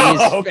No, is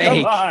come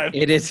fake. on.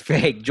 It is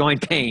fake.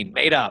 Joint pain,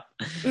 made up.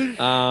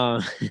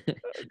 All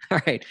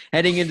right,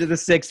 heading into the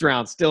sixth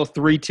round, still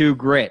 3-2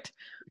 Grit.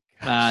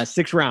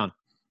 Sixth round.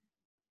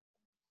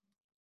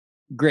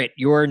 Grit,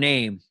 your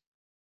name,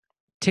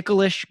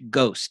 Ticklish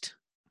Ghost.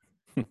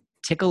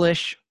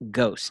 Ticklish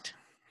Ghost.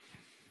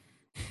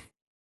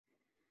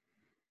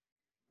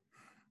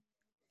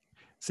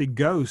 See,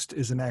 Ghost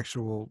is an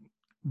actual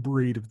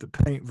breed of the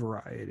paint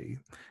variety,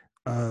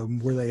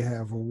 where they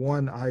have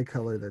one eye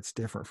color that's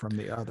different from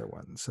the other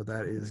one. So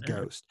that is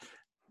Ghost.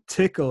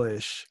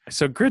 Ticklish,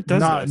 So Grit does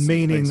not know some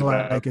meaning things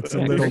about- like it's a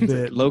little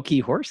bit. Low-key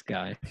horse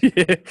guy.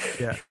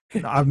 Yeah,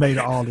 I've made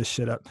all this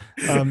shit up.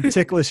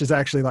 Ticklish is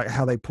actually like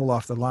how they pull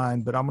off the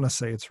line, but I'm gonna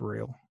say it's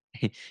real.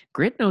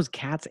 Grit knows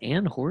cats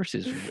and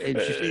horses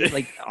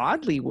like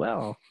oddly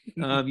well.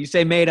 You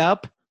say made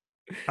up.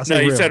 I No,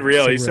 say he real. said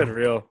real. I He said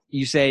real.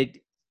 You say,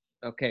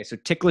 okay, so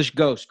Ticklish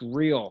Ghost,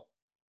 real.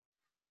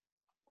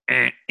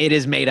 It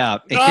is made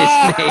up. It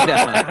is made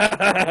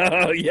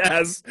up. Oh,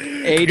 yes.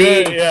 AD,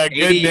 Good, yeah,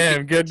 good AD,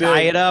 name. Good name.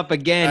 tie it up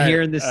again All right,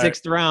 here in the all right.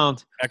 sixth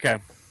round. Okay.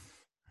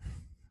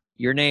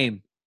 Your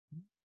name,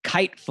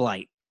 Kite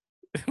Flight.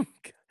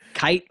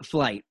 Kite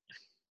Flight.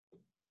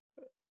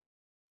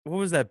 What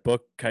was that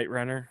book? Kite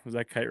Runner? Was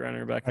that Kite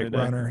Runner back in Kite the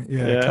day? runner,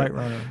 yeah, Yeah. kite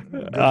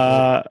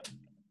runner.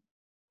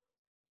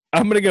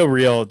 I'm gonna go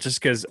real, just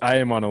because I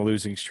am on a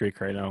losing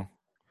streak right now.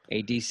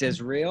 AD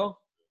says real.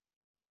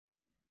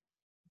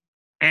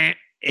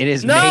 It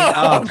is No, made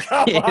up.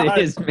 come It on.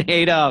 is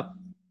made up.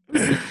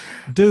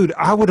 Dude,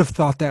 I would have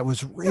thought that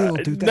was real,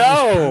 dude.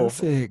 That no. was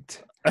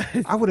perfect.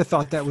 I would have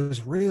thought that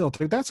was real,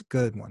 dude. That's a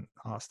good one,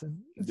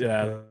 Austin. That's a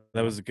Yeah, good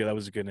that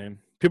was a good name.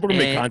 People are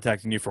gonna be And-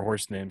 contacting you for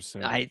horse names. So.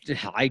 I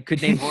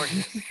could name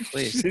horses,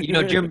 please. You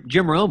know,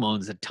 Jim Rome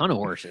owns a ton of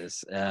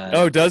horses.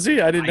 Oh, does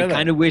he? I didn't know I that.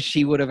 kind of wish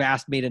he would have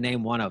asked me to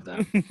name one of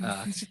them.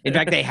 In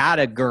fact, they had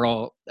a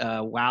girl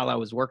while I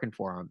was working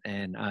for him,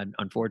 and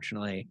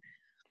unfortunately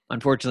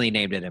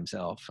named it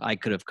himself. I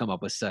could have come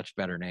up with such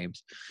better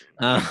names.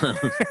 All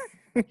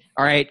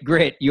right,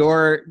 Grit,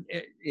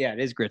 it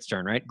is Grit's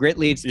turn, right? Grit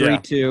leads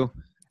 3-2.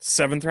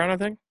 Seventh round, I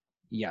think.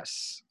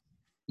 Yes.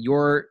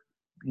 Your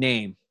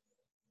name,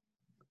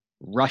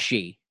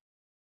 Rushy.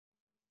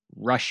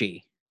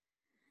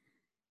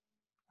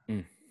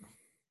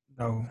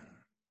 No,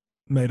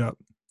 made up.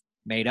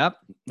 Made up?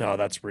 No,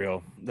 that's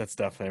real. That's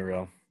definitely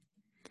real.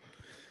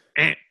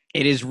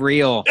 It is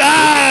real.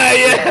 Ah,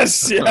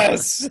 yes.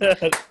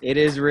 It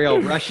is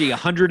real. Rushy,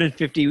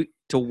 150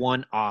 to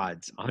 1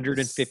 odds.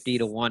 150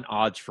 to 1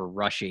 odds for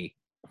Rushy.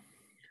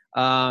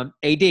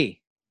 AD,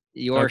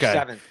 your Okay.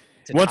 seventh.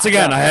 to Once tie it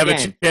again, up I have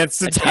again. a chance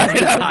to A tie chance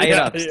it to up. tie it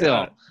Yeah, up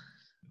still.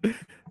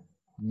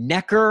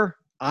 Necker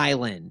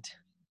Island.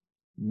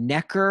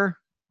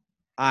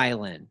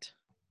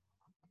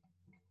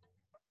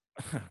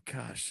 Oh,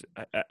 gosh,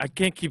 I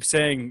can't keep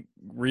saying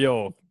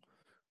real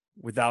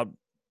without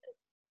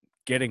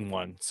getting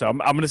one. So I'm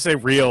going to say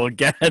real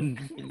again.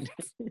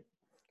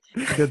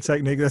 Good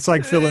technique. That's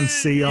like filling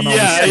C on all the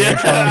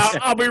yeah.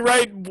 forms. I'll be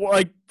right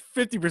like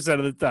 50%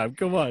 of the time.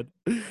 Come on.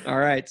 All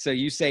right, so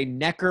you say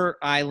Necker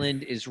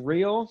Island is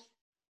real.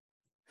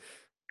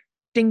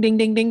 Ding, ding,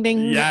 ding, ding,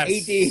 ding. Yes.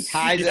 AD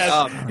ties it Yes.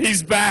 up.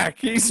 He's back.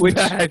 He's Which-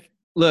 back.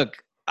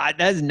 Look, that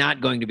is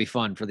not going to be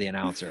fun for the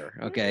announcer.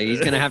 Okay, he's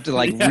going to have to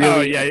like Yeah,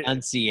 really yeah.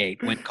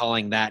 enunciate when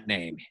calling that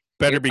name.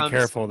 Better Here be comes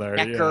careful there.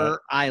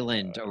 Necker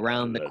Island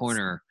around the that's-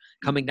 corner,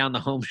 coming down the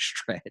home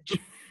stretch.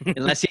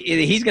 Unless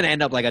he's going to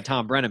end up like a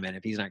Tom Brenneman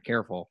if he's not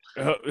careful.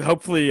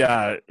 Hopefully,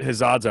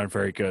 his odds aren't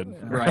very good.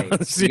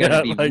 Right, So, you got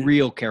to yeah, be like-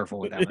 real careful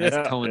with that one. That's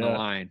Yeah, towing the yeah.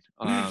 line.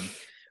 All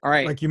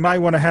right, Like you might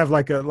want to have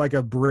like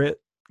a Brit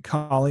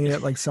calling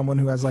it, like someone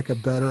who has like a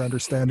better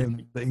understanding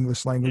of the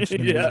English language than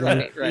we Yeah, do.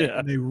 right. yeah.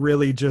 And they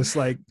really just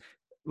like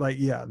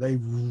yeah, they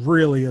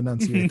really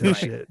enunciate that Right.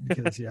 shit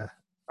because yeah.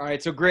 all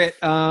right. So Grit,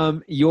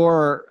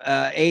 your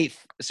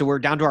eighth. So we're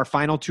down to our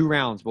final 2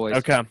 rounds, boys.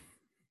 Okay.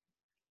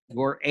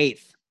 Your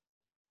eighth.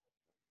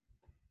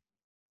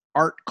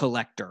 Art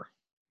collector.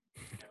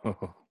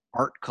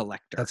 Art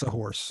collector. That's a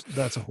horse.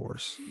 That's a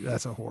horse.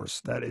 That's a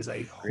horse. That is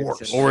a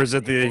horse. Or is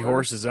it the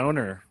horse's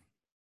owner?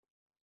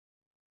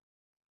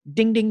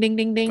 Ding, ding, ding,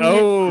 ding, ding.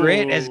 Oh.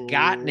 Grit has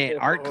gotten it.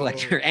 Art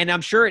collector. And I'm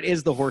sure it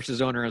is the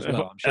horse's owner as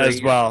well. I'm sure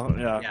As well,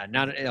 yeah. Yeah,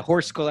 not a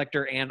horse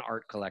collector and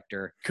art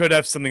collector. Could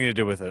have something to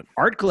do with it.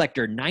 Art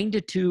collector,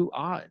 9-2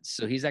 odds.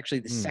 So he's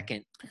actually the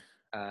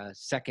Hmm.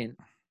 second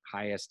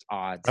highest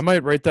odds. I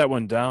might write that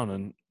one down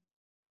and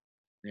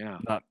Yeah.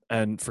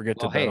 and forget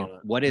Well, to bet hey, on it.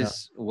 what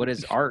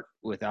is art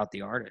without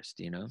the artist?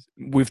 You know,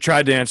 We've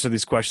tried to answer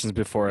these questions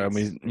before, and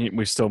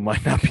we still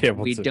might not be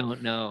able we to.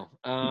 don't know.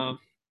 All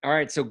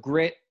right, so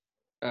Grit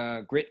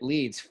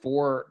leads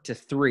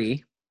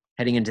 4-3,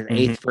 heading into the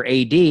eighth for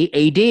AD.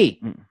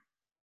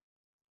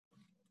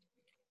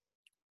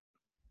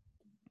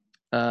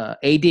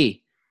 AD,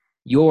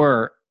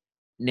 your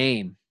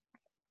name.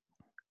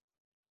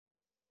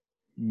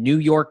 New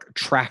York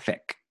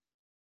traffic.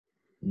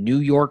 New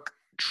York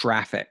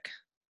traffic.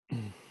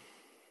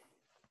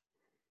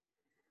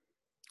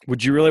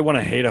 Would you really want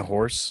to hate a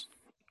horse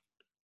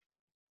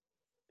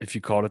if you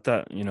called it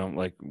that? You know,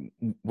 like,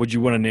 would you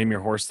want to name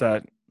your horse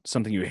that?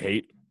 Something you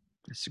hate?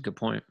 That's a good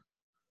point.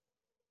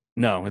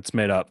 No, it's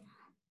made up.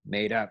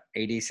 Made up.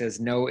 AD says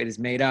no, it is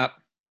made up.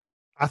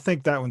 I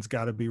think that one's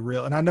got to be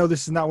real. And I know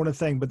this is not one of the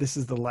things, but this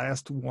is the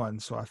last one.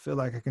 So I feel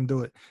like I can do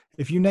it.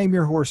 If you name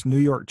your horse New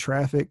York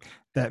Traffic,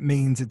 that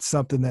means it's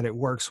something that it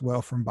works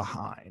well from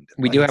behind.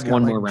 We do have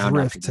one more round.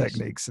 Drift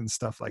techniques and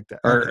stuff like that.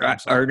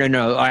 Or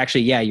no.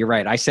 Actually, yeah, you're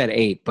right. I said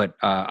 8, but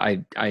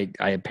I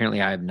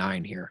apparently I have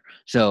 9 here.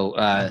 So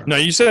no,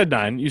 you said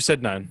 9. You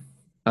said 9.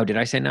 Oh, did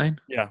I say 9?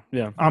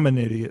 Yeah. I'm an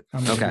idiot.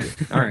 Okay.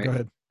 All right. Go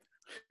ahead.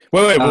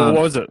 Wait. What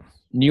was it?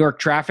 New York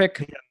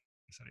traffic.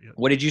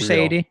 What did you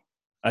say, AD?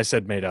 I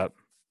said made up.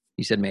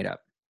 You said made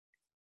up.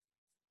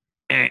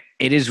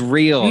 It is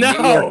real. No,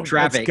 New York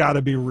traffic. It's got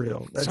to be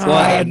real. That's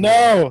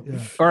no. Yeah.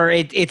 Or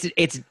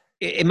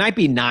it might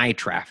be NY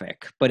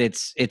traffic, but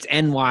it's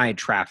NY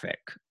traffic.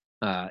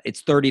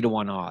 It's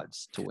 30-1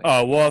 odds to win.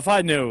 Oh well, if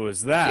I knew it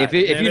was that, if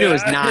you knew it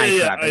was NY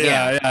traffic,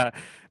 yeah.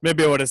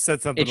 Maybe I would have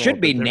said something. It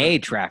should be nay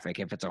traffic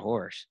if it's a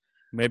horse.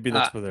 Maybe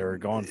that's what they were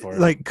going for.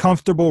 Like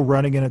comfortable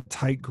running in a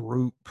tight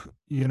group,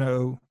 you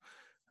know.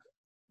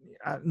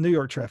 New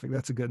York traffic.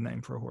 That's a good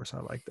name for a horse. I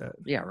like that.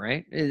 Yeah,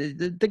 right.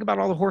 Think about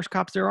all the horse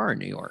cops there are in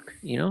New York.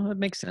 You know, that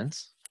makes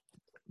sense.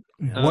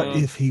 What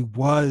if he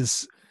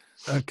was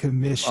a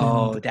commissioned?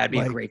 Oh, that'd be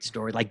a great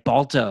story. Like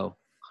Balto.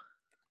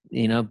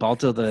 You know,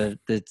 Balto, the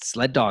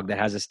sled dog that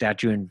has a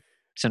statue in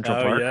Central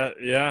Park.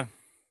 Yeah.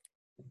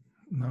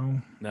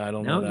 No, I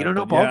don't know. You don't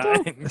know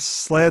Balto? A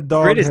sled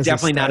dog. Grit is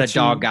definitely not a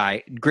dog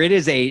guy. Grit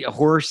is a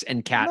horse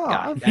and cat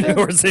guy.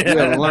 We're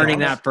learning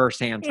that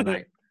firsthand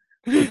tonight.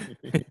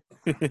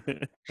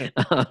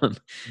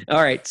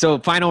 All right, so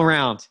final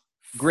round.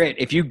 Grit,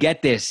 if you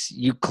get this,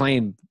 you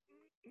claim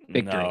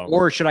victory. No.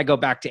 Or should I go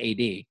back to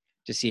AD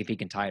to see if he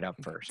can tie it up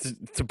first?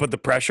 To put the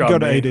pressure on Go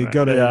to me. AD.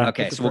 Go to AD.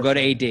 Okay, so we'll go to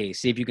AD,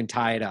 see if you can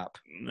tie it up.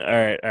 All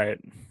right.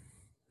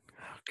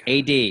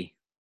 AD,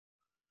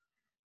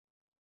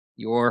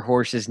 your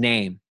horse's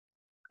name.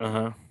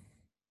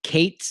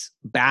 Kate's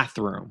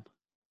bathroom.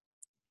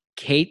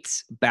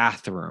 Kate's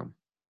bathroom.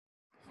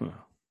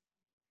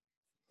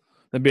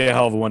 That'd be a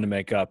hell of a one to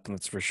make up,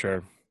 that's for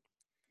sure.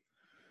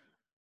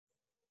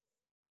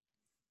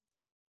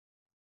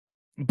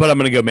 But I'm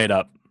going to go made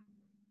up.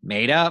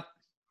 Made up.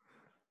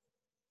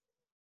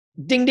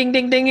 Ding, ding,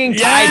 ding, ding, ding.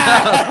 Tied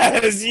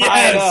up.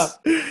 Yes.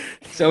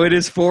 So it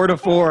is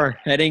 4-4,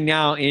 heading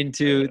now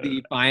into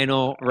the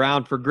final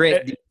round for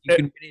Grit. You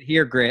can win it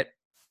here, Grit.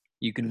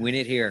 You can win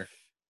it here.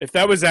 If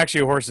that was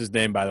actually a horse's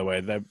name, by the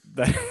way,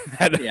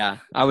 yeah,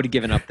 I would have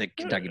given up the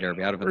Kentucky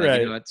Derby. I would have been like,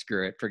 you know what,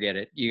 screw it, forget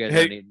it. You guys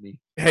don't need me.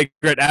 Hey,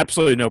 Grit,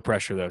 absolutely no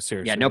pressure though.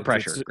 Seriously, yeah, no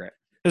pressure, Grit.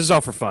 This is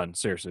all for fun.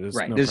 Seriously,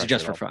 this is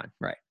just for fun.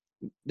 Right.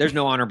 There's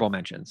no honorable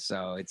mentions,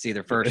 so it's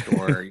either first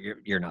or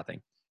you're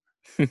nothing.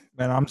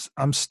 Man,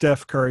 I'm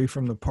Steph Curry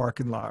from the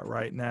parking lot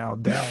right now,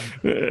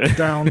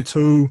 down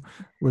 2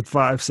 with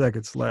 5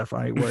 seconds left.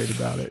 I ain't worried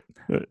about it.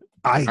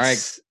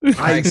 Ice, all right,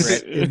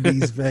 ice in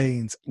these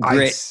veins.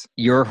 Grit, ice.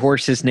 Your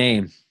horse's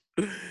name.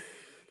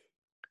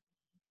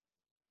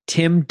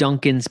 Tim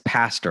Duncan's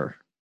pastor.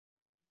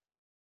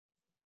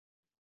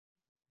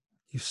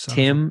 You son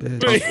Tim of a bitch.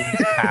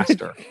 Duncan's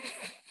pastor.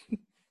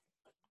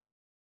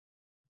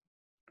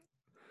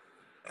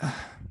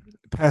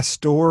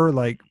 Pastor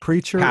like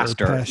preacher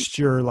Pastor. or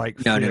pasture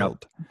like No.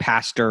 field?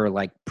 Pastor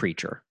like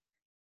preacher.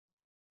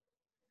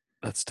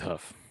 That's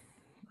tough.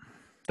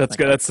 That's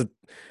good. That's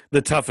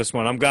the toughest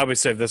one. I'm glad we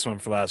saved this one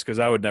for last because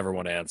I would never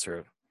want to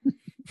answer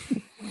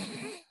it.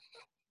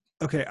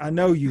 Okay, I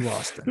know you,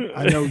 Austin.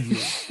 I know you.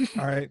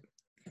 All right.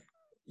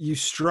 You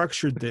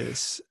structured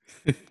this,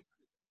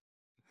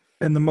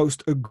 and the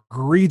most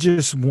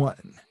egregious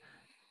one,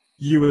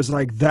 you was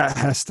like, that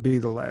has to be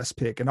the last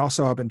pick. And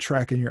also, I've been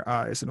tracking your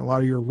eyes, and a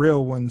lot of your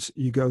real ones,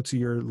 you go to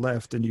your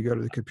left and you go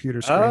to the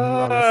computer screen. A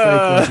lot of the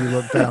fake ones, you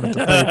look down at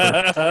the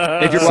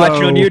paper. If you're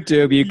watching on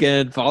YouTube, you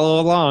can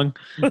follow along.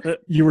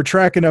 You were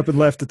tracking up and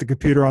left at the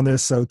computer on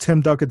this. So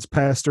Tim Duncan's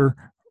pastor,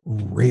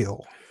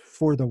 real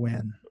for the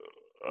win.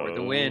 For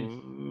the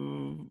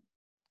win.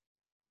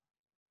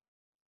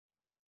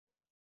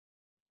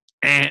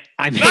 I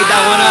made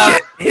that one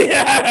up.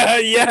 Yeah,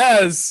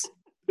 yes.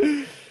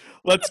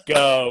 Let's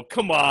go.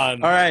 Come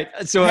on. All right.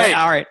 So, Hey.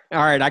 all right.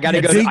 I got to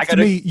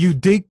You go.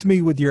 deked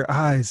me with your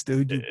eyes,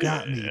 dude. You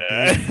got me,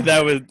 dude.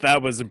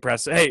 That was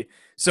impressive. Hey,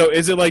 So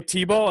is it like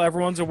T-ball?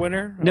 Everyone's a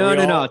winner? Are No. we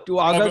Well, all- I'll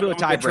go all to a with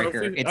the tiebreaker.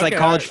 trophy? It's Okay, like all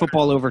college right.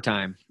 football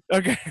overtime.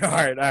 Okay. All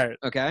right.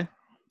 Okay.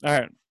 All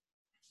right.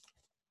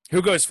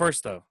 Who goes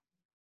first though?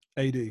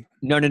 AD.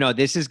 No.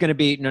 This is going to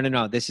be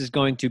no. This is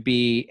going to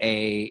be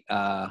a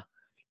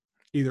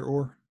Either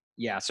or.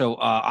 yeah. So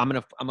I'm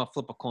gonna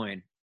flip a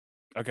coin.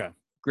 Okay.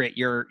 Grit,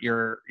 your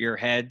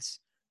heads.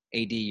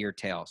 AD, your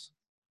tails.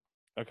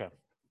 Okay.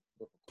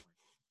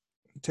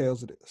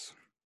 Tails it is.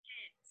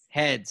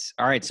 Heads.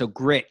 All right. So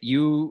Grit,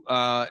 you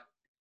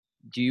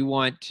do you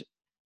want?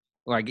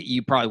 Well,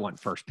 you probably want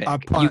first pick. I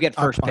punt. You get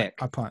I first punt, pick.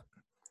 I punt.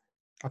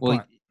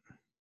 Well,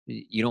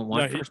 you don't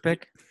want No, first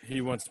pick?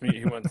 He wants me.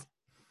 He wants.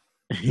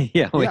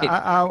 Yeah. Wait. Yeah,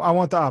 I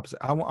want the opposite.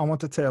 I want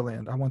the tail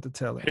end. I want the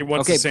tail He end.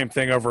 wants Okay. the same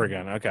thing over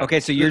again. Okay. Okay.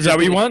 So you're Is that just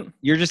what you gonna- want?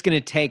 You're just going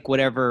to take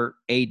whatever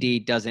AD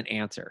doesn't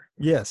answer.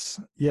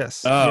 Yes.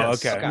 Yes. Oh,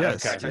 yes, okay.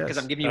 Yes. Okay. Because yes.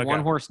 I'm giving you Okay.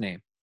 one horse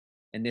name,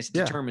 and this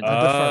Yeah. determines. I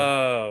it.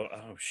 defer.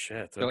 Oh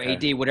shit. So Okay.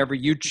 AD, whatever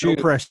you No choose,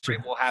 pressure.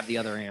 Grit will have the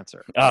other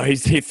answer. Oh, he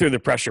threw the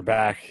pressure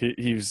back.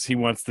 He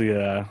wants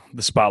the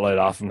spotlight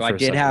off him. So for I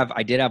did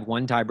have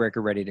one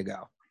tiebreaker ready to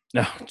go.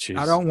 No, jeez.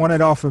 I don't want it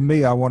off of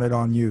me. I want it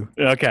on you.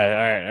 Okay.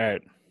 All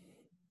right.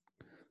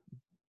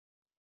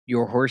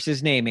 Your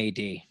horse's name,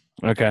 AD.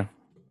 Okay.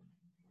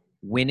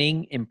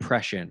 Winning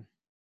impression.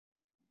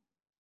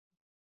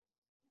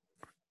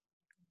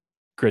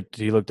 Grit,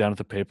 did he look down at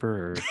the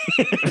paper or?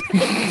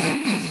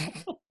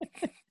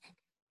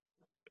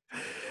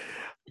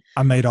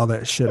 I made all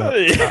that shit up.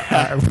 Yeah.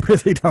 I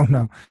really don't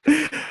know.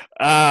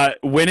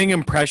 Winning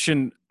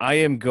impression. I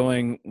am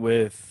going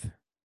with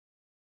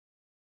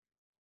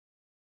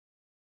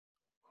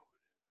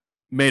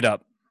made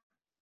up.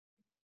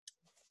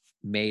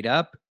 Made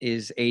up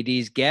is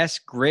AD's guess.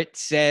 Grit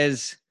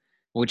says,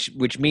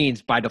 which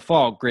means by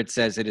default, Grit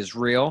says it is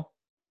real.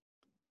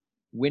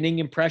 Winning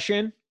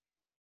impression.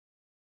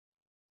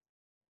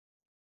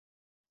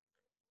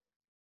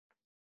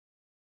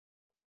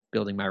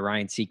 Building my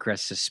Ryan Seacrest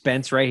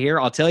suspense right here.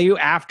 I'll tell you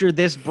after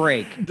this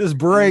break. This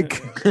break.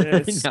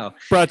 It's No.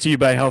 brought to you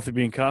by Healthy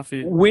Bean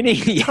Coffee. Winning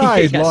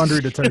Tide yes.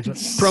 laundry detergent.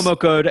 Promo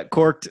code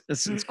corked.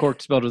 It's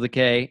corked spelled with a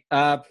K.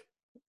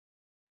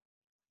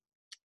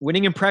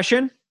 Winning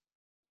impression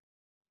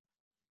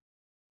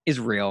is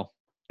real.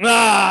 Grit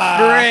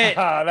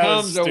that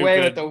was comes away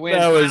stupid. with the win. That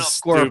Final was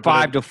score stupid.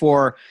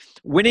 5-4.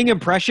 Winning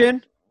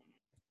impression,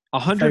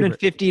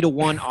 150 to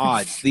 1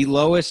 odds. The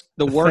lowest,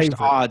 the worst Favorite.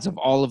 odds of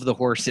all of the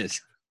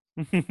horses.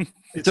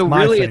 It's So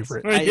my really,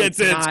 favorite. it's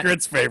It's not-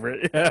 Grit's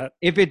favorite. Yeah.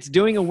 if it's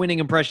doing a winning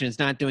impression, it's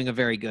not doing a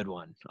very good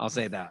one. I'll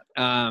say that.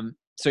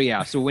 So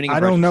winning. I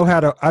impression. don't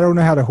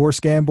know how to horse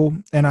gamble,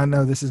 and I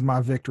know this is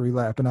my victory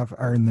lap, and I've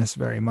earned this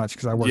very much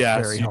because I worked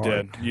Yes, very you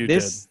hard. did. You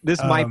This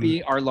might Um,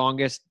 be our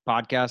longest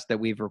podcast that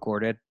we've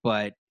recorded,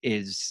 but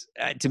is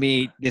to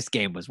me this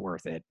game was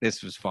worth it.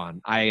 This was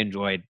fun. I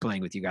enjoyed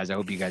playing with you guys. I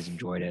hope you guys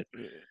enjoyed it.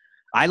 did.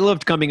 I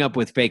loved coming up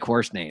with fake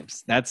horse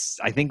names. I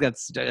think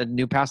that's a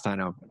new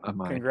pastime of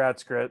mine.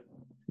 Congrats, Grit.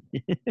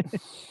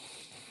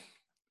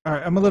 All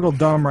right, I'm a little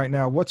dumb right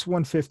now. What's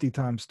 150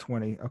 times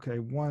 20? Okay,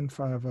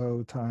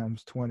 150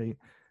 times 20.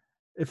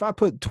 If I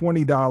put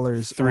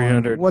 $20,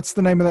 300. What's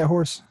the name of that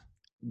horse?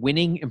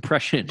 Winning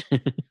impression,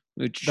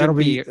 which should That'll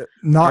be be.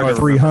 not Or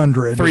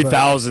 300. but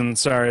 3,000.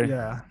 Sorry.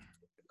 Yeah,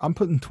 I'm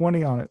putting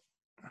 20 on it.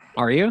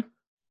 Are you?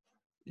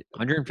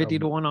 150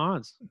 to 1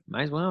 odds.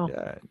 Might as well.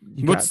 Yeah,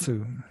 you What's- got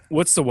to.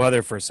 What's the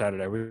weather for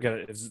Saturday?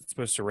 Is it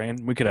supposed to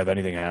rain? We could have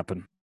anything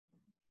happen.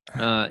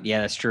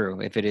 Yeah, that's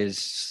true. If it is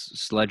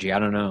sludgy, I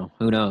don't know.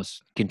 Who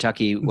knows?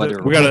 Kentucky weather.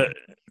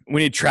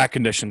 We need track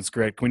conditions,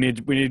 Grit. We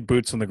need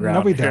boots on the ground.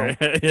 No, we here.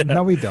 don't. Yeah.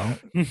 No, we don't.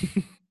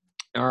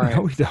 All right.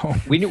 No, we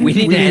don't. We need We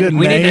to need end. a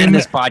We need to end name.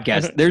 this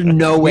podcast. There's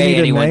no We way need a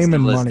anyone's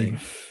name still and listening.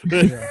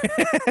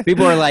 money.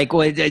 People are like,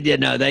 well,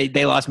 no,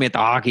 they lost me at the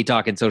hockey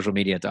talk and social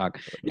media talk.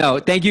 No,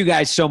 thank you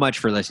guys so much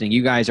for listening.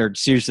 You guys are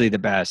seriously the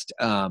best.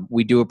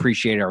 We do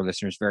appreciate our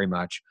listeners very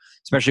much,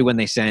 especially when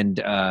they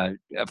send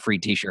free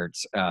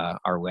T-shirts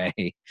our way.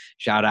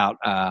 Shout out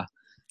Very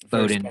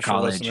Bowdoin special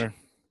College. listener.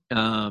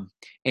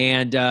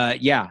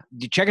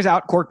 Check us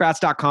out.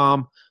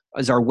 Corkbats.com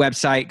is our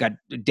website. Got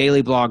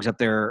daily blogs up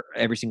there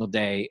every single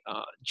day.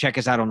 Check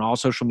us out on all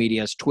social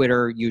medias: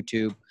 Twitter,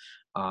 YouTube,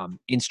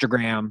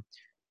 Instagram,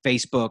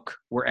 Facebook.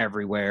 We're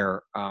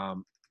everywhere.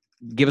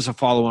 Give us a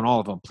follow on all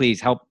of them. Please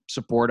help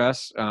support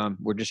us.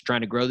 We're just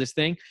trying to grow this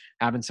thing,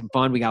 having some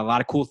fun. We got a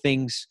lot of cool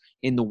things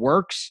in the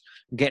works.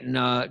 Getting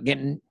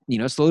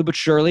slowly but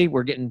surely.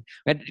 We're getting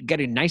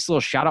a nice little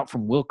shout out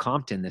from Will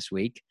Compton this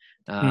week,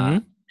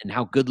 and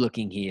how good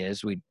looking he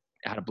is. We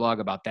had a blog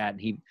about that, and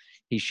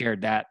he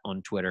shared that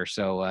on Twitter.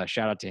 So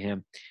shout out to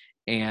him.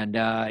 And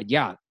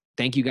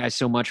thank you guys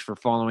so much for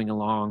following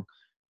along.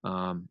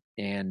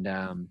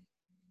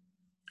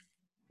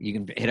 You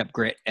can hit up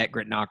Grit at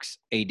GritKnox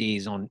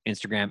ADs on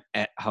Instagram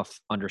at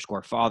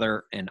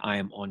Huff_father. And I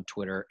am on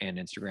Twitter and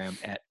Instagram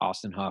at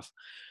Austin Huff.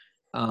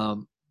 I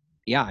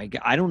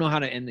don't know how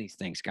to end these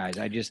things, guys.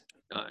 I just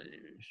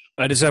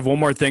I just have one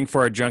more thing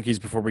for our junkies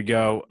before we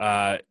go.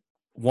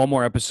 one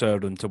more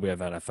episode until we have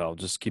NFL.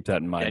 Just keep that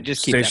in mind. Yeah,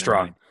 just keep Stay that in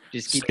strong. mind.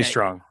 Just keep Stay that.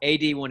 strong.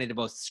 AD wanted to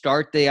both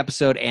start the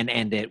episode and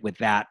end it with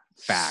that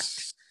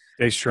fact.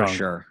 Stay strong. For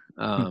sure.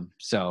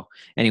 So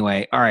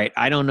anyway, all right.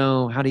 I don't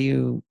know. How do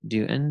you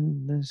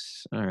end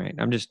this? All right.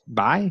 I'm just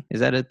bye. Is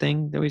that a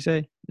thing that we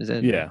say? Is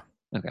that Yeah.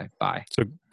 okay? Bye. So